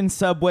licking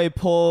subway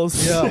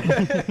poles. Yeah.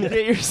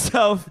 Get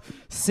yourself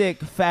sick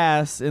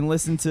fast and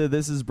listen to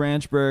This is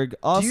Branchburg.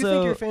 Also, do you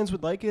think your fans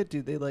would like it?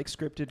 Do they like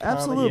scripted comedy?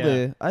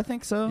 Absolutely. Yeah. I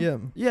think so. Yeah.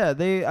 Yeah,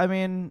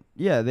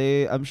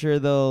 I'm sure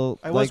they'll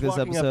like this episode.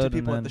 I was walking up to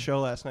people at the show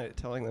last night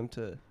telling them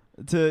to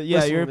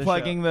you're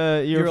plugging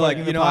the you're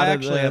plugging like, the I pod of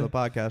actually have a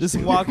podcast. just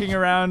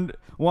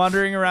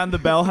wandering around the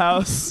Bell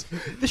House.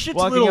 The shit's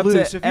walking a little up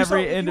loose. to If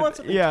you want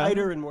something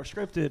tighter and more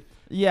scripted.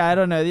 Yeah, I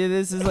don't know.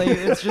 This is like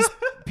it's just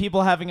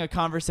people having a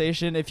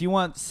conversation. If you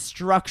want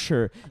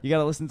structure, you got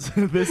to listen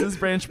to This is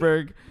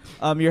Branchburg.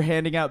 You're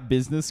handing out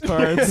business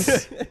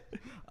cards.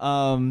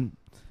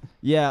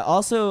 Yeah.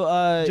 Also,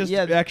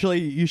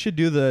 actually, you should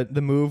do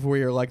the move where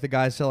you're like the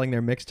guy selling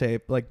their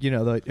mixtape. Like,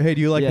 hey,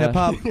 do you like hip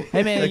hop?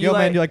 Hey man, like,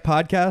 man, do you like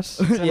podcasts?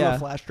 Send them a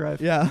flash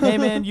drive. Yeah. Hey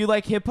man, you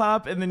like hip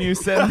hop? And then you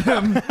send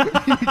them.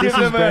 This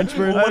is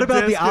Branchburg. What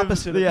about the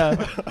opposite? Yeah.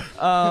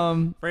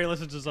 Ray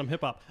listens to some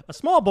hip hop. A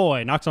small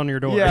boy knocks on your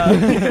door.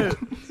 Yeah.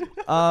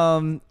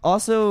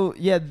 Also,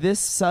 this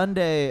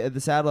Sunday at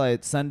the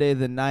Satellite, Sunday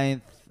the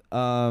 9th,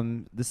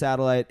 the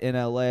Satellite in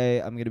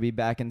LA. I'm gonna be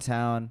back in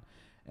town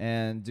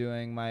and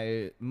doing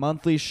my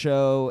monthly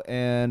show,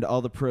 and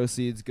all the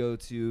proceeds go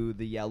to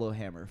the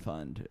Yellowhammer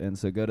Fund. And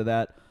so go to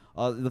that.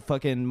 The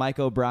fucking Mike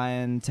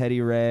O'Brien,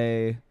 Teddy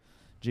Ray,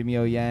 Jimmy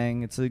O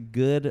Yang. It's a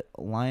good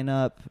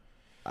lineup.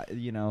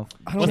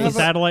 What's the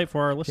Satellite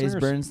for our listeners?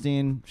 Case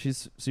Bernstein.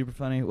 She's super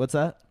funny. What's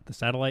that? The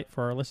Satellite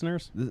for our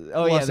listeners?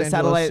 The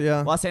Satellite.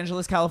 Yeah. Los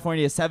Angeles,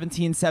 California,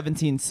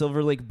 1717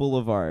 Silver Lake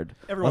Boulevard.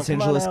 Everyone, Los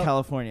Angeles,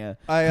 California.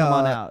 Come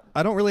on out.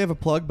 I don't really have a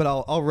plug, but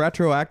I'll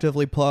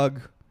retroactively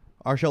plug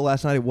our show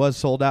last night. It was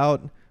sold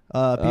out.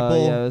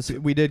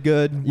 We did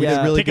good. We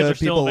did really good.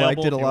 People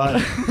liked it a lot.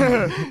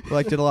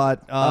 Liked it a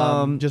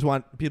lot. Just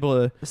want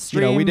people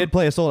to we did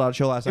play a sold out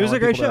show last night. It was a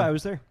great show. I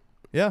was there.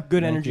 Yeah.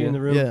 Good energy in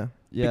the room. Yeah.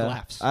 Big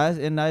laughs.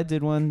 I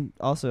did one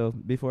also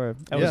before.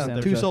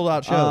 Two sold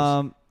out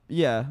shows.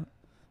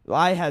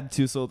 I had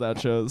 2 sold out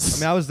shows. I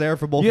mean, I was there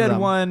for both you of had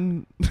them.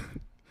 one.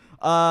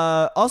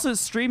 Also,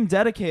 Stream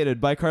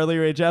Dedicated by Carly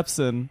Rae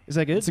Jepsen. Is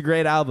that good? It's a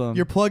great album.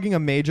 You're plugging a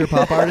major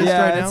pop artist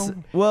right now?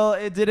 Well,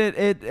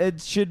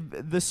 it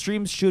should. The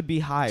streams should be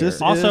higher.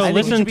 Also,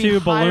 listen to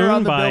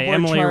Balloon by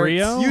Emily charts.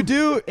 Rio. You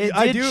do. It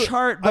did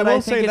chart, but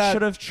I think it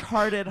should have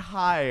charted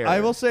higher. I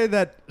will say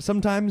that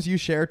sometimes you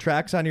share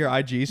tracks on your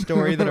IG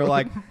story that are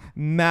like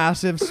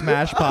massive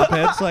smash pop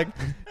hits. Like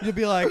you'd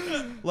be like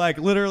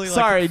literally.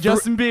 Sorry, like,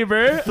 Justin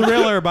Bieber.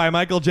 Thriller by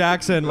Michael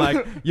Jackson.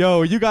 Like,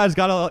 yo, you guys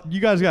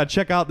gotta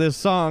check out this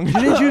song.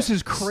 Gin and Juice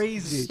is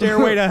crazy.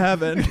 Stairway to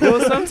Heaven.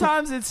 Well,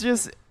 sometimes it's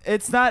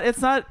not You're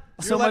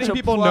so much letting a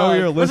people plug. know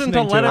you're listening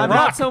Listen to Let It it. I'm Rock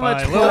not so by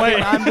much Lil plugging.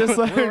 Wayne. I'm just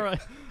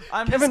like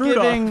I'm just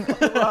Kevin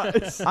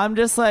giving. I'm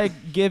just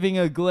like giving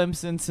a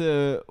glimpse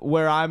into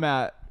where I'm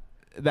at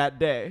that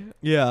day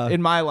Yeah.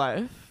 in my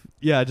life.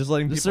 Yeah, just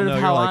letting Just people sort know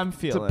of how you're like, I'm It's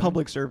feeling. a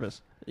public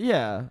service.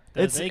 Yeah,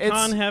 Does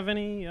Akon have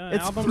any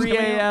it's albums 3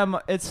 coming out? a.m.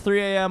 It's 3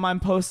 a.m. I'm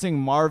posting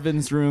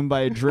Marvin's Room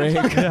by Drake.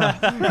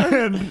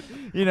 And,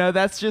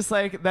 that's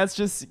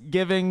just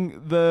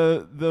giving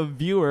the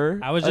viewer.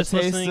 I was a just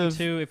taste listening of,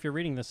 to, if you're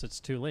reading this, it's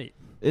too late.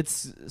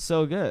 It's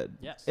so good.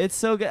 Yes. It's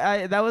so good.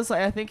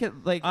 I think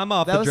it like I'm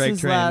off that the was Drake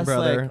his train, last,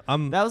 brother.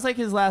 Like, that was like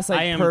his last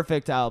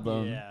perfect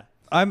album. Yeah.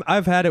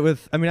 I've had it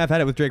with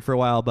Drake for a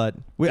while, but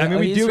we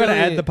do got to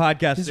end the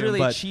podcast He's soon, really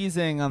but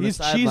cheesing on he's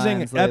the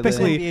sidelines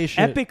lately.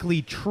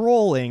 epically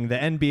trolling the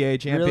NBA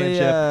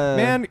championship. Really,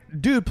 man,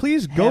 dude,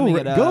 please hamming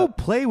it go up.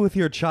 play with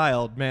your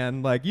child,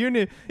 man. Like you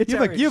have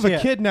outrageous, a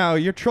kid now.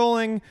 You're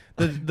trolling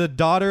the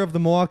daughter of the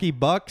Milwaukee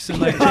Bucks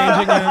and like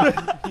changing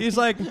him. He's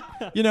like,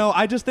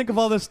 I just think of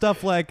all this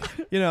stuff like,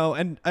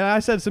 and I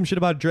said some shit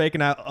about Drake,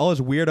 and all his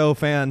weirdo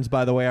fans,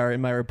 by the way, are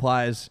in my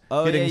replies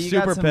getting you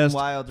super got some pissed.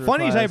 wild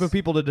Funny replies. type of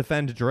people to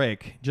defend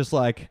Drake. Just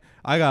like,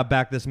 I gotta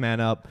back this man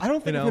up. I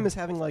don't think you of know? him as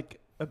having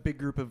like a big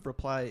group of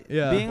reply.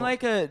 Yeah. Being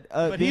like a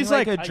But being he's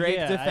like like- a Drake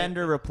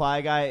defender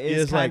reply guy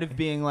is is kind like- of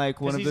being like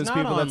one 'Cause of he's those not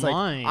people that's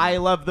online. like, I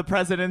love the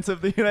presidents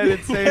of the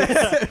United States.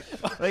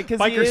 Like, 'cause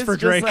he Bikers is for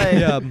just Drake. like-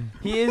 Yeah.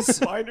 he is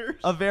Binders.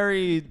 a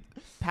very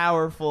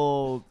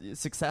powerful,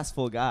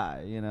 successful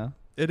guy, you know.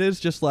 It is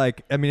just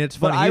like, I mean, it's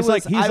But funny. I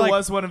He's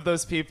was one of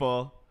those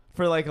people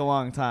for like a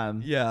long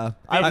time. yeah.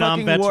 Vietnam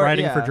fucking vets wore-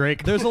 riding yeah. for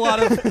Drake. There's a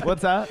lot of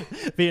What's that?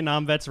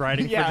 Vietnam vets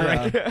riding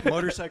for Drake.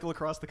 Motorcycle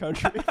across the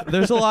country.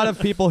 there's a lot of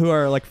people who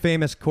are like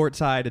famous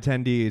courtside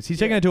attendees. He's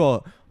taking it to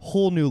a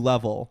whole new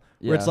level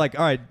where it's Yeah. like,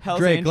 all right, Hell's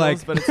Drake, Angels,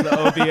 like, but it's the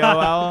OVO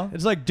owl.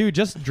 it's like, dude,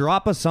 just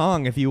drop a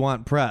song if you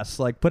want press.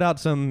 Like, put out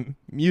some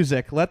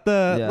music. Let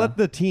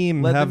the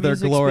team Let the have their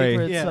music glory. speak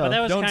for Yeah, itself. But that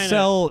was Don't kinda,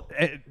 sell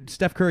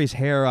Steph Curry's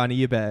hair on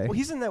eBay. Well,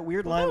 he's in that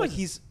weird line. Like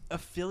he's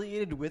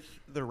affiliated with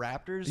the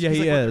Raptors. Yeah, he's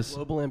he like what, is. their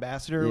global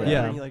ambassador or Yeah. whatever.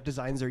 Yeah. And he like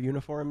designs their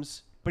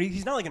uniforms. But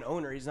he's not like an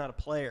owner. He's not a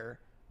player.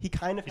 He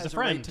kind of He's has a a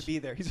right friend. to be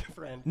there. He's a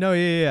friend. No,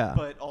 yeah.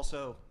 But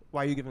also,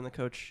 why are you giving the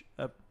coach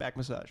a back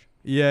massage?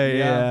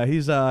 Yeah.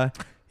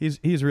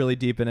 He's really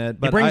deep in it. he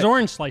But brings I-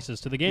 orange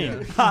slices to the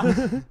game.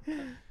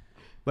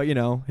 But you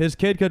know, his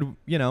kid could,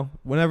 you know,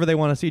 whenever they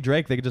want to see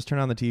Drake, they could just turn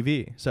on the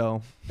TV.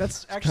 So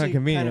That's kinda actually kind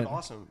convenient. of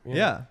awesome.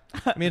 yeah,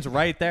 I mean, it's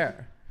right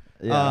there.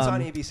 Yeah. It's Um,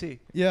 on ABC.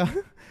 Yeah.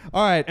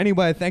 All right.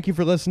 Anyway, thank you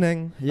for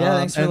listening. Yeah,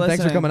 thanks for and thanks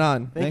for listening. coming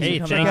on. Thank Hey, you.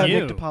 thank Check out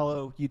you. Nick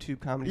DiPaolo YouTube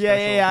comedy Yeah,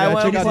 special. yeah, I Yeah,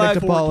 want check to out plug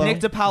Nick DiPaolo. Nick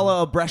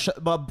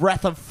DiPaolo, a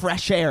breath of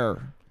fresh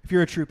air. If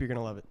you're a troop, you're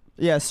gonna love it.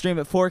 Yeah, stream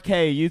at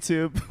 4K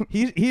YouTube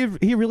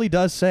He really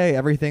does say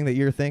everything that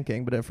you're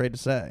thinking, but afraid to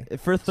say.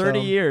 for 30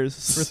 So,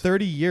 years. For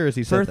 30 years,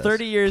 he For said this.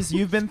 30 years,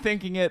 you've been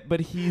thinking it,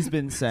 but he's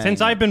been saying. Since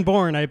it. I've been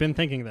born, I've been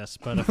thinking this,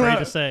 but afraid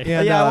to say.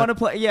 And, I want to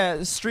play.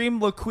 Yeah, stream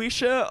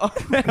LaQuisha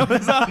on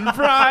Amazon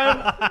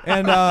Prime.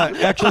 And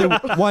actually,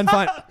 one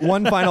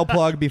final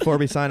plug before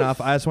we sign off.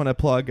 I just want to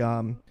plug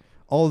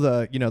all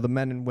the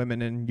men and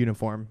women in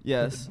uniform.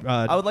 Yes,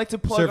 Uh, I would like to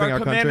plug serving our our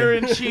country.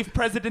 Commander-in-Chief,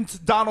 President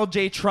Donald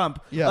J.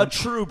 Trump. Yeah. A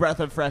true breath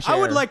of fresh air. I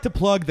would like to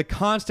plug the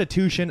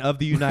Constitution of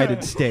the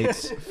United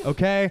States.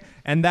 Okay,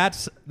 and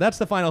that's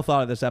the final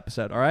thought of this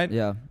episode. All right.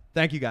 Yeah.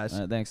 Thank you guys.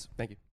 All right, thanks. Thank you.